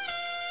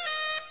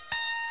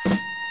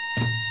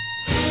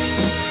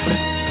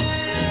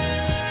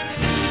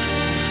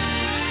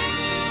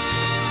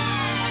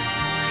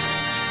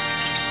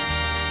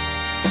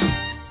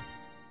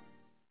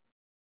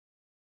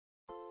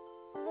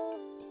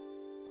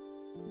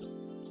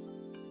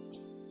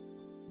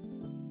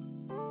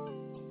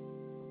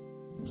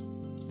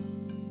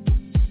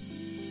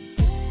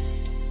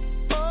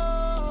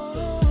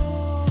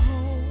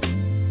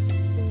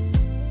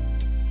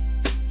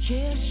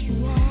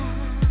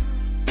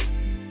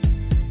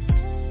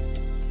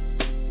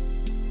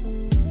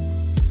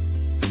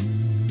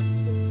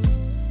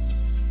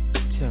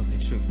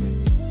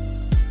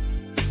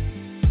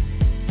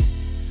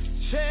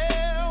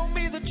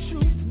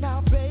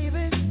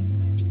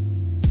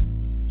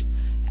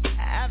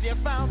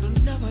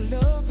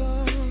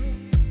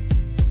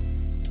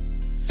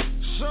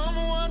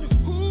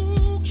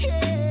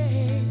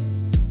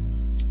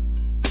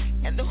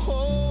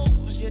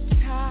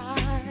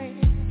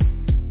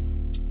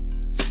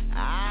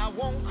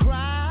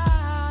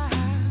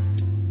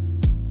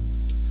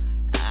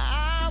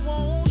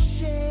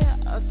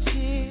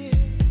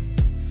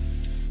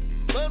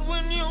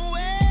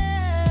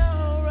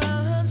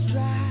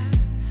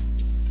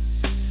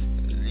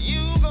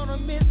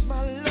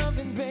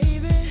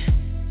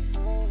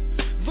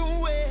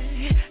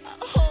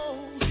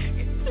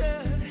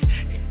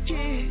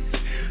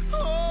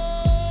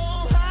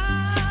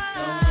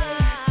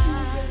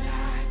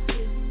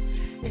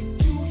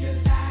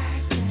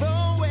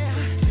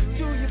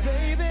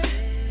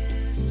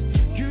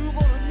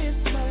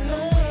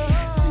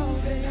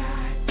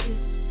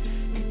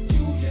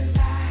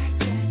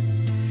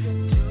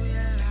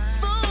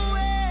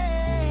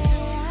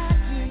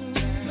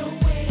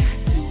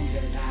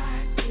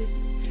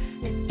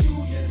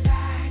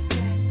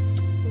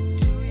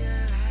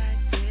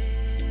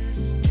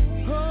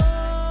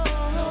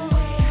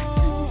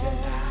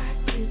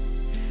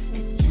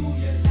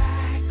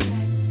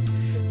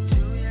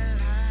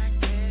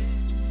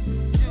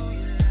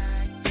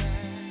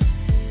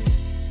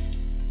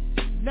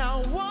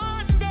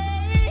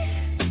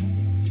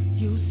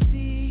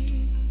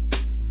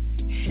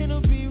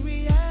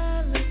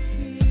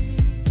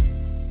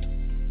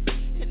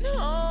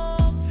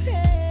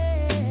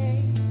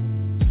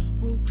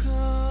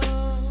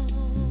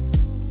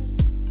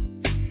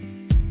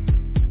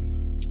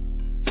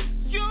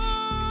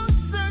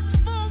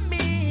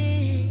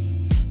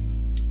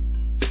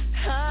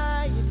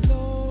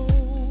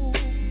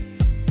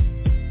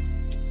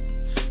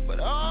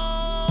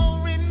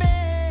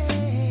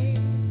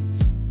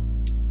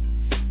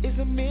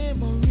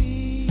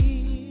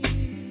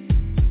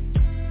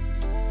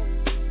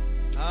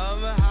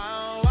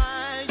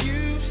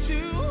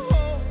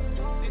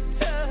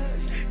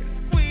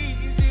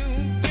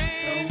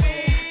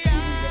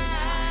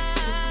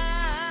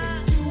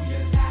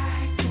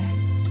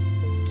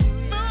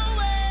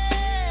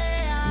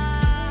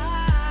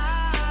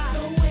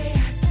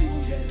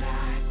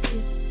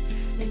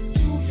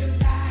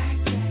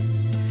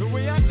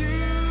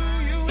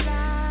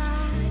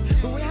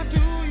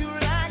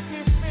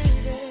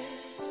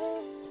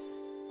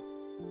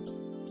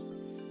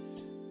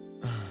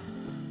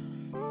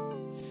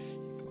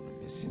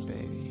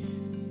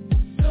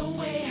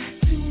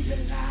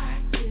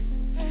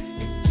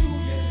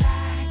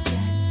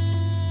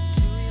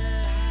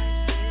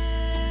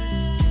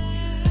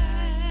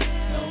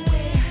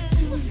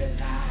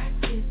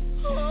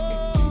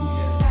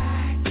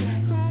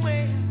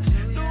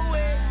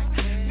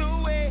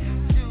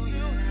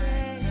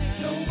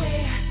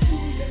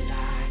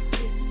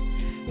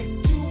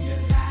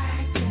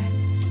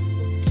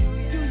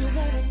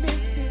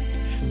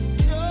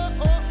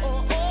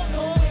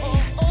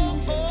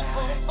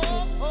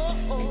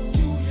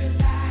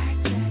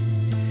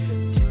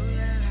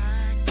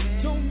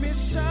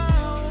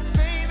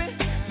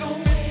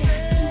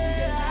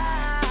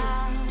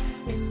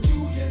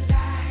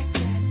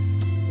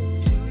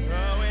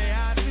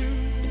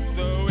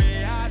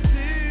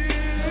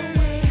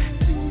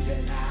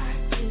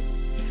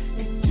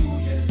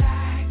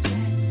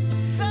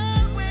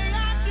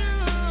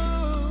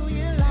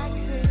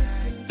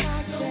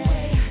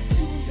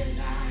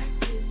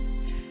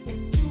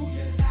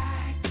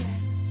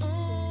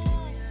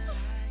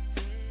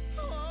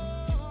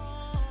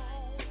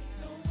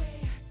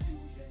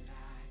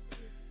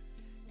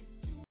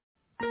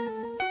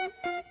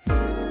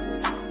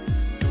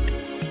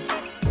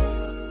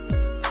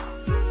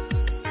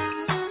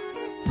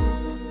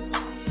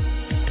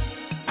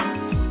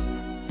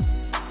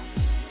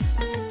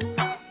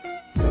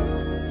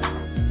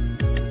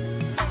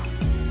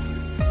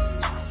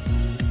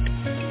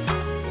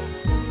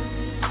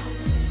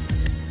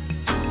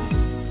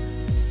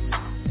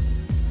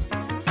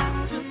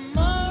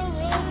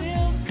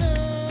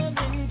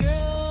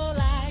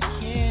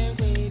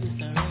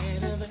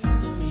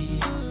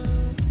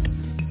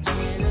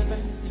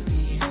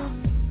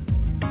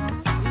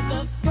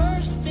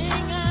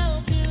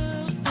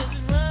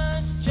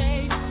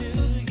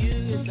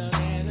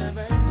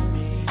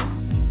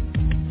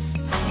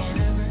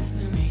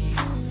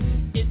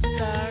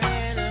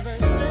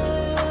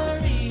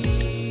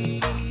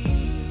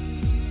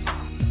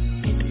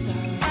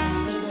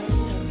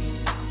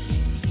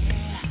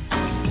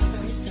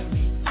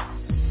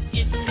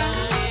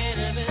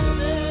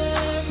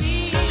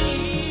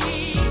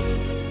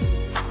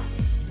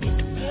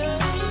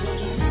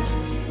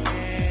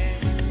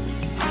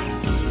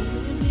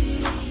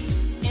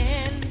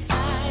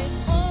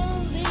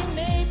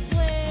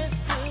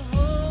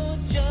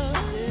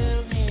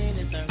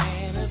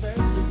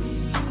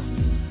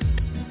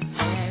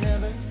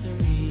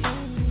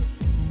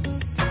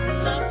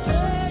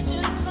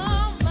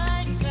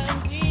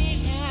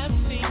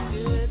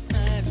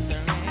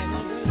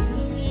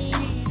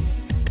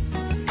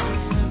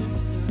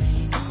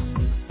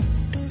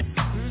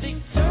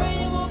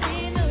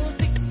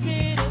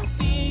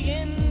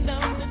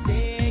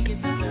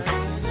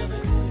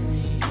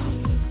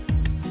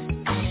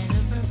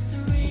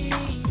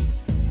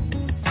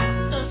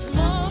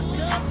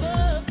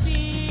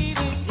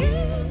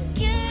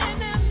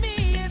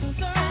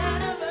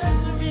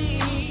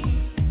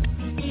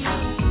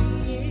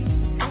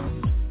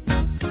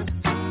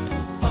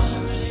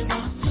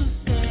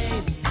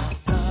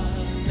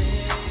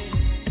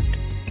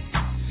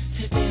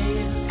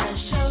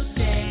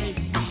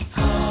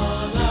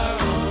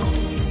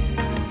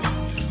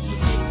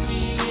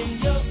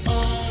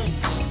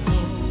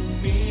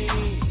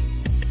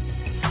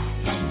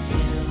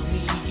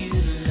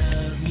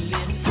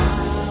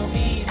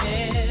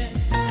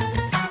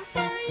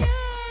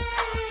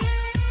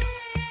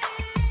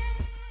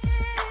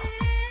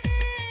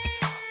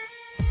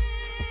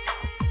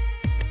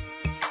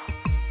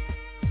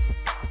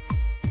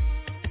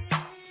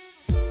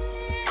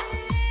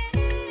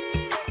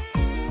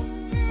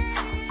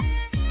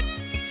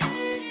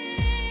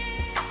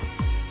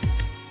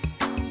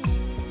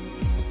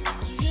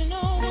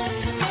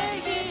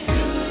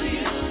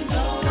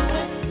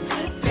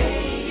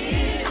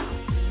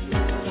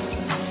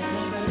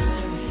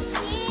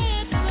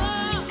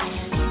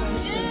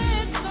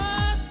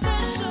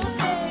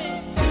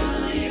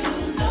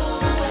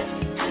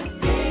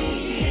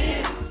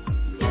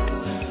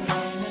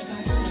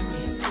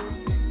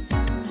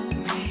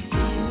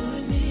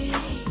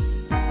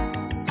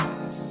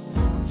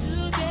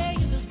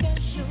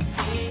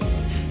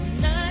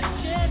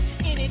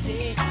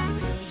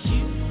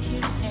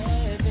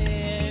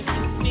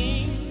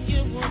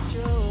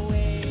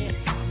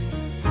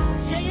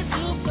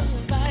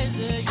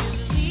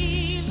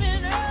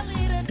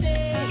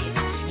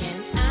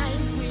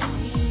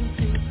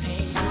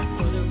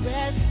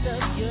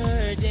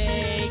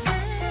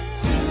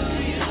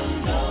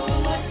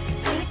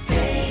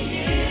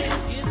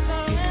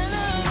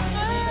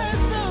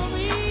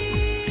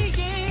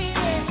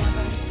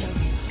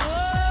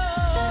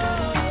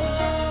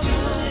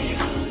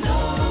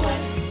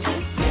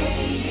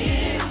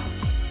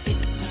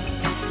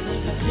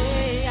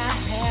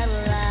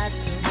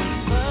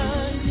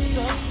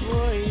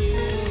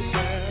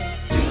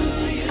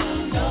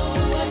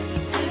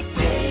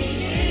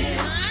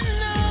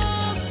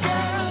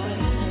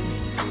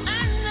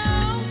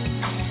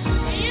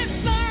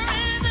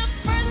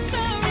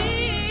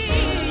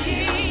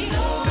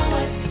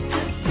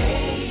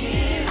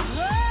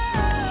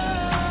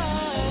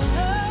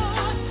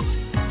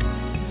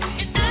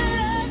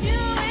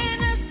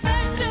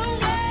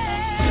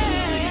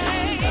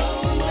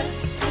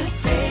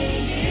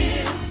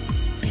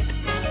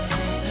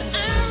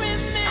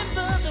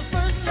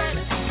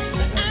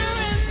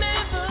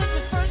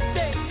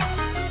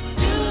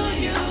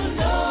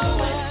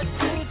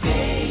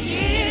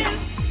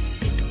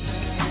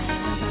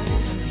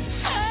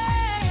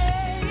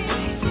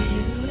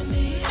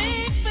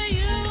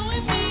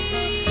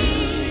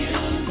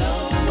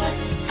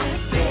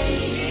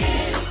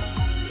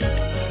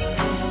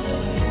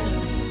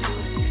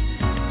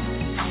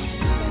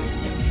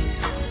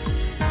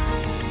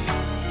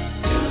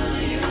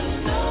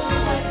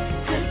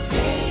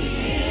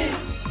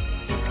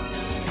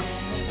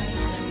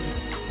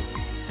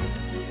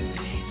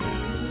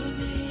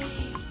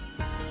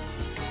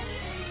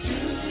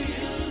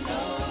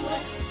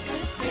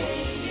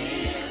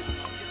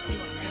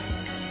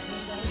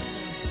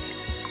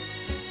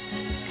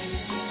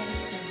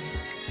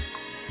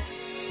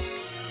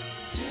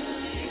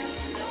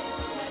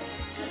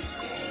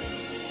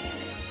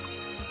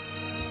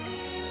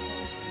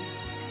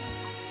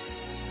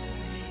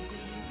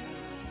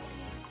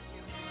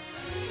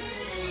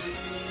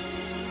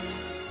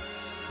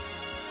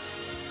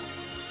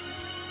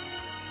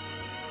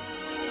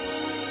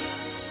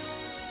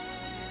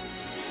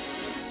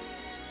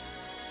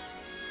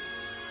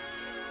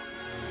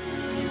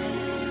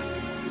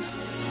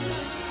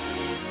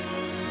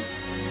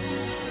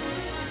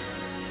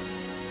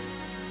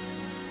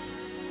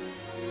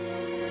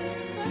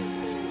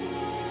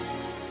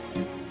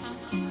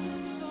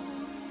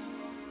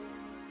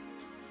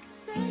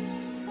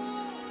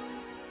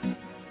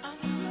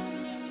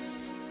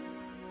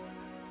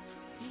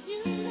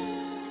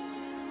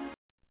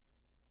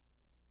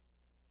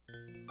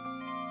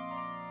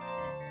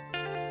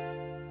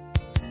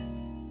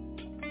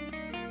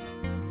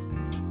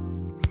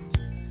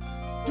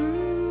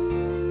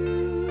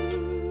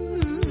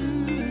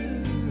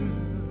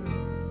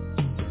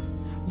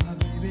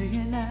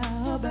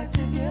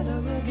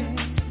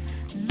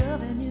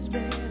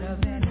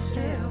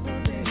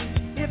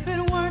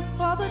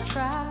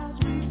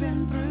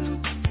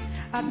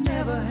 I'd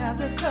never have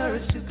the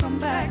courage to come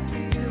back to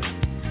you.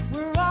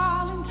 We're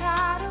all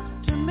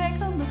entitled to make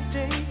a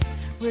mistake.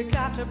 We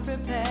got to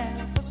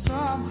prepare for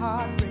some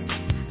heartbreak.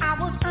 I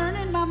was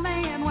earning my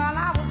man while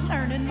I was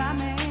learning my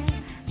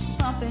man.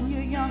 Something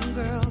you young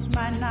girls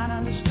might not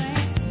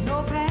understand.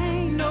 No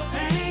pain, no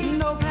pain,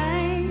 no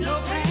pain,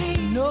 no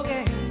pain, no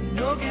gain,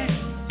 no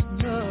gain,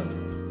 no.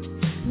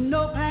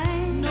 No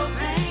pain, no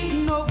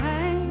pain, no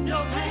pain,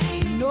 no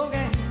pain, no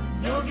gain,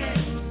 no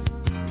gain.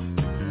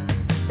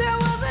 There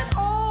was an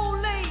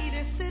old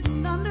lady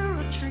sitting under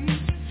a tree.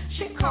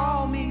 She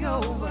called me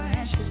over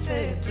and she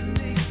said to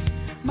me,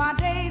 my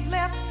days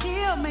left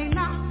here may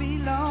not be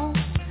long.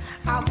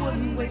 I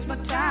wouldn't waste my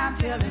time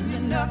telling you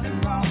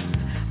nothing wrong.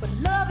 But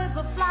love is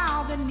a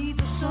flower that needs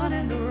the sun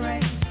and the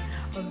rain.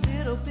 A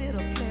little bit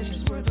of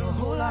pleasure's worth a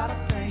whole lot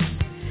of pain.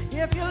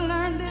 If you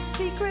learn this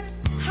secret,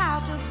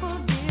 how to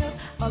forgive,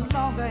 a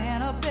longer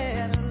and a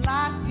better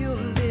life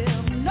you'll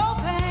live. No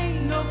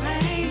pain, no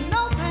pain,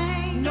 no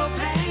pain, no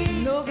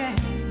pain, no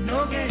gain,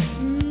 no gain.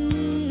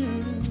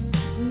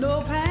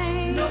 No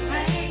pain, no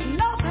pain,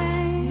 no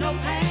pain, no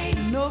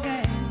pain, no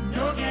gain,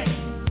 no gain.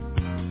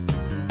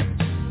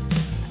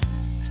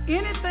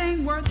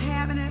 Anything worth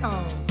having at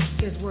all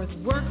is worth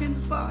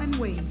working for and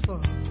waiting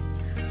for.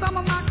 Some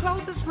of my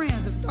closest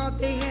friends have thought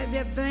they had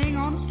their thing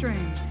on a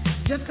string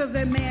just because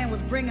their man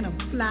was bringing them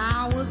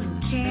flowers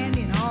and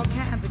candy and all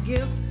kinds of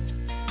gifts.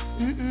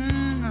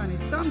 Honey,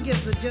 some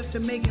gifts are just to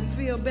make him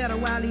feel better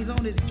while he's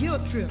on his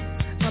guilt trip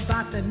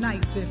about the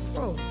night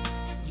before.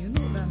 You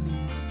know what I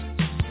mean?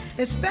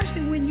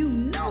 Especially when you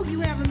know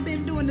you haven't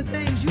been doing the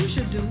things you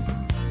should do.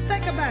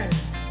 Think about it.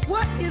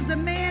 What is the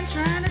man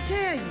trying to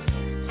tell you?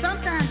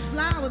 Sometimes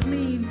flowers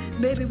mean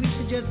maybe we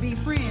should just be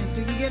friends.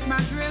 Do you get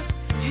my drift?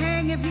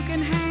 Hang if you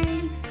can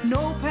hang.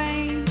 No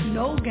pain,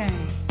 no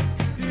gain.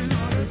 In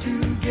order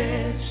to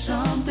get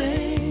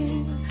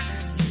something,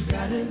 you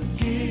gotta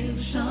give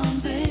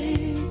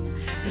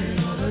something.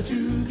 In order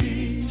to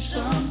be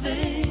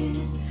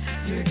something,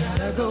 you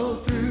gotta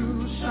go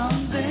through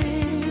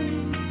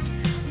something.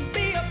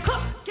 Be a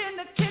cook in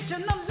the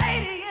kitchen, a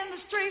lady in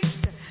the street.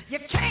 You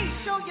can't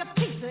show your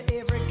piece to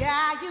every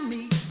guy you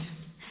meet.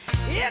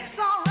 It's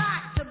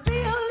alright to be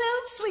a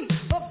little sweet,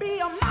 but be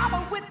a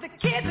mama with the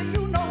kids and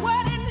you know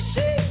what in the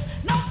sheet.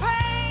 No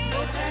pain,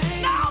 no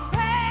pain, no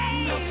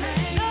pain, no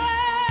pain,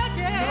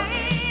 no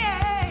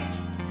gain.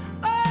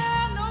 Oh,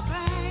 no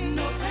pain,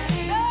 no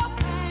pain, no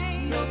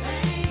pain, no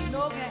pain,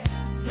 no gain,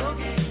 no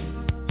gain.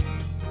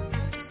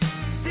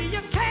 See,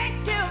 you can't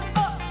give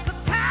up, the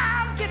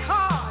times get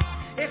hard.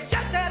 It's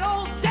just that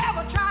old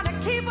devil trying to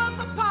keep us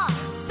apart.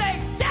 Say,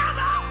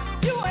 devil,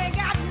 you ain't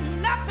got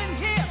nothing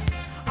here.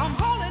 I'm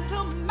holding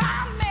to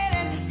my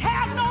man and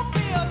have no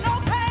fear,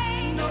 no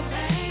pain, no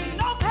pain,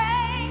 no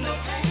pain, no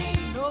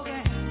pain, no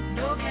gain,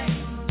 no gain.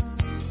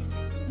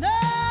 No,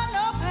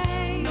 no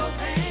pain, no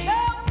pain, no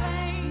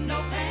pain, no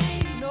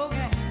pain, no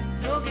gain,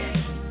 no gain.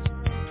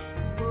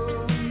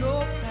 Oh, no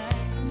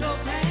pain, no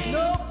pain,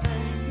 no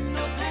pain,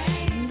 no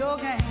pain, no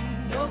gain,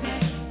 no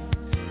gain.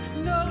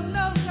 No,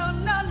 no, no,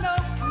 no, no,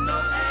 no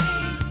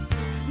pain.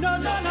 No,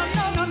 no, no,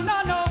 no, no, no,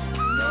 no,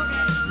 no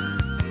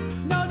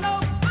gain. No, no.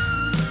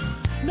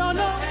 No,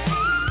 no,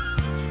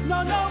 no,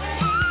 no,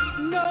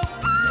 no,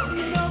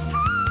 no,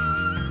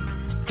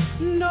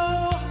 no,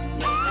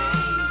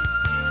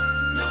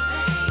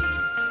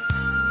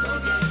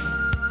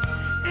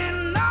 in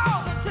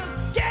order to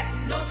get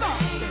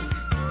something,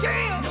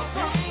 give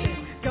something,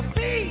 to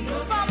be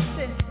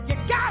something, you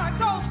gotta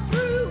go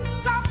through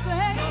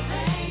something. No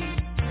pain,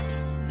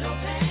 no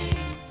gain.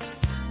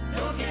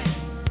 No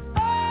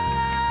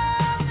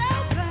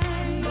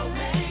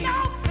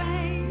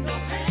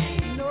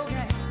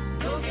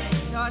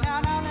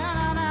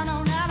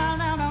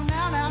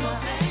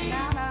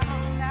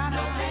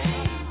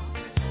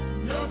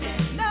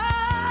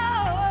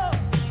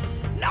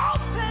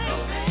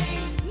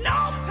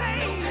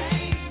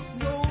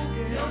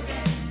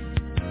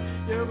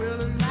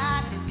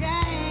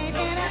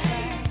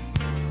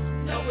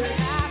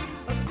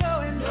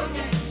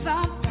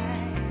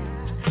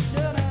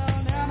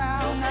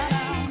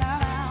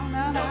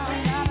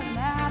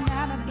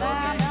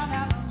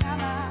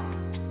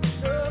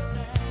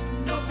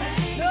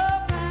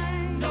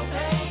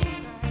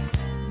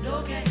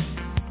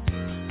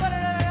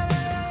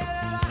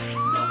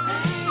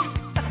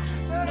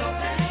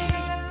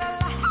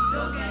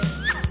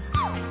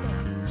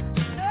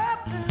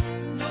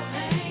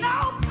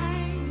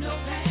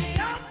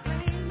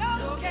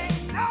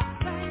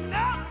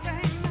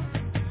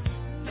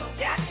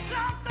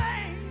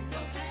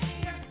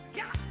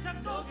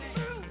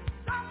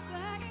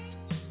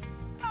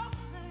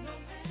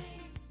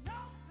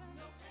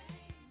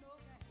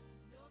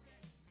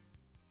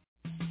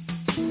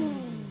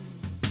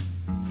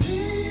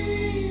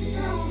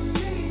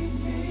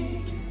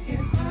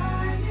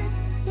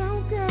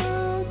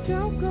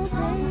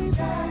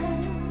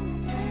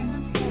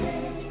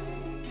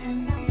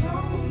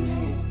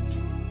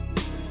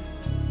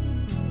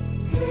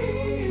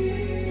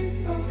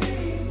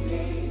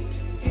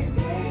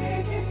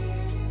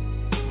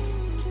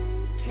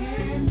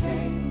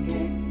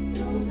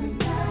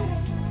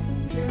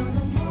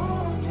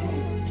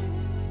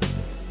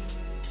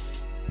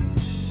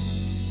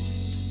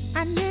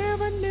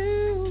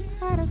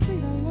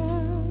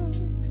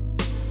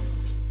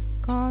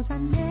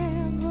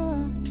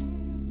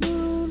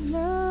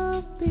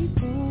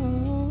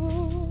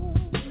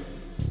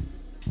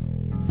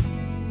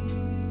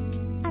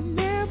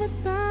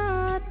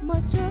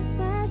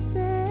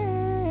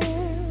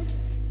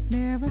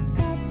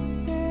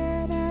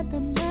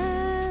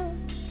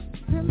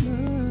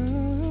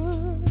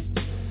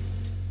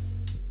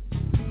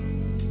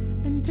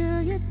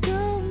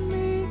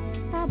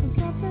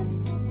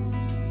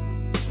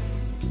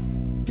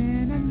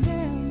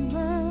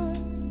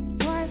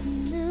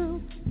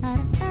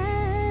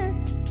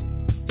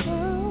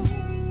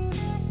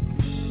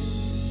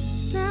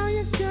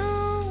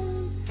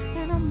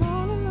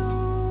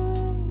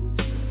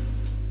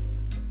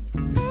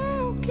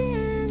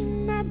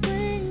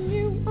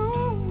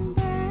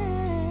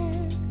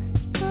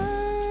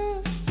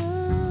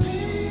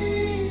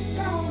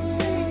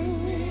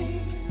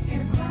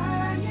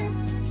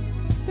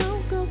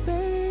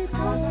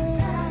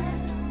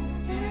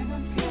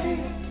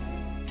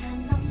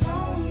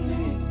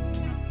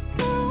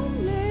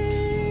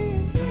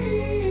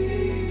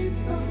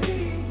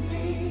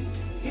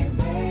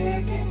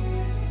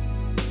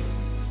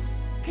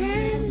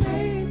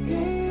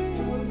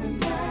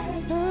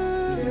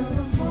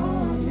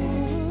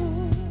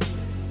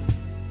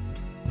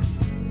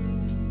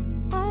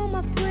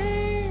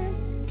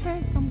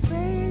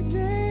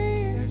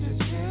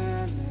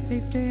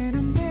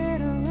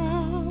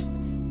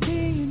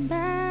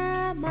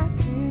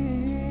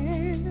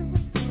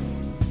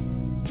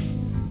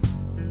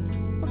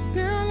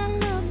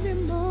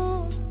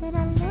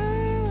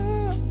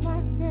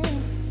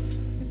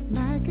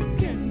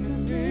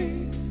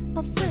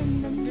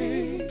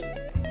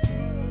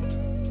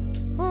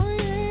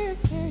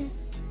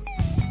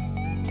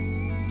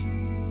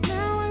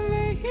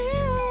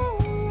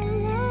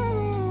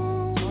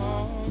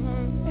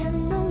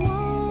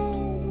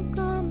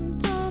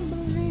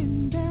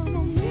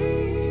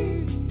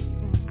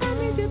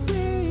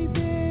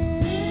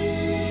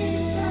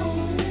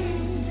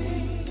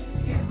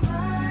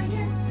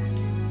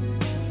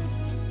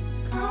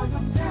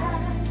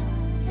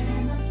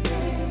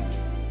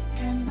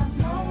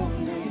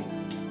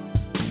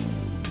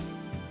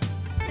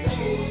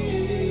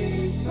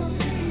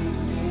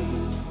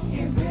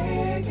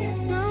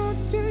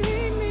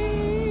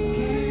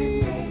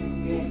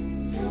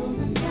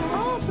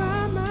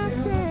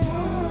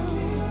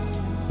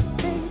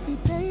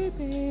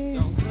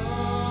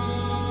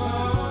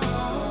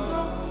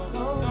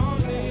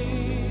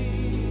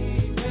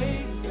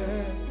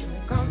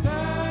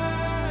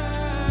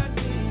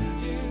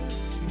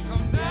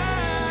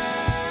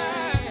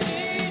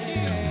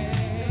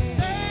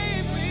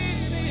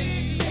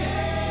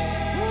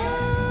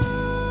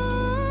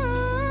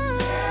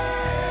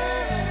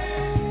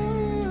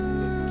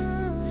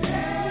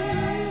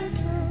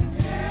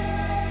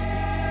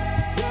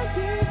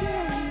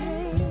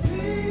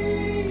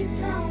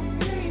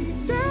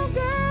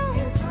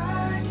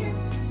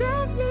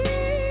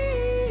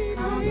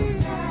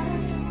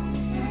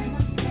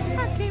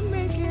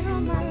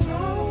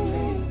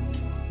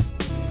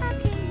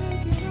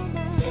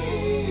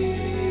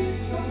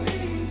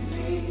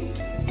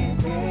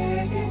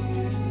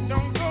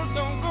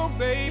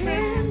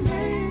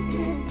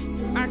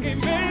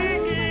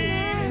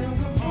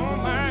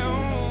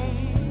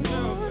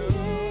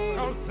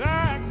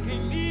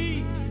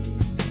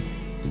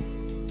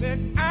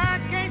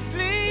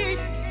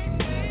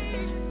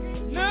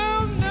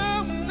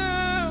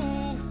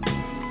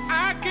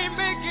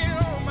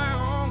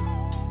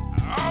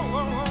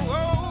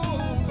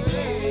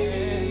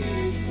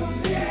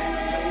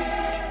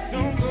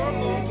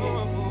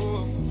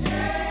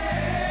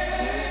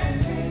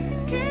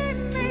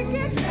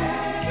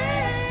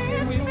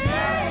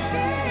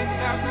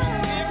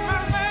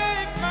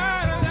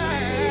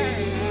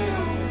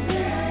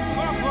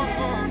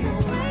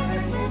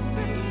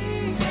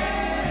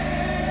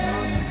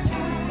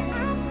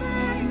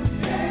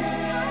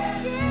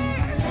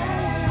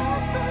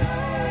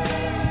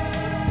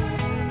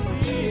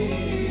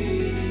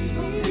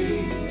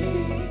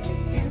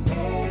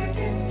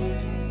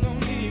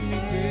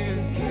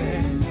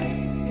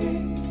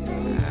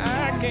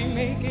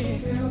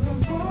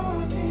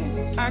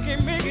I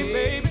can make it,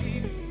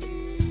 baby.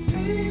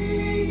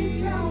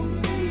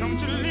 Don't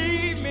you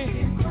leave me.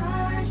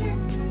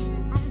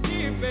 I'm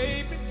here,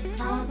 baby.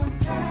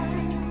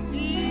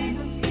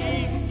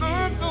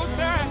 I'm so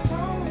tired.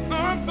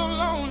 I'm so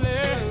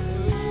lonely.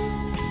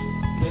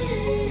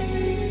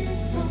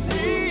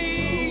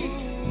 Please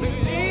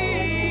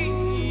believe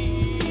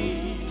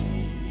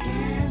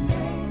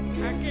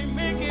I can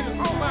make it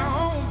on my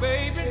own,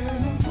 baby.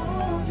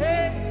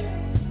 Hey,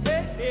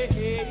 hey,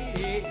 hey,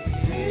 hey.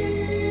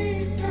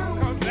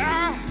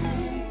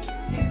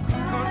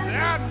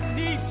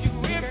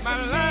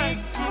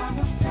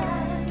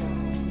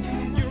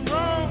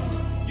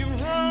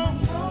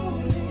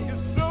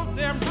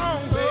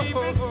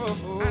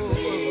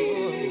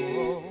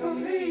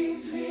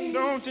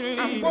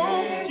 I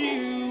want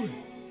you.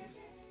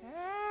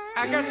 I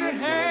got to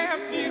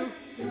have you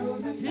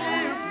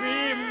here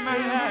in my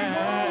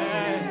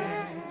life.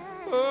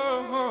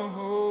 Oh, oh,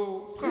 oh.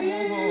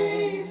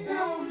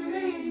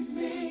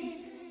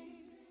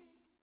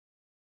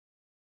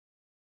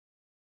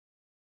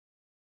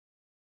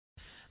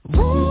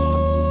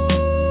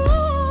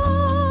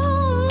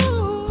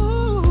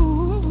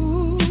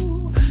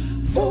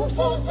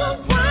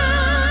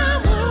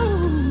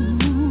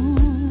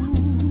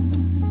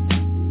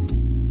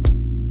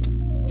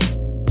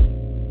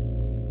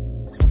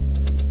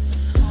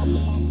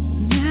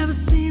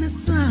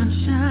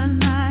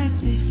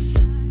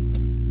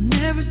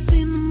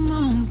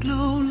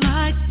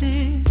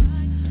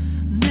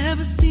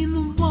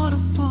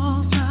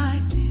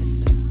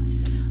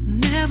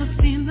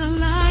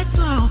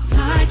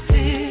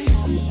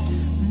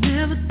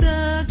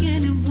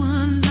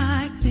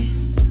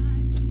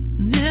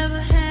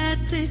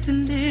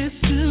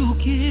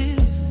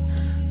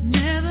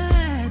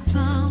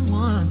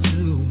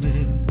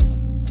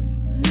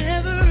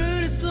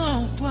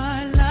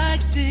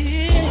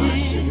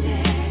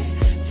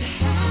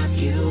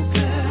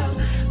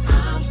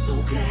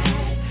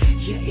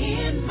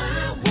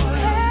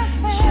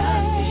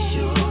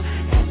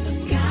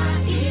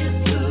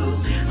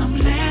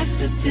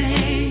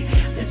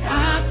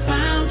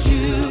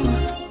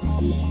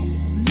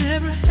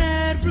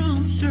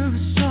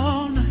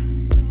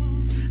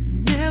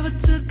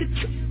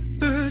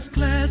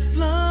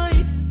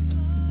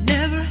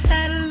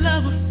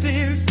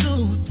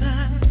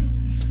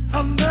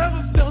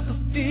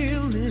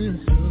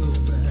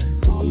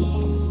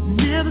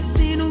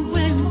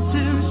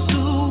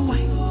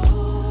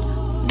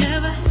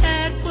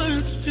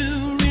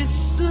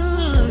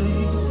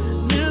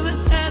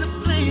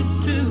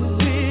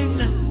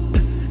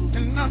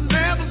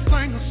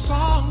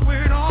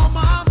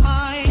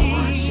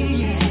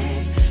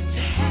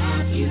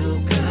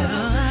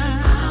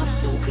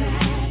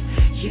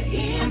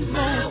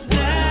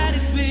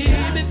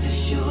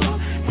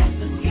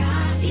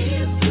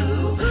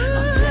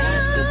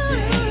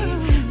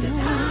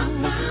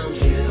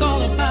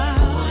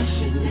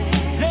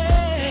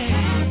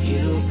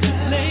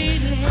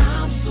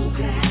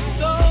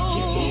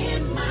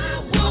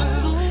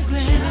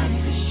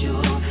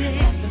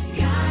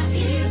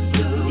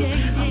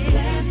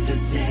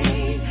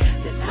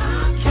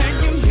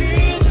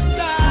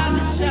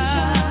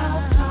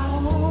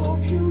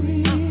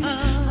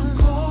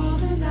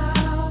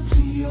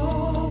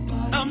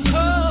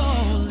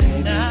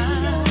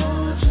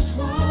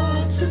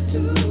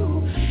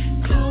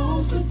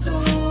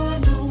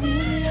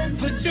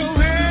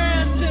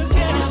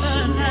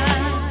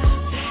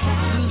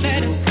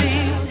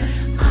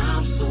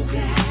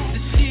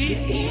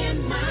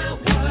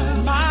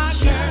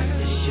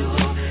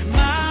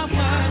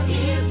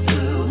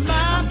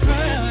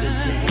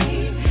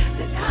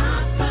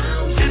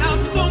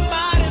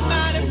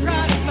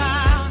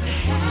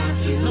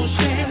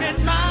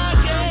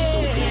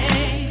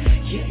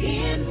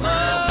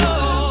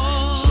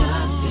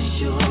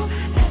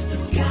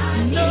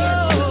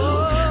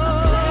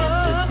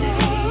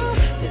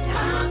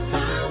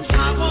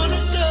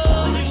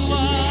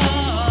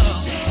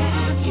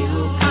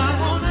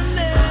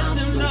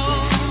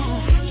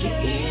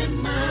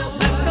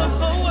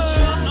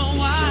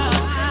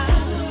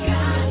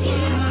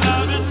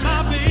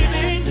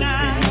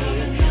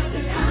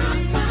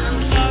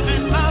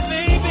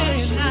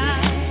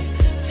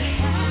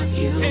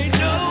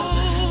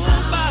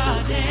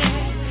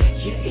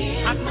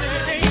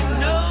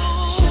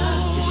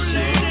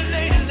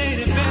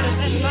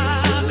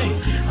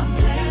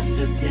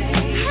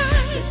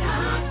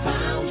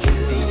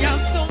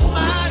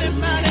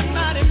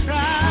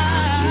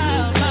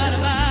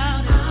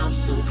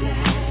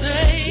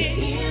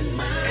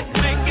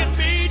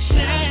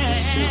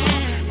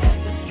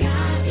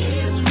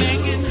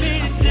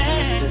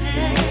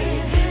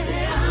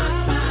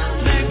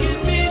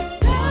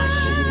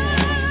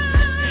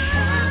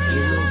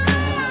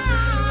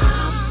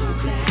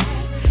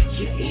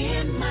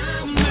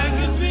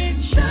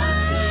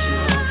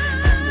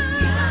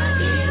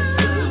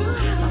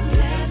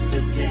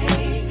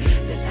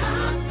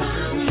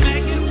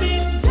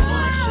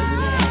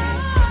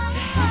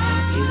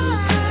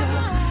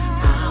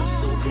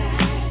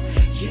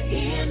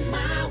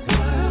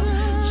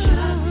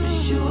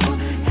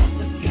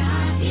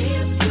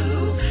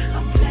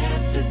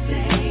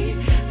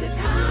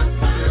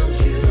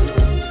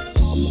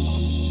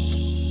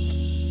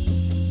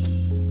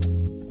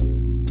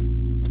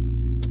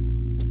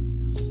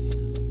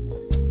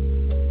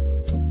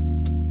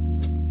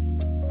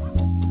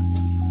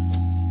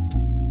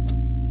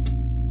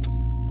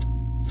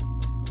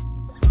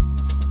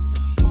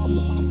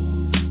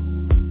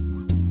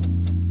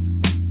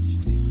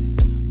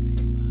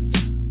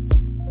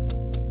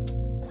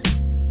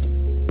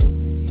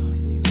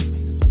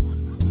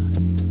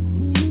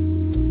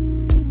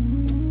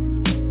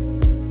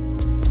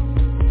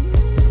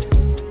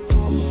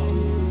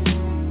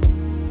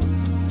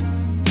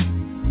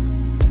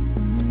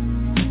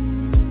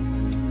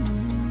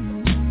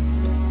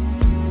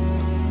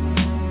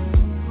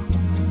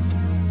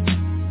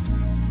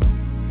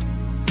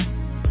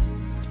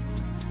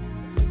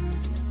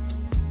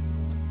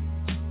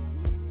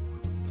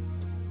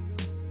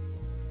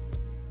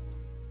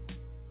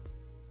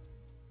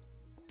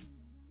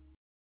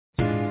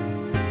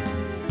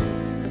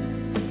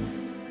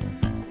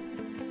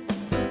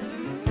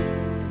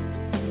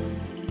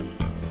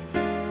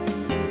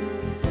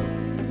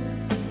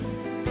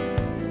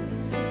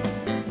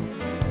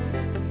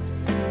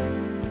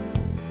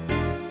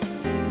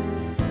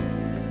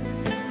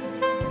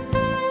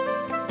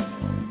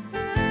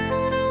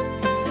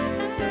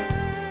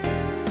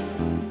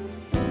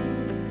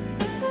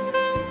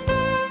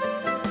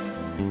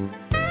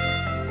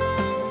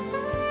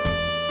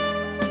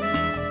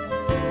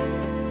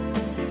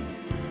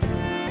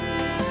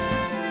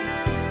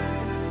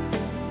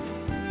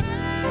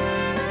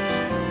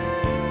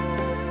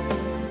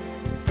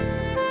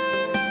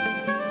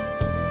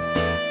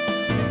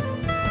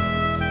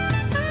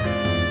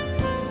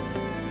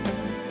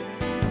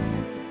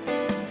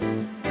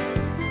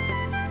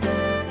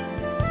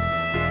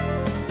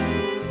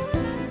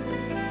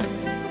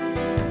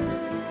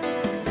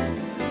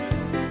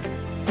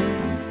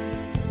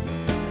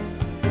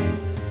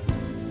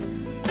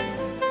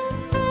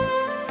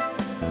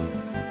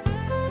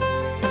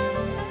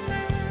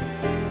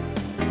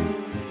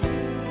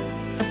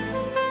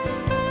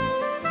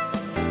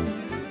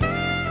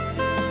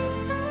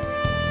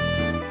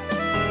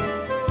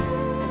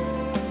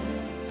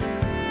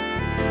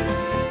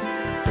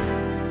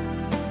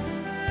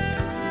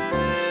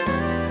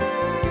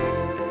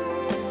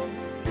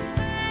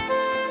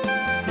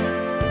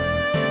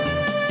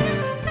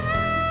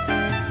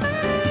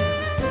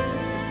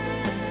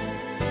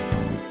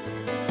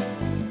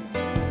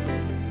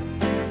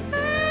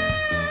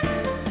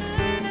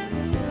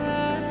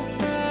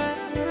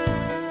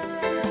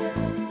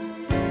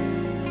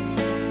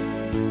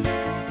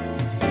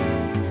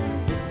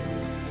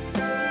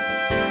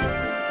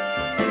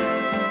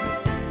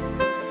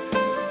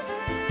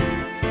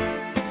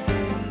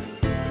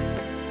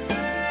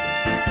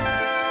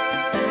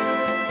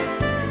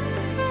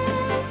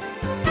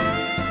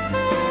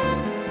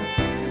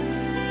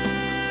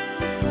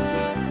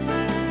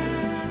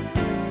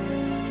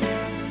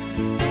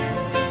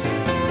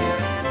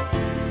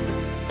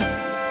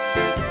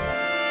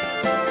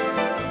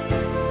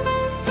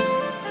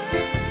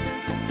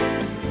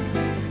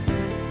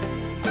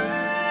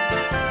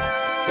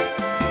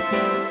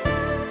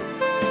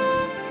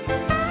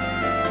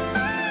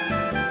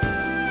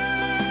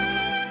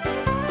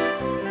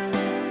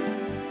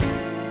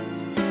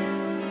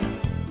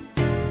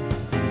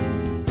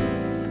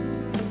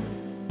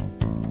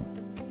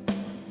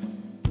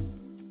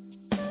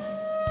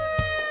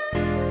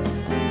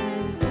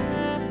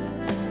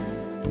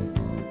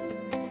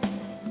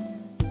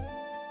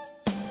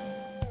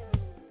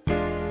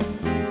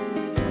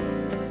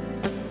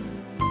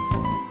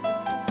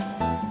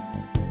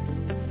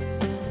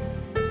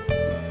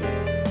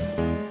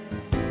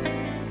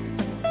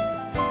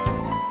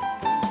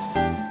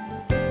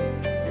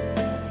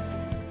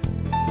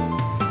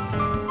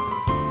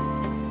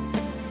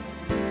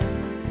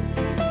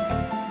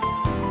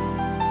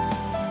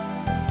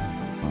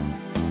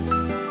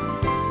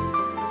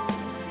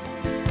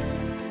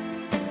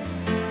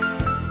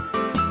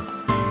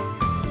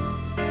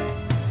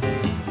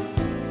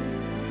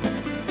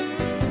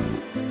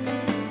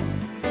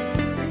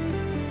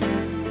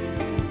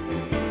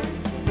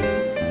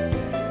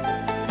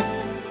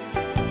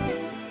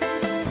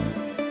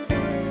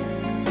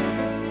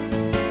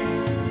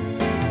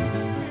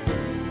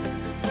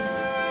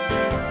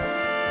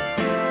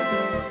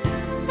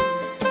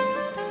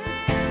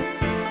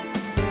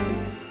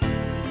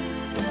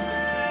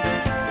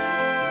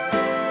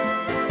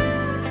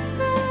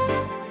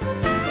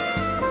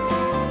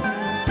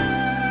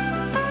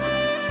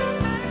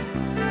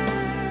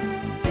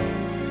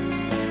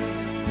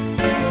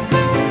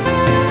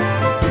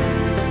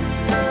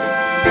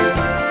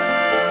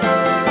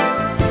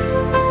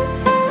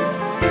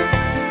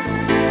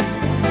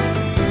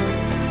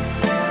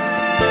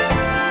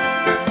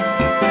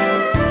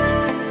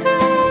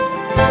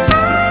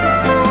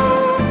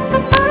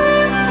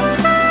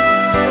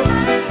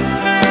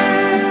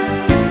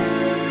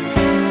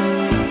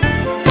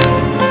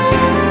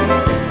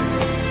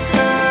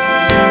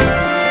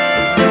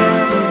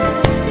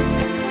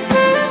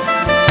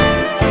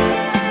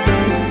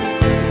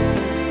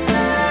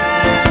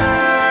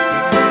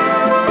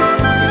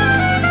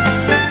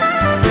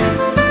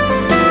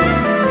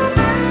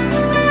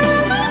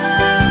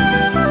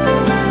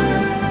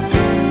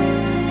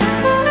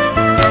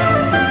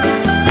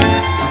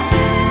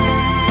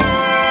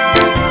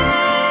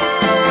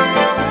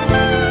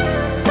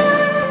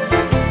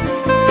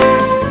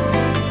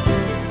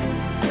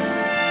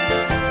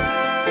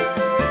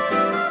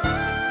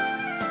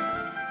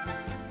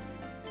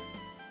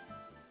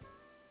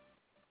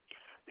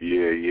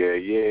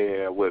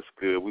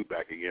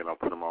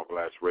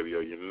 Blast Radio,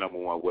 your number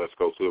one West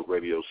Coast Hood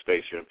radio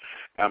station.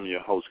 I'm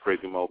your host,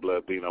 Crazy Mo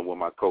Blood Dino, with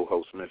my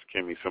co-host, Miss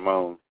Kimmy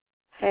Simone.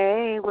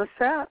 Hey, what's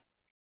up?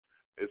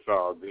 It's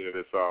all good.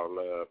 It's all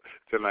love.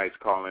 Tonight's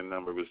calling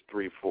number is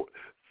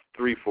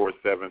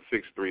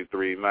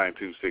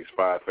 347-633-9265.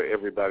 For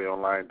everybody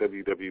online,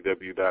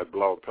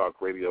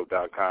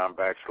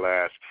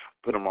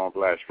 www.blogtalkradio.com/Putem on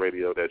Blast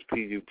Radio. That's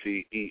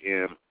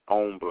PUTEM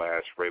on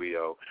Blast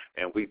Radio.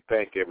 And we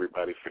thank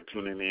everybody for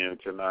tuning in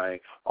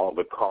tonight, all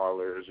the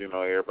callers,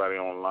 everybody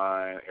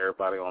online,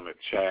 everybody on the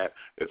chat.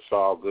 It's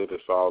all good.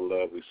 It's all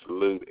love. We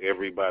salute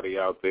everybody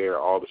out there,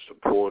 all the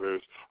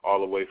supporters,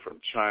 all the way from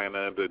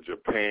China to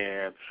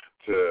Japan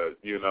to,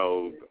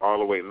 all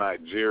the way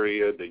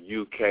Nigeria, the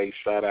UK.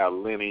 Shout out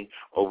Lenny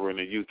over in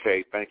the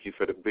UK. Thank you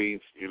for the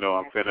beats.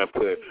 I'm finna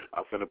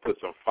put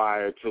some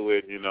fire to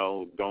it.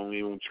 Don't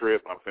even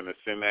trip. I'm finna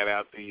send that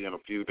out to you in a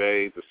few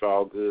days. It's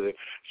all good.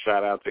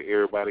 Shout out to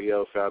everybody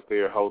else out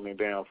there holding it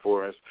down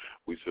for us.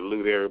 We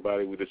salute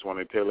everybody. We just want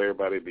to tell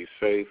everybody to be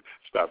safe,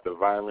 stop the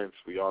violence.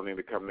 We all need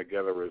to come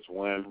together as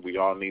one. We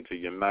all need to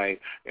unite,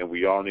 and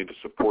we all need to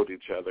support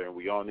each other, and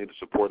we all need to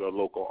support our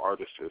local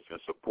artists and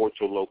support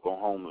your local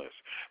homeless.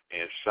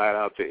 And shout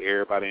out to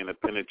everybody in the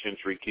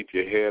penitentiary. Keep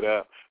your head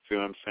up. See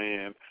what I'm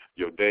saying?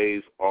 Your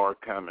days are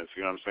coming.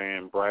 See what I'm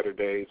saying? Brighter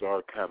days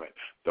are coming.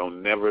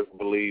 Don't never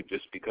believe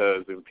just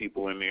because the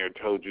people in there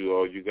told you,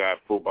 oh, you got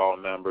football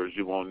numbers,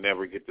 you won't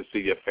never get to see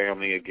your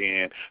family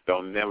again.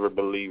 Don't never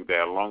believe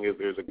that. As long as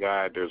there's a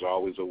God, there's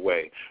always a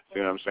way. See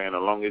what I'm saying?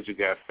 As long as you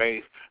got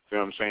faith, see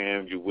what I'm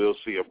saying, you will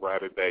see a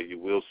brighter day. You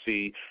will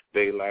see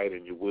daylight,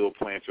 and you will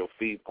plant your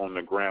feet on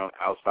the ground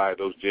outside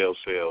those jail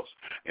cells.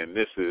 And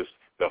this is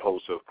the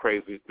host of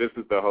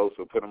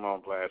Put 'em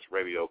on Blast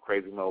Radio,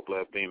 Crazy Mo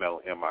Blood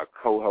Dino, and my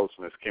co-host,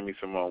 Miss Kimmy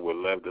Simone, would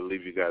love to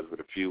leave you guys with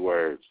a few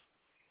words.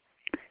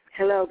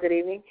 Hello, good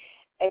evening.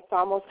 It's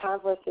almost time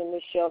for us to end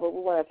this show, but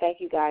we want to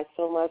thank you guys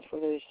so much for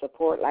your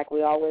support, like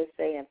we always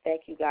say, and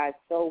thank you guys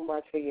so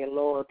much for your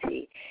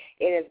loyalty.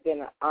 It has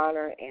been an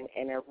honor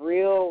and a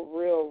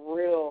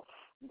real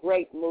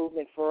great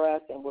movement for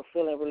us, and we're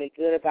feeling really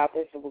good about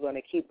this, and we're going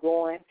to keep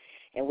going.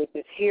 And we're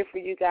just here for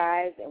you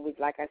guys, and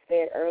like I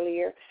said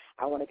earlier,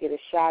 I want to give a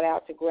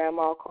shout-out to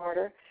Grandma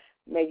Carter.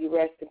 May you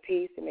rest in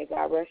peace, and may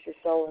God rest your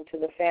soul into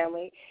the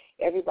family.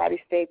 Everybody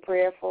stay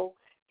prayerful,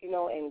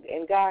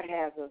 and God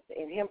has us,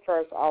 and Him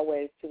first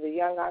always. To the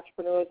young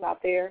entrepreneurs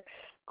out there,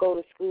 go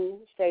to school,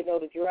 say no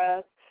to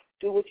drugs,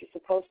 do what you're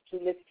supposed to,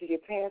 listen to your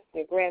parents and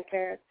your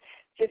grandparents.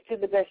 Just do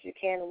the best you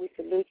can, and we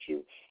salute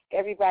you.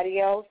 Everybody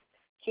else,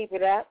 keep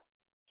it up.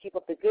 Keep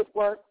up the good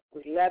work.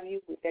 We love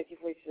you. We thank you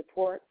for your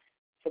support.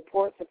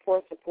 Support,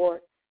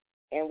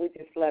 and we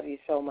just love you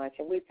so much,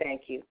 and we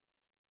thank you.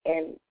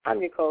 And I'm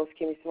your co-host,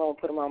 Kimmy Simone,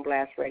 Put 'em on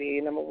Blast Radio,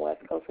 your number one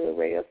West Coast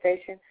radio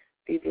station.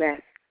 Be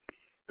blessed.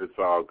 It's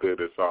all good.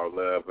 It's all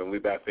love. And we're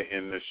about to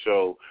end the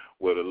show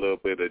with a little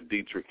bit of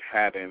Dietrich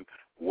Haddon,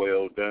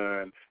 Well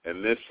Done.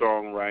 And this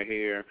song right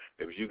here,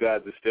 if you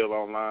guys are still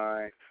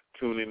online,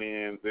 tuning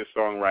in, this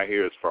song right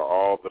here is for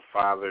all the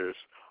fathers,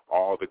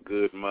 all the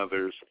good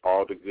mothers,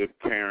 all the good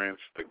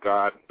parents, the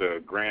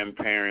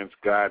grandparents,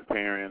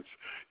 godparents,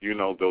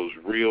 those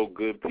real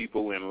good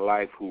people in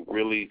life who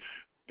really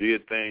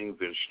did things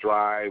and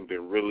strived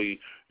and really,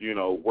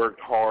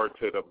 worked hard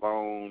to the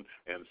bone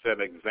and set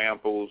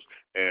examples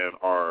and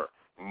are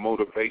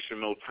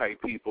motivational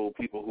type people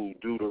who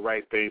do the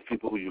right thing,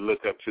 people who you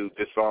look up to.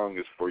 This song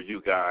is for you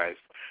guys,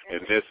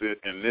 and this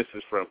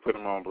is from Put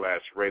 'em on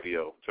Blast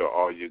Radio to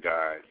all you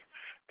guys.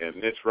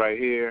 And this right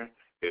here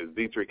is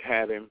Dietrich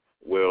Haddon,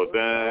 Well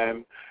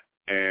Done,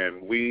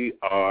 and we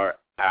are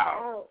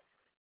out.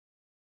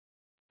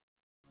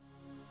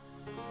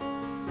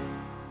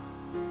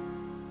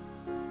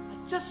 I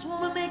just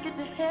want to make it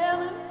to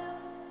heaven.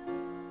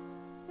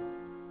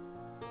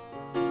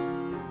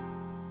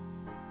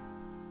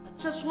 I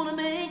just want to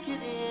make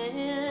it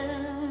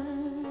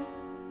in.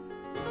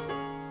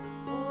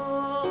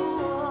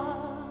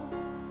 Oh,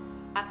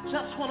 I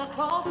just want to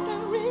cross the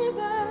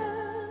river.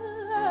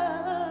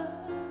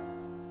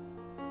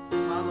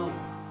 My Lord,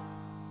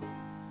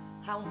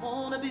 I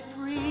want to be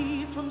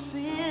free from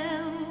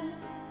sin.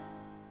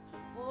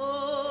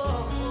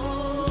 Oh,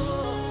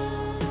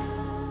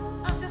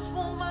 I just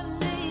want my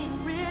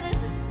name written.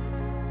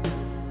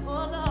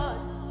 Oh, Lord,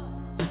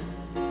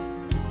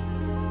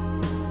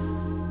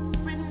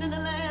 written in the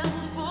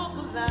Lamb's Book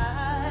of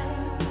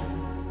Life.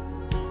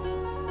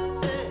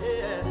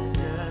 Yeah,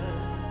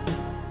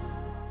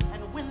 yeah.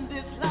 And when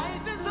this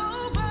life is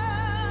over,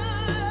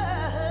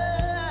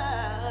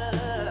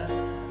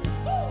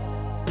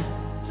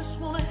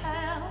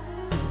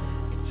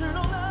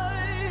 eternal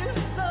life.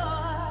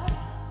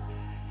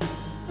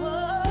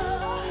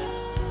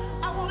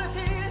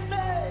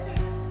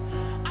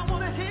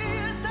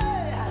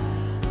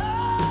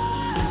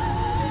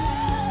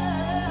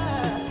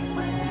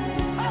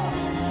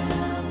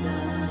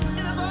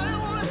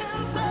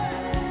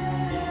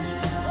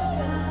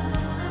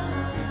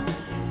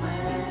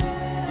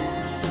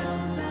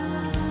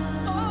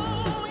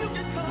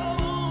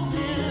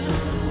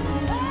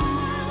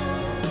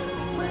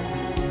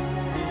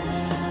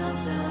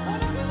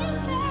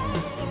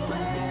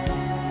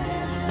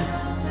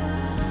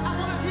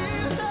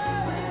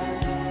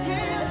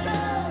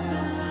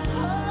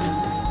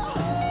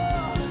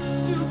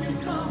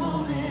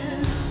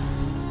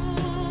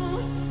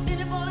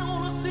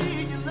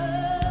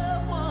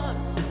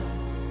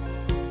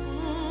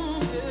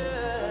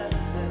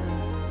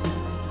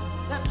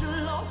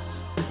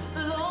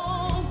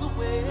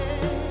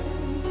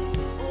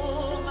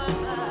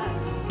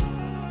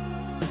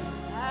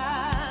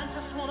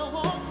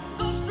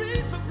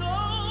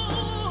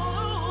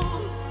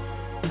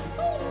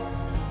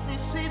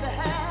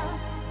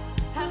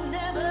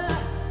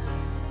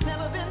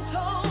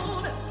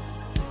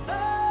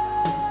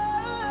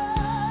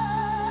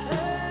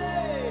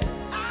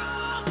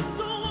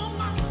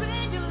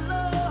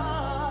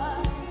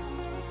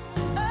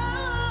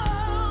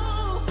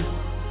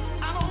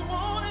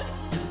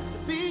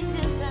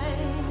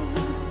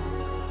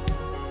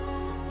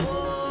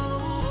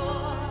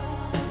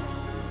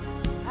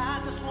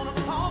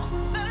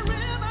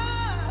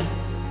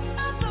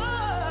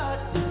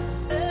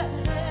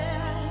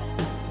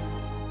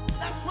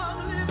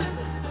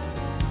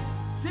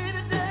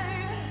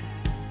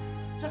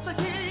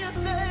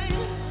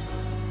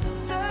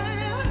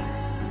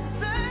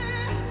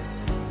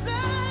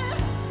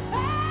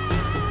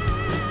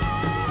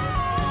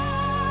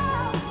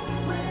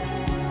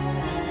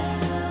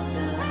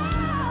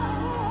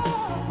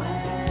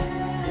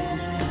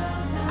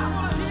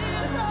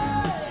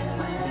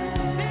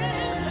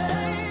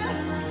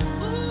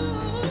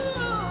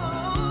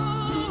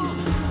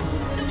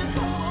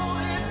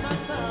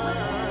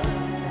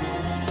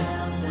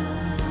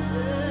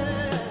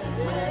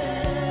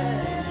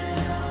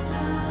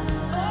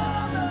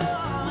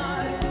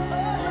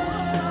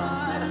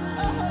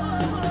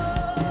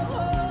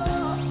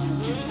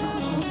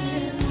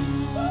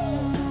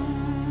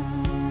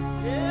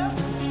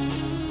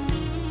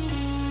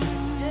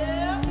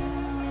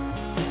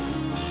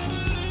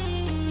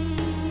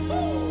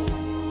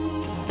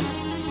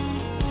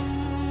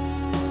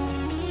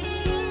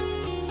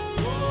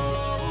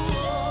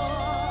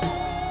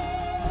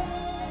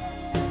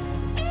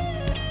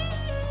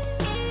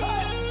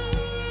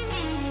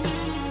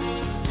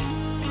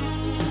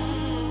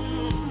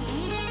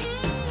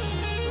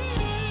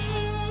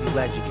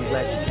 Glad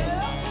you came.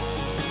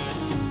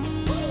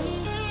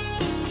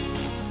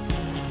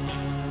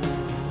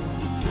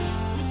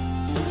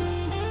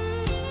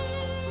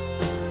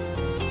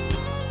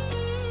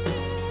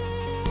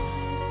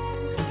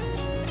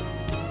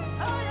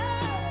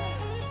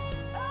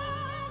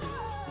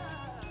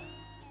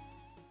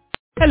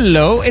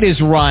 Hello, it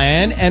is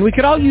Ryan, and we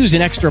could all use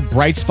an extra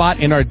bright spot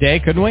in our day,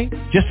 couldn't we?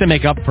 Just to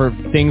make up for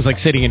things like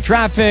sitting in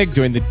traffic,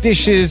 doing the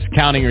dishes,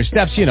 counting your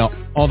steps, you know,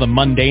 all the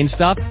mundane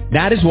stuff.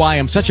 That is why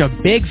I'm such a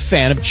big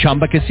fan of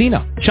Chumba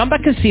Casino. Chumba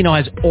Casino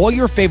has all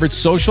your favorite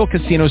social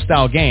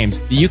casino-style games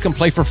that you can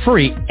play for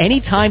free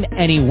anytime,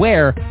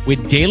 anywhere with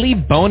daily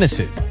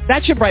bonuses.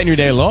 That should brighten your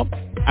day a little.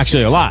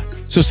 Actually, a lot.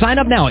 So sign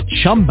up now at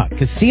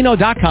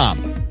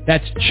ChumbaCasino.com.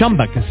 That's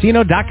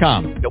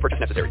ChumbaCasino.com. No purchase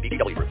necessary.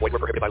 VGW. Void where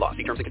prohibited by law.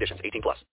 See terms and conditions. 18+.